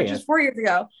took those pictures 4 years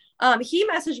ago. He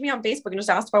messaged me on Facebook and just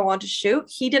asked if I wanted to shoot.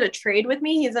 He did a trade with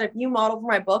me. He said, if you model for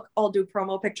my book, I'll do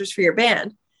promo pictures for your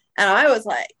band. And I was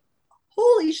like,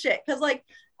 holy shit. Because like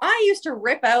I used to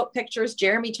rip out pictures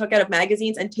Jeremy took out of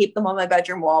magazines and tape them on my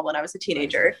bedroom wall when I was a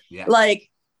teenager. Yeah. Like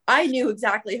I knew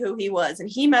exactly who he was. And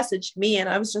he messaged me and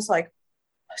I was just like,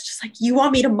 you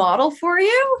want me to model for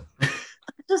you?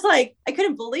 Just like, I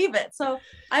couldn't believe it. So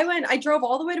I drove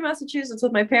all the way to Massachusetts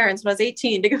with my parents when I was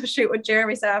 18 to go shoot with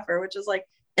Jeremy Saffer, which is like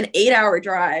an 8-hour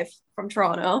drive from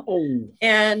Toronto.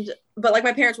 But like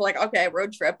my parents were like, okay,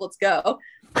 road trip, let's go.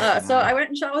 So I went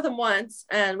and shot with him once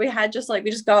and we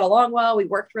just got along well. We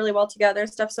worked really well together and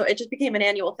stuff. So it just became an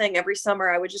annual thing. Every summer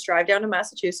I would just drive down to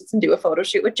Massachusetts and do a photo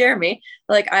shoot with Jeremy.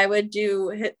 Like I would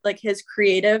do his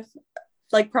creative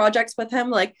like projects with him.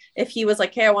 Like if he was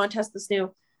like, hey, I want to test this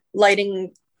new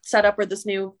lighting setup or this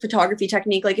new photography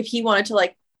technique. Like if he wanted to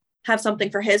like have something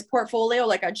for his portfolio,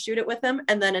 like I'd shoot it with him.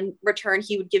 And then in return,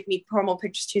 he would give me promo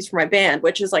pictures to use for my band,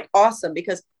 which is like awesome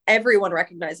because everyone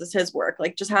recognizes his work.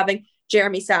 Like just having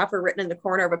Jeremy Saffer written in the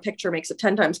corner of a picture makes it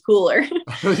 10 times cooler.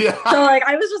 Yeah. So like,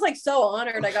 I was just like so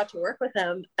honored I got to work with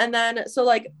him. And then, so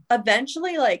like,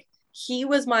 eventually like he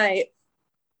was my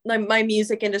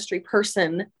music industry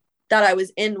person that I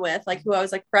was in with, like who I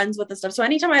was like friends with and stuff. So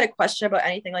anytime I had a question about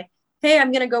anything, like, hey,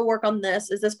 I'm going to go work on this.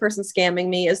 Is this person scamming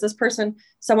me? Is this person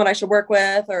someone I should work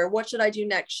with? Or what should I do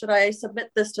next? Should I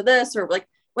submit this to this? Or like,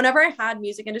 whenever I had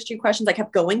music industry questions, I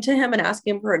kept going to him and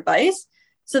asking him for advice.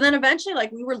 So then eventually,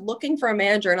 like we were looking for a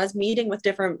manager and I was meeting with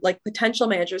different like potential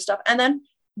manager stuff. And then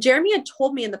Jeremy had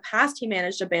told me in the past, he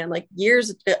managed a band like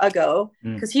years ago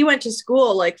because he went to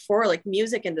school like for like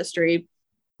music industry.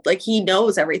 Like he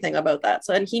knows everything about that.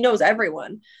 So, and he knows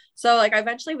everyone. So like, I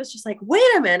eventually was just like,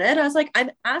 wait a minute. I was like, I'm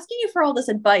asking you for all this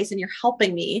advice and you're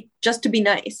helping me just to be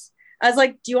nice. I was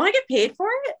like, do you want to get paid for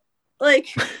it? Like,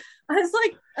 I was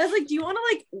like, do you want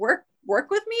to like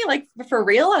work with me? Like for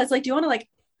real? I was like, do you want to like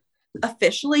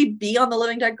officially be on the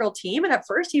Living Dead Girl team? And at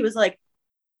first he was like,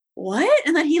 what?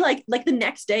 And then he like the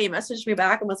next day he messaged me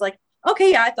back and was like,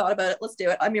 okay, yeah, I thought about it. Let's do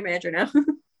it. I'm your manager now.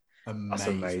 That's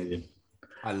amazing.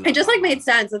 It just like made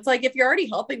sense. It's like, if you're already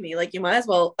helping me, like you might as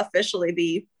well officially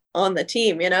be on the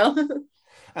team, you know?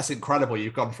 That's incredible.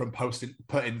 You've gone from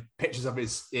putting pictures of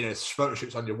his, photo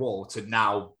shoots on your wall to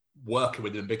now working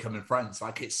with him and becoming friends.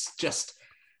 Like, it's just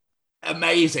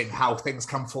amazing how things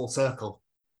come full circle.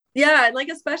 Yeah. And like,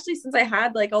 especially since I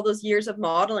had like all those years of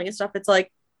modeling and stuff, it's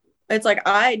like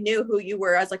I knew who you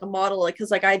were as like a model, like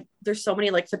because like there's so many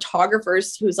like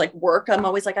photographers whose like work I'm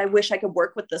always like, I wish I could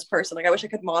work with this person, like I wish I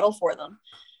could model for them.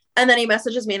 And then he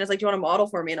messages me and is like, do you want to model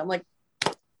for me? And I'm like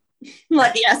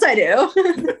yes, I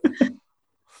do.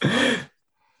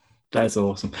 That's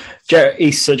awesome. Jared,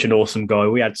 he's such an awesome guy.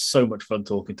 We had so much fun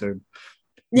talking to him.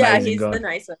 Yeah, amazing he's guy. The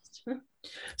nicest.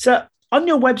 So on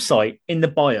your website in the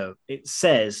bio, it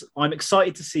says, I'm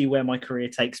excited to see where my career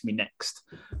takes me next.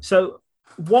 So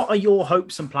what are your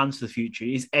hopes and plans for the future?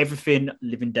 Is everything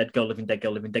Living Dead Girl, Living Dead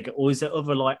Girl, Living Dead Girl, or is there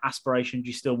other like aspirations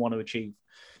you still want to achieve?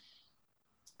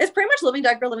 It's pretty much Living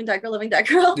Dead Girl, Living Dead Girl, Living Dead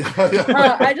Girl.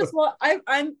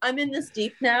 I'm in this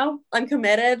deep now. I'm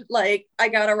committed. Like I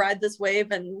gotta ride this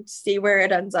wave and see where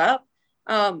it ends up.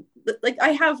 Like I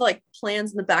have like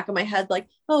plans in the back of my head, like,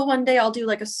 oh, one day I'll do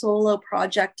like a solo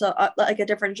project, like a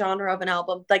different genre of an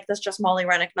album, like that's just Molly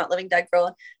Rennick, not Living Dead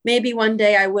Girl. Maybe one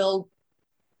day I will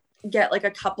get like a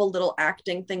couple little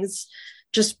acting things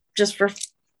just for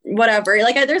whatever.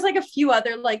 Like there's like a few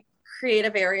other like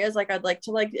creative areas like I'd like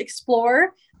to like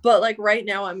explore, but like right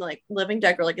now I'm like Living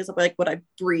Dead Girl like is like what I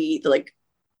breathe. Like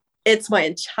it's my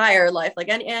entire life. Like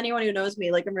anyone who knows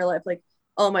me like in real life, like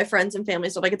all my friends and family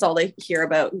stuff, like it's all they hear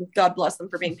about. God bless them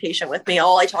for being patient with me.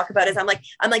 All I talk about is I'm like,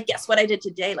 guess what I did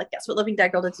today? Like, guess what Living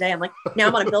Dead Girl did today? I'm like, now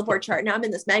I'm on a Billboard chart. Now I'm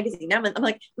in this magazine. Now I'm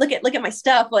like, look at my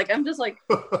stuff. Like, I'm just like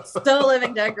so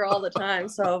Living Dead Girl all the time.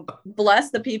 So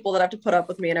bless the people that have to put up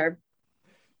with me and are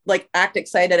like act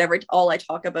excited all I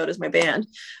talk about is my band.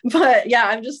 But yeah,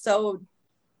 I'm just so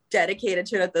dedicated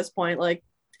to it at this point. Like,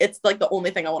 it's like the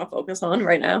only thing I want to focus on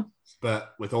right now.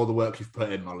 But with all the work you've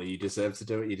put in, Molly, you deserve to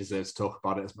do it. You deserve to talk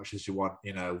about it as much as you want,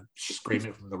 scream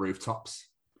it from the rooftops.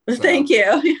 So, thank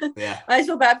you. Yeah. I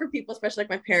feel bad for people, especially like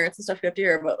my parents and stuff who have to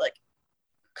hear about like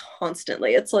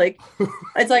constantly. It's like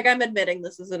I'm admitting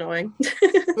this is annoying.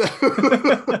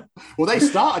 Well, they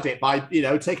started it by,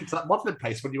 taking to that modeling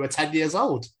place when you were 10 years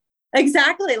old.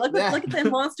 Exactly. Look at the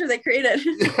monster they created.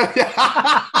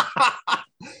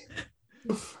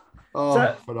 Oh,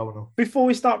 so, phenomenal. Before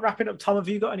we start wrapping up, Tom, have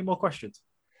you got any more questions?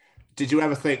 Did you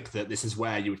ever think that this is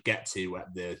where you would get to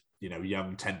at the,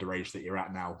 young, tender age that you're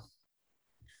at now?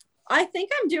 I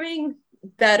think I'm doing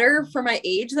better for my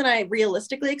age than I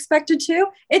realistically expected to.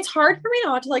 It's hard for me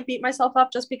not to like beat myself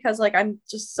up just because like I'm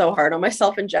just so hard on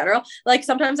myself in general. Like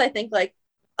sometimes I think like,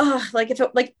 like if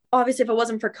it, like obviously if it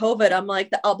wasn't for COVID, I'm like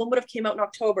the album would have came out in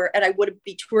October and I would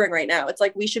be touring right now. It's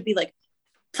like we should be like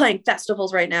playing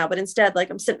festivals right now, but instead like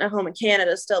I'm sitting at home in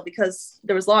Canada still because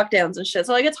there was lockdowns and shit.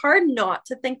 So like it's hard not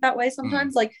to think that way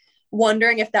sometimes, like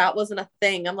wondering if that wasn't a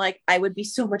thing. I'm like, I would be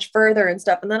so much further and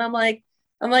stuff. And then I'm like,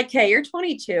 hey, you're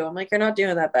 22. I'm like, you're not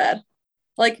doing that bad.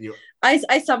 Like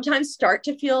I sometimes start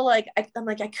to feel like I'm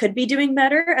like, I could be doing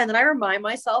better. And then I remind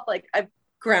myself, like I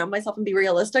ground myself and be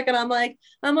realistic. And I'm like,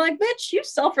 bitch, you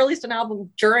self-released an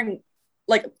album during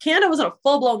like Canada was in a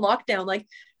full-blown lockdown. Like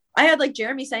I had like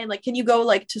Jeremy saying, like, can you go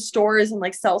like to stores and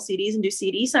like sell CDs and do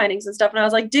CD signings and stuff? And I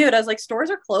was like, dude, stores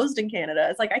are closed in Canada.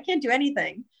 It's like, I can't do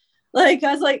anything. Like,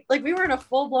 I was like we were in a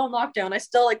full-blown lockdown. I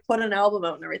still like put an album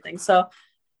out and everything. So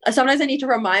sometimes I need to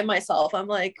remind myself, I'm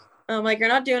like, you're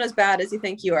not doing as bad as you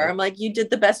think you are. I'm like, you did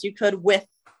the best you could with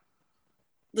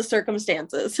the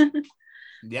circumstances.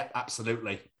 Yeah,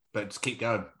 absolutely. But just keep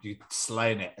going. You're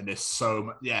slaying it. And there's so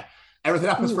much. Yeah. Everything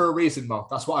happens for a reason, Mo.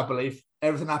 That's what I believe.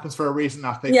 Everything happens for a reason.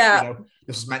 I think,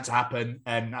 this is meant to happen.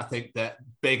 And I think that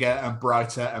bigger and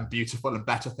brighter and beautiful and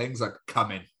better things are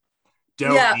coming.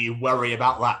 Don't you worry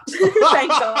about that. Thank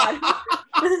God.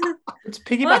 It's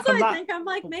piggyback on that. I think I'm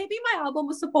like, maybe my album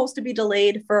was supposed to be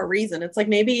delayed for a reason. It's like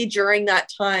maybe during that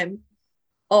time,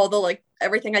 all the like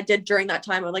everything I did during that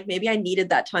time, I'm like, maybe I needed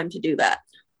that time to do that.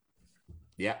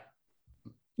 Yeah,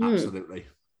 absolutely.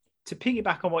 To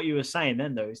piggyback on what you were saying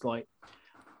then, though, it's like,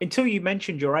 until you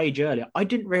mentioned your age earlier, I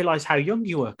didn't realize how young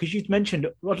you were because you'd mentioned,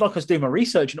 like I was doing my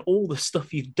research and all the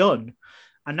stuff you've done.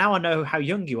 And now I know how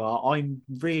young you are. I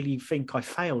really think I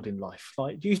failed in life.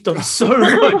 Like you've done so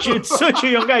much at such a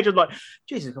young age. I'm like,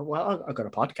 Jesus, well, I got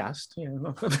a podcast.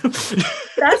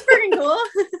 That's freaking cool.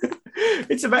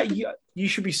 It's about you. You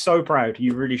should be so proud.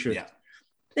 You really should. Yeah.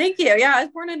 Thank you. Yeah, I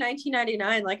was born in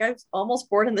 1999. Like I was almost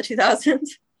born in the 2000s.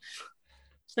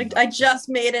 Like I just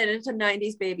made it into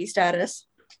 90s baby status.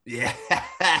 Yeah.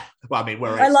 Well, I mean,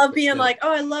 I love being like,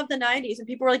 oh, I love the 90s. And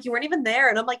people were like, you weren't even there.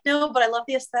 And I'm like, no, but I love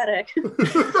the aesthetic.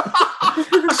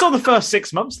 I saw the first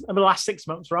 6 months and the last 6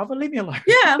 months, rather. Leave me alone.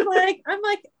 Yeah, I'm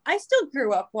like, I still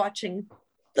grew up watching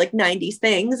like 90s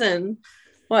things and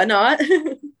whatnot.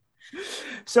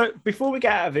 So before we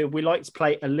get out of here, we like to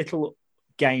play a little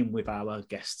game with our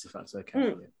guests, if that's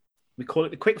okay. We call it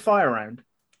the quick fire round.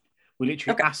 We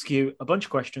literally ask you a bunch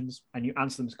of questions and you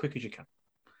answer them as quick as you can.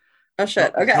 Oh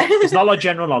shit, okay. It's not like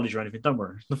general knowledge or anything. Don't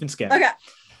worry. Nothing scary. Okay.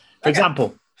 For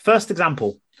example, first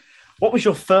example, what was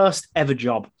your first ever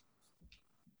job?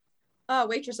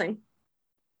 Waitressing.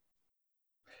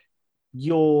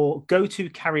 Your go-to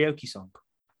karaoke song?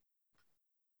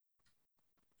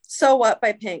 So What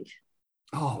by Pink.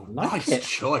 Oh, nice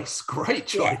choice. Great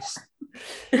choice.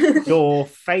 Yeah. Your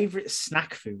favorite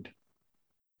snack food?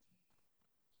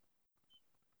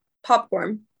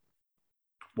 Popcorn.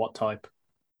 What type?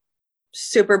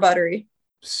 Super buttery.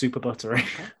 Super buttery.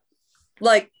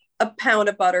 Like a pound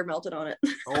of butter melted on it.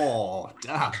 Oh,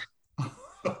 damn.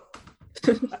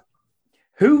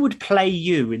 Who would play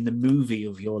you in the movie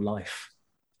of your life?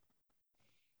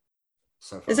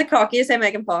 Is it cocky to say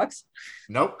Megan Fox?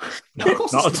 Nope. No,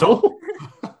 not at all.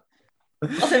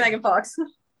 I'll say Megan Fox.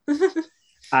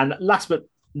 And last but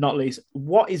not least,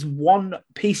 what is one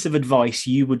piece of advice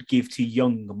you would give to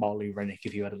young Molly Rennick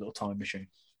if you had a little time machine?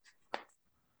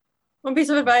 One piece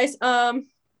of advice. How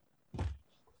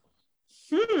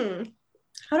do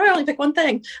I only pick one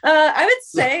thing? I would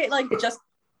say just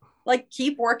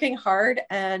keep working hard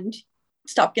and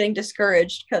stop getting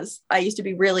discouraged, because I used to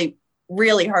be really,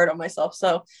 really hard on myself.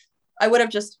 So I would have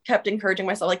just kept encouraging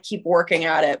myself, like keep working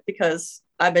at it, because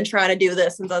I've been trying to do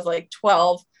this since I was like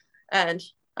 12, and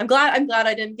I'm glad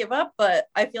I didn't give up, but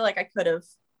I feel like I could have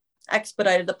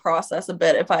expedited the process a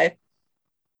bit if I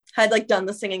had like done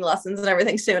the singing lessons and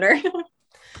everything sooner.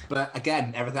 But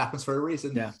again, everything happens for a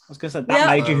reason. Yeah, I was gonna say that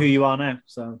made you who you are now.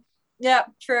 So yeah,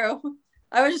 true.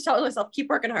 I was just telling myself, keep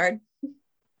working hard.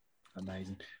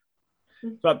 Amazing.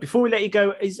 But before we let you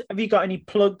go, have you got any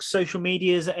plugs, social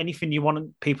medias, anything you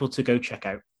want people to go check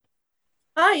out?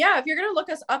 Yeah, if you're going to look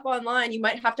us up online, you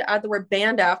might have to add the word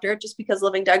band after it, just because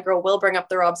Living Dead Girl will bring up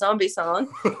the Rob Zombie song.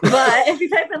 But if you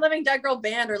type in Living Dead Girl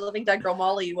Band or Living Dead Girl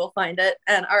Molly, you will find it.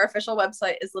 And our official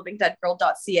website is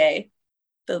livingdeadgirl.ca,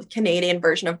 the Canadian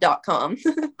version of .com.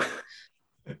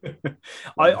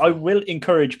 I will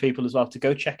encourage people as well to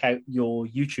go check out your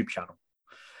YouTube channel.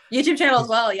 YouTube channel as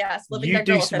well, yes. Living Dead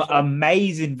Girl do some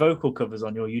amazing vocal covers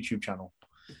on your YouTube channel.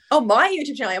 Oh, my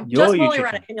YouTube channel. I'm just Molly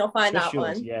Rennick, and you'll find that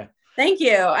one. Yeah. Thank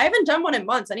you. I haven't done one in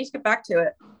months. I need to get back to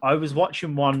it. I was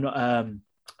watching one,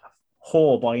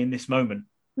 Whore by In This Moment.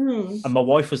 And my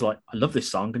wife was like, I love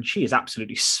this song. And she is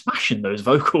absolutely smashing those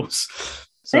vocals.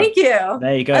 So, thank you.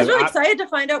 There you go. I was really excited to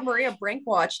find out Maria Brink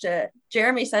watched it.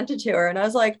 Jeremy sent it to her, and I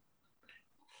was like,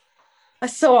 I'm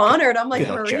so honored. I'm like,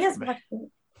 Maria's.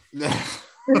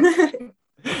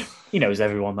 He knows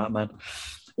everyone, that man.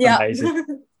 Yeah.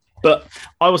 Amazing. But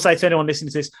I will say to anyone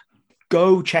listening to this,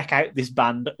 go check out this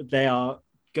band. They are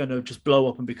going to just blow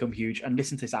up and become huge, and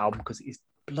listen to this album because it is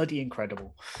bloody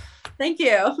incredible. Thank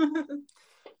you.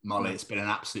 Molly, it's been an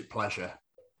absolute pleasure.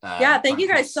 Thank you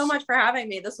guys so much for having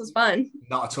me. This was fun.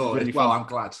 Not at all. Really well,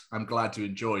 fun. I'm glad you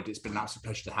enjoyed. It's been an absolute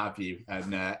pleasure to have you,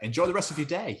 and enjoy the rest of your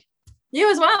day.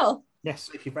 You as well. Yes.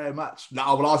 Thank you very much.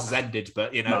 No, well, ours has ended,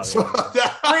 but you know. No,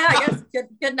 I guess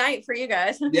good night for you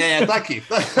guys. Yeah, thank you.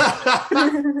 But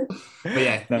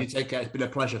yeah, you take care. It's been a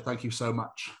pleasure. Thank you so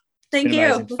much. Thank you.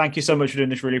 Amazing. Thank you so much for doing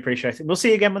this. Really appreciate it. We'll see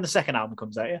you again when the second album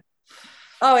comes out. Yeah.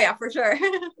 Oh yeah, for sure.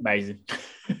 Amazing.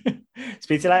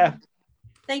 Speak to you later.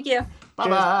 Thank you. Bye-bye.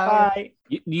 Bye.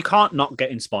 You can't not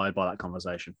get inspired by that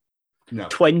conversation. No,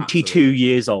 22 absolutely.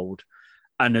 years old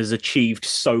and has achieved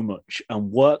so much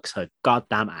and works her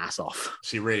goddamn ass off.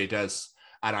 She really does.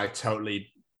 And I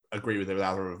totally agree with her with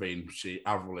Avril Lavigne.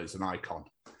 Avril is an icon.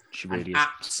 She really An is.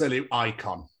 absolute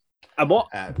icon.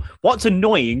 And what's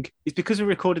annoying is because we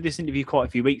recorded this interview quite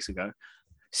a few weeks ago,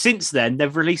 since then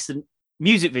they've released a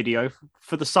music video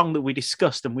for the song that we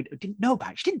discussed and we didn't know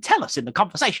about. She didn't tell us in the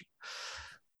conversation.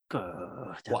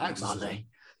 God, What Exorcism?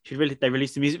 They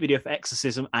released a music video for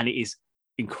Exorcism and it is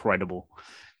incredible.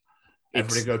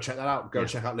 Everybody go check that out. Go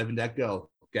check out Living Dead Girl.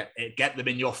 Get them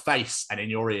in your face and in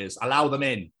your ears. Allow them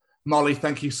in. Molly,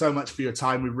 thank you so much for your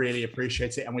time. We really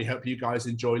appreciate it. And we hope you guys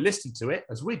enjoy listening to it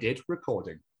as we did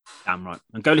recording. Damn right.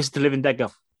 And go listen to Living Dead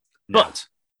Girl. No. But,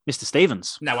 Mr.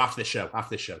 Stevens. No, after this show.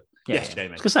 Yes, Jamie.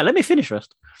 I was going to say, let me finish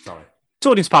first. Sorry. It's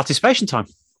audience participation time.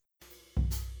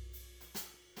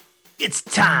 It's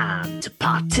time to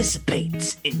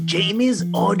participate in Jamie's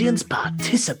Audience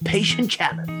Participation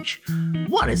Challenge.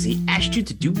 What has he asked you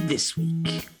to do this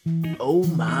week? Oh,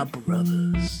 my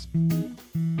brothers.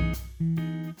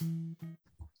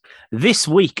 This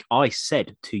week, I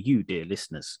said to you, dear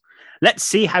listeners, let's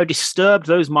see how disturbed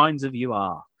those minds of you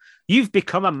are. You've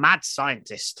become a mad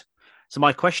scientist. So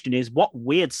my question is, what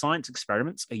weird science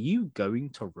experiments are you going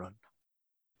to run?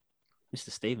 Mr.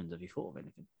 Stevens, have you thought of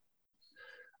anything?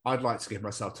 I'd like to give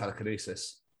myself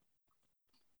telekinesis.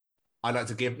 I'd like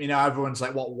to give, everyone's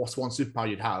like, what's one superpower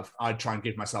you'd have? I'd try and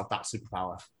give myself that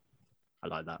superpower. I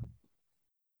like that.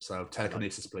 So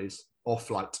telekinesis, please. Or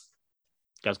flight.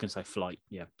 I was going to say flight.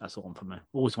 Yeah, that's the one for me.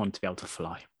 Always wanted to be able to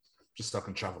fly. Just so I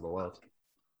can travel the world.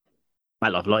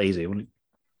 Make life a lot easier, wouldn't it?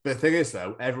 The thing is,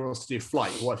 though, everyone wants to do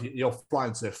flight. What if you're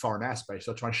flying to foreign airspace?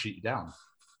 They'll try and shoot you down.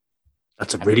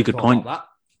 That's a really good point.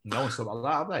 No one's thought about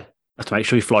that, have they? Have to make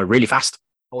sure you fly really fast.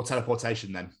 Or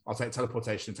teleportation, then. I'll take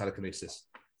teleportation and telekinesis.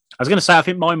 I was going to say, I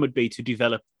think mine would be to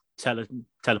develop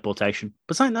teleportation.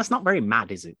 But something that's not very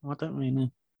mad, is it? I don't really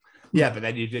know. Yeah, but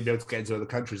then you'd be able to get into other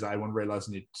countries that everyone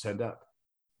realising you turned up.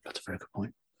 That's a very good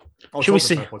point. Should we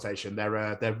see teleportation? They're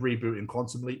rebooting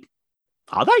Quantum Leap.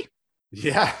 Are they?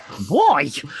 Yeah. Why?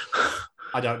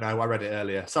 I don't know. I read it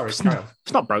earlier. Sorry, carry on.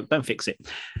 It's not broke. Don't fix it.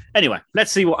 Anyway,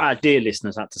 let's see what our dear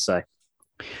listeners had to say.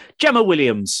 Gemma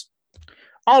Williams.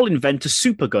 I'll invent a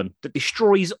supergun that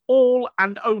destroys all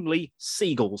and only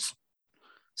seagulls.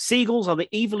 Seagulls are the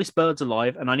evilest birds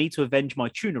alive, and I need to avenge my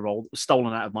tuna roll that was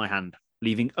stolen out of my hand,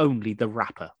 leaving only the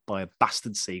wrapper by a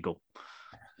bastard seagull.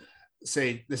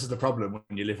 See, this is the problem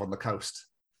when you live on the coast.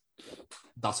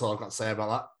 That's all I've got to say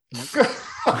about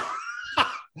that.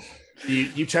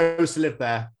 You chose to live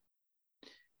there.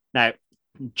 Now,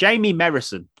 Jamie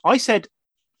Merrison. I said,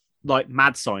 like,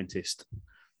 mad scientist.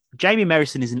 Jamie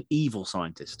Merrison is an evil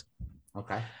scientist.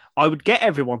 Okay. I would get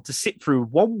everyone to sit through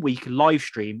 1 week live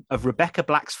stream of Rebecca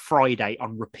Black's Friday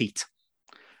on repeat.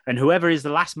 And whoever is the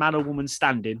last man or woman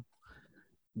standing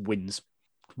wins.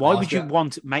 Why would you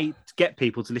want to get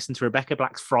people to listen to Rebecca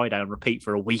Black's Friday on repeat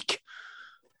for a week?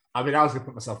 I mean, I was going to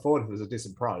put myself forward if it was a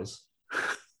decent prize.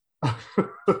 I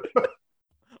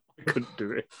couldn't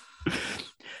do it.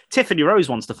 Tiffany Rose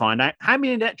wants to find out, how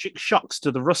many electric shocks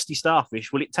to the rusty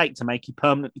starfish will it take to make you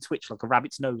permanently twitch like a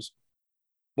rabbit's nose?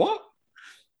 What?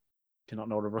 Do you not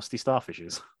know what a rusty starfish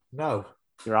is? No.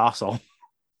 Your arsehole.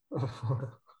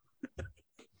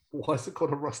 Why is it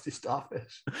called a rusty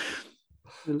starfish?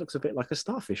 It looks a bit like a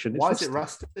starfish. And Why is it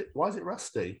rusty? Why is it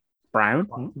rusty?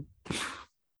 Brown.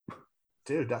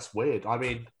 Dude, that's weird. I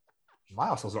mean, my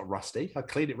arsehole's not rusty. I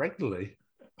clean it regularly.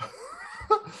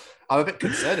 I'm a bit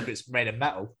concerned if it's made of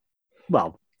metal.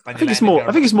 Well, I think it's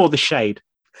more the shade.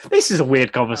 This is a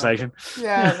weird conversation.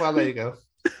 Yeah, well, there you go.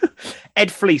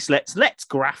 Ed Fleece, let's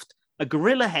graft a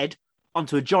gorilla head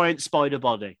onto a giant spider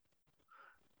body.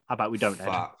 How about we don't, Ed?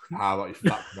 Fuck. How about we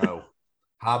fuck no?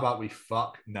 How about we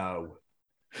fuck no?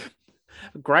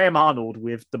 Graham Arnold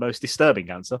with the most disturbing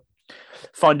answer.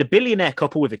 Find a billionaire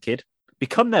couple with a kid,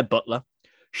 become their butler,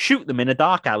 shoot them in a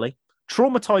dark alley,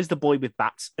 traumatize the boy with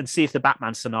bats, and see if the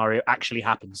Batman scenario actually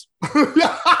happens.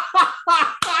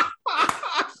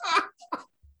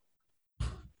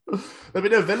 There'll be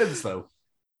no villains, though.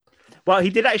 Well,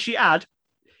 he did actually add,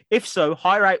 if so,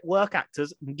 hire out work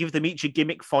actors and give them each a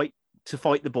gimmick fight to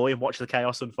fight the boy and watch the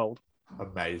chaos unfold.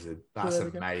 Amazing. That's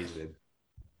amazing.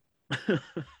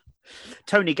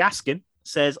 Tony Gaskin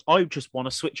says, I just want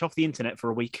to switch off the internet for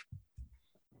a week.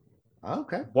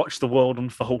 Okay. Watch the world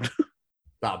unfold.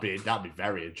 That'd be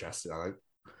very interesting, I think.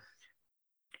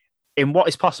 In what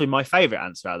is possibly my favourite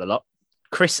answer out of the lot,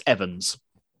 Chris Evans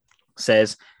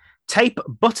says, tape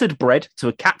buttered bread to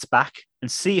a cat's back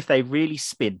and see if they really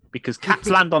spin, because cats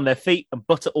land on their feet and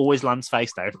butter always lands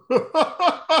face down.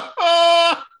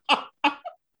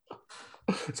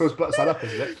 So it's butter side up,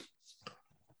 isn't it?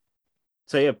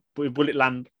 So yeah, will it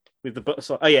land with the butter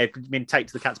side? Oh yeah, I mean tape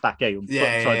to the cat's back. Yeah,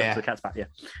 butter side up to the cat's back. Yeah,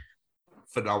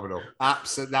 phenomenal.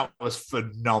 Absolutely, that was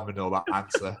phenomenal. That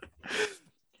answer.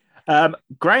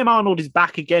 Graham Arnold is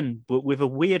back again, but with a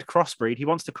weird crossbreed. He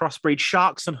wants to crossbreed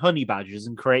sharks and honey badgers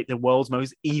and create the world's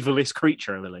most evilest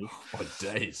creature, I believe. Oh,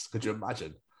 days. Could you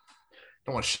imagine?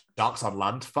 Don't want sharks on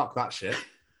land. Fuck that shit.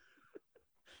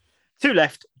 Two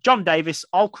left. John Davis,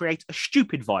 I'll create a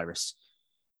stupid virus.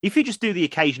 If you just do the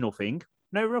occasional thing,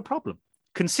 no real problem.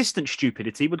 Consistent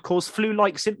stupidity would cause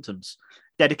flu-like symptoms.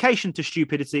 Dedication to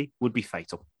stupidity would be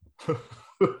fatal.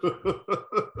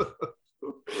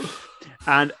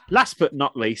 And last but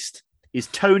not least is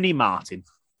Tony Martin.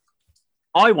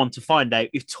 I want to find out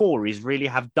if Tories really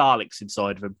have Daleks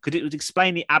inside of them, because it would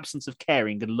explain the absence of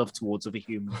caring and love towards other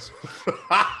humans.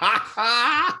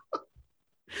 I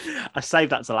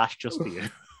saved that to last just for you.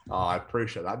 Oh, I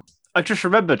appreciate that. I just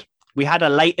remembered we had a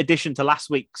late addition to last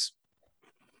week's.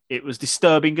 It was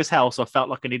disturbing as hell, so I felt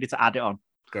like I needed to add it on.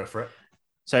 Go for it.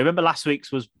 So remember last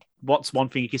week's was what's one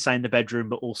thing you could say in the bedroom,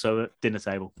 but also at dinner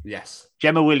table? Yes.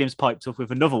 Gemma Williams piped up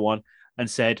with another one and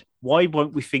said, why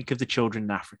won't we think of the children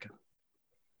in Africa?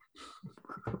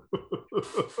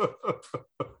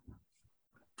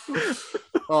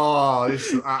 Oh,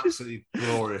 this is absolutely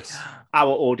glorious. Our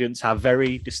audience have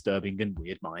very disturbing and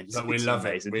weird minds. But we love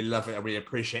it. We love it. And we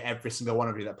appreciate every single one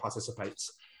of you that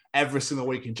participates every single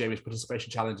week in Jamie's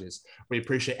participation challenges. We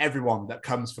appreciate everyone that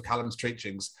comes for Callum's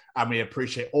teachings. And we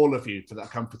appreciate all of you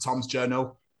that come for Tom's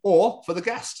journal or for the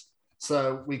guest.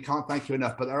 So we can't thank you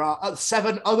enough. But there are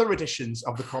 7 other editions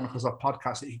of the Chronicles of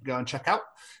Podcast that you can go and check out.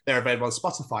 They're available on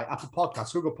Spotify, Apple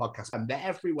Podcasts, Google Podcasts, and they're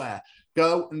everywhere.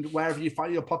 Go and wherever you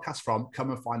find your podcast from, come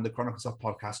and find the Chronicles of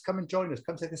Podcast. Come and join us.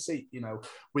 Come take a seat. You know,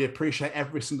 we appreciate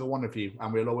every single one of you,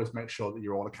 and we'll always make sure that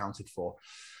you're all accounted for.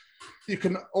 You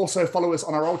can also follow us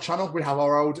on our old channel. We have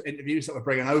our old interviews that we're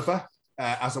bringing over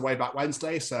as a Way Back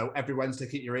Wednesday. So every Wednesday,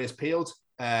 keep your ears peeled.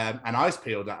 And eyes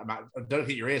peeled. Don't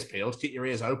keep your ears peeled. Keep your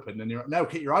ears open. And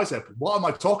keep your eyes open. What am I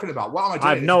talking about? What am I doing?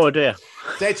 I have no idea.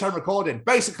 Daytime recording.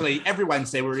 Basically, every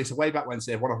Wednesday we release a Way Back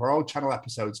Wednesday. One of our old channel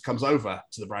episodes comes over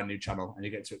to the brand new channel, and you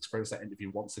get to experience that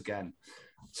interview once again.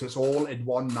 So it's all in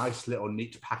one nice little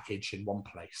neat package in one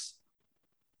place.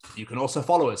 You can also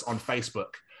follow us on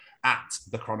Facebook at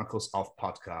the Chronicles of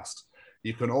Podcast.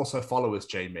 You can also follow us,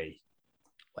 Jamie.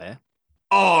 Where?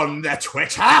 On the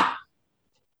Twitter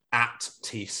at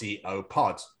TCO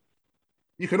Pod.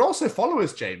 You can also follow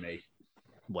us, Jamie.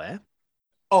 Where?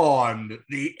 On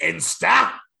the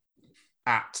Insta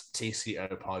at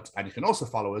TCO Pod. And you can also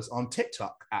follow us on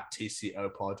TikTok at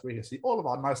TCO Pod, where you can see all of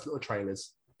our nice little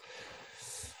trailers.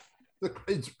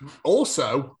 It's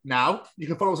also, now, you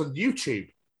can follow us on YouTube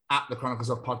at the Chronicles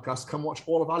of Podcast. Come watch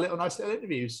all of our nice little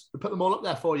interviews. We put them all up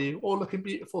there for you, all looking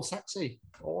beautiful, sexy,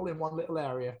 all in one little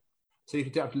area. So you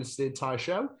can have to listen to the entire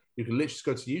show. You can literally just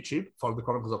go to YouTube, follow the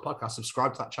Chronicles of Podcast,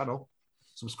 subscribe to that channel,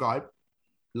 subscribe,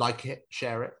 like it,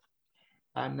 share it,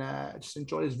 and just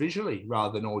enjoy this visually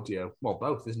rather than audio. Well,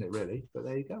 both, isn't it, really? But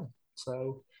there you go.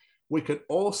 So we could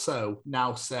also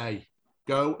now say,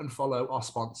 go and follow our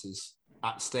sponsors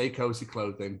at Stay Cozy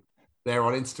Clothing. They're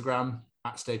on Instagram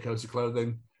at Stay Cozy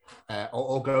Clothing,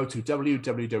 or go to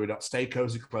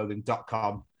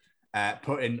www.staycozyclothing.com.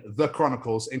 Put in The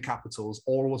Chronicles in capitals,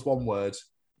 all as one word,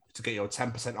 to get your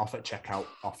 10% off at checkout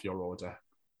off your order.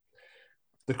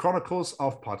 The Chronicles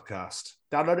of Podcast.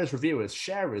 Download us, review us,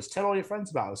 share us, tell all your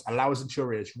friends about us, allow us into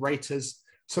your ears, rate us,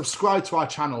 subscribe to our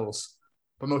channels,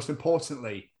 but most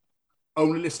importantly,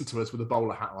 only listen to us with a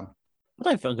bowler hat on. I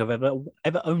don't think I've ever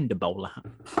owned a bowler hat.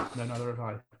 No, neither have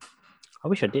I. I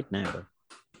wish I did now, though.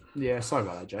 Yeah, sorry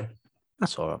about that, Jay.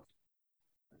 That's all right.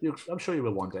 I'm sure you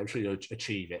will one day. I'm sure you'll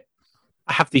achieve it.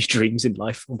 I have these dreams in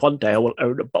life. One day I will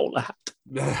own a bowler hat.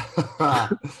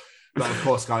 But of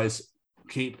course, guys,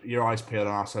 keep your eyes peeled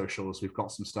on our socials. We've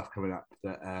got some stuff coming up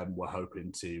that we're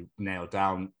hoping to nail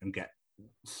down and get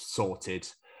sorted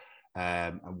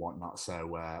and whatnot.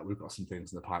 So we've got some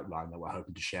things in the pipeline that we're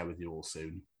hoping to share with you all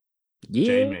soon. Yeah.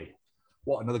 Jamie,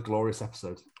 what another glorious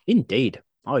episode. Indeed.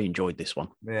 I enjoyed this one.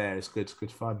 Yeah, it's good. It's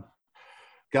good fun.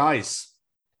 Guys,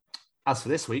 as for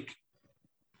this week,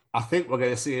 I think we're going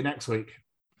to see you next week.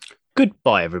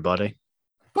 Goodbye, everybody.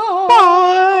 Bye.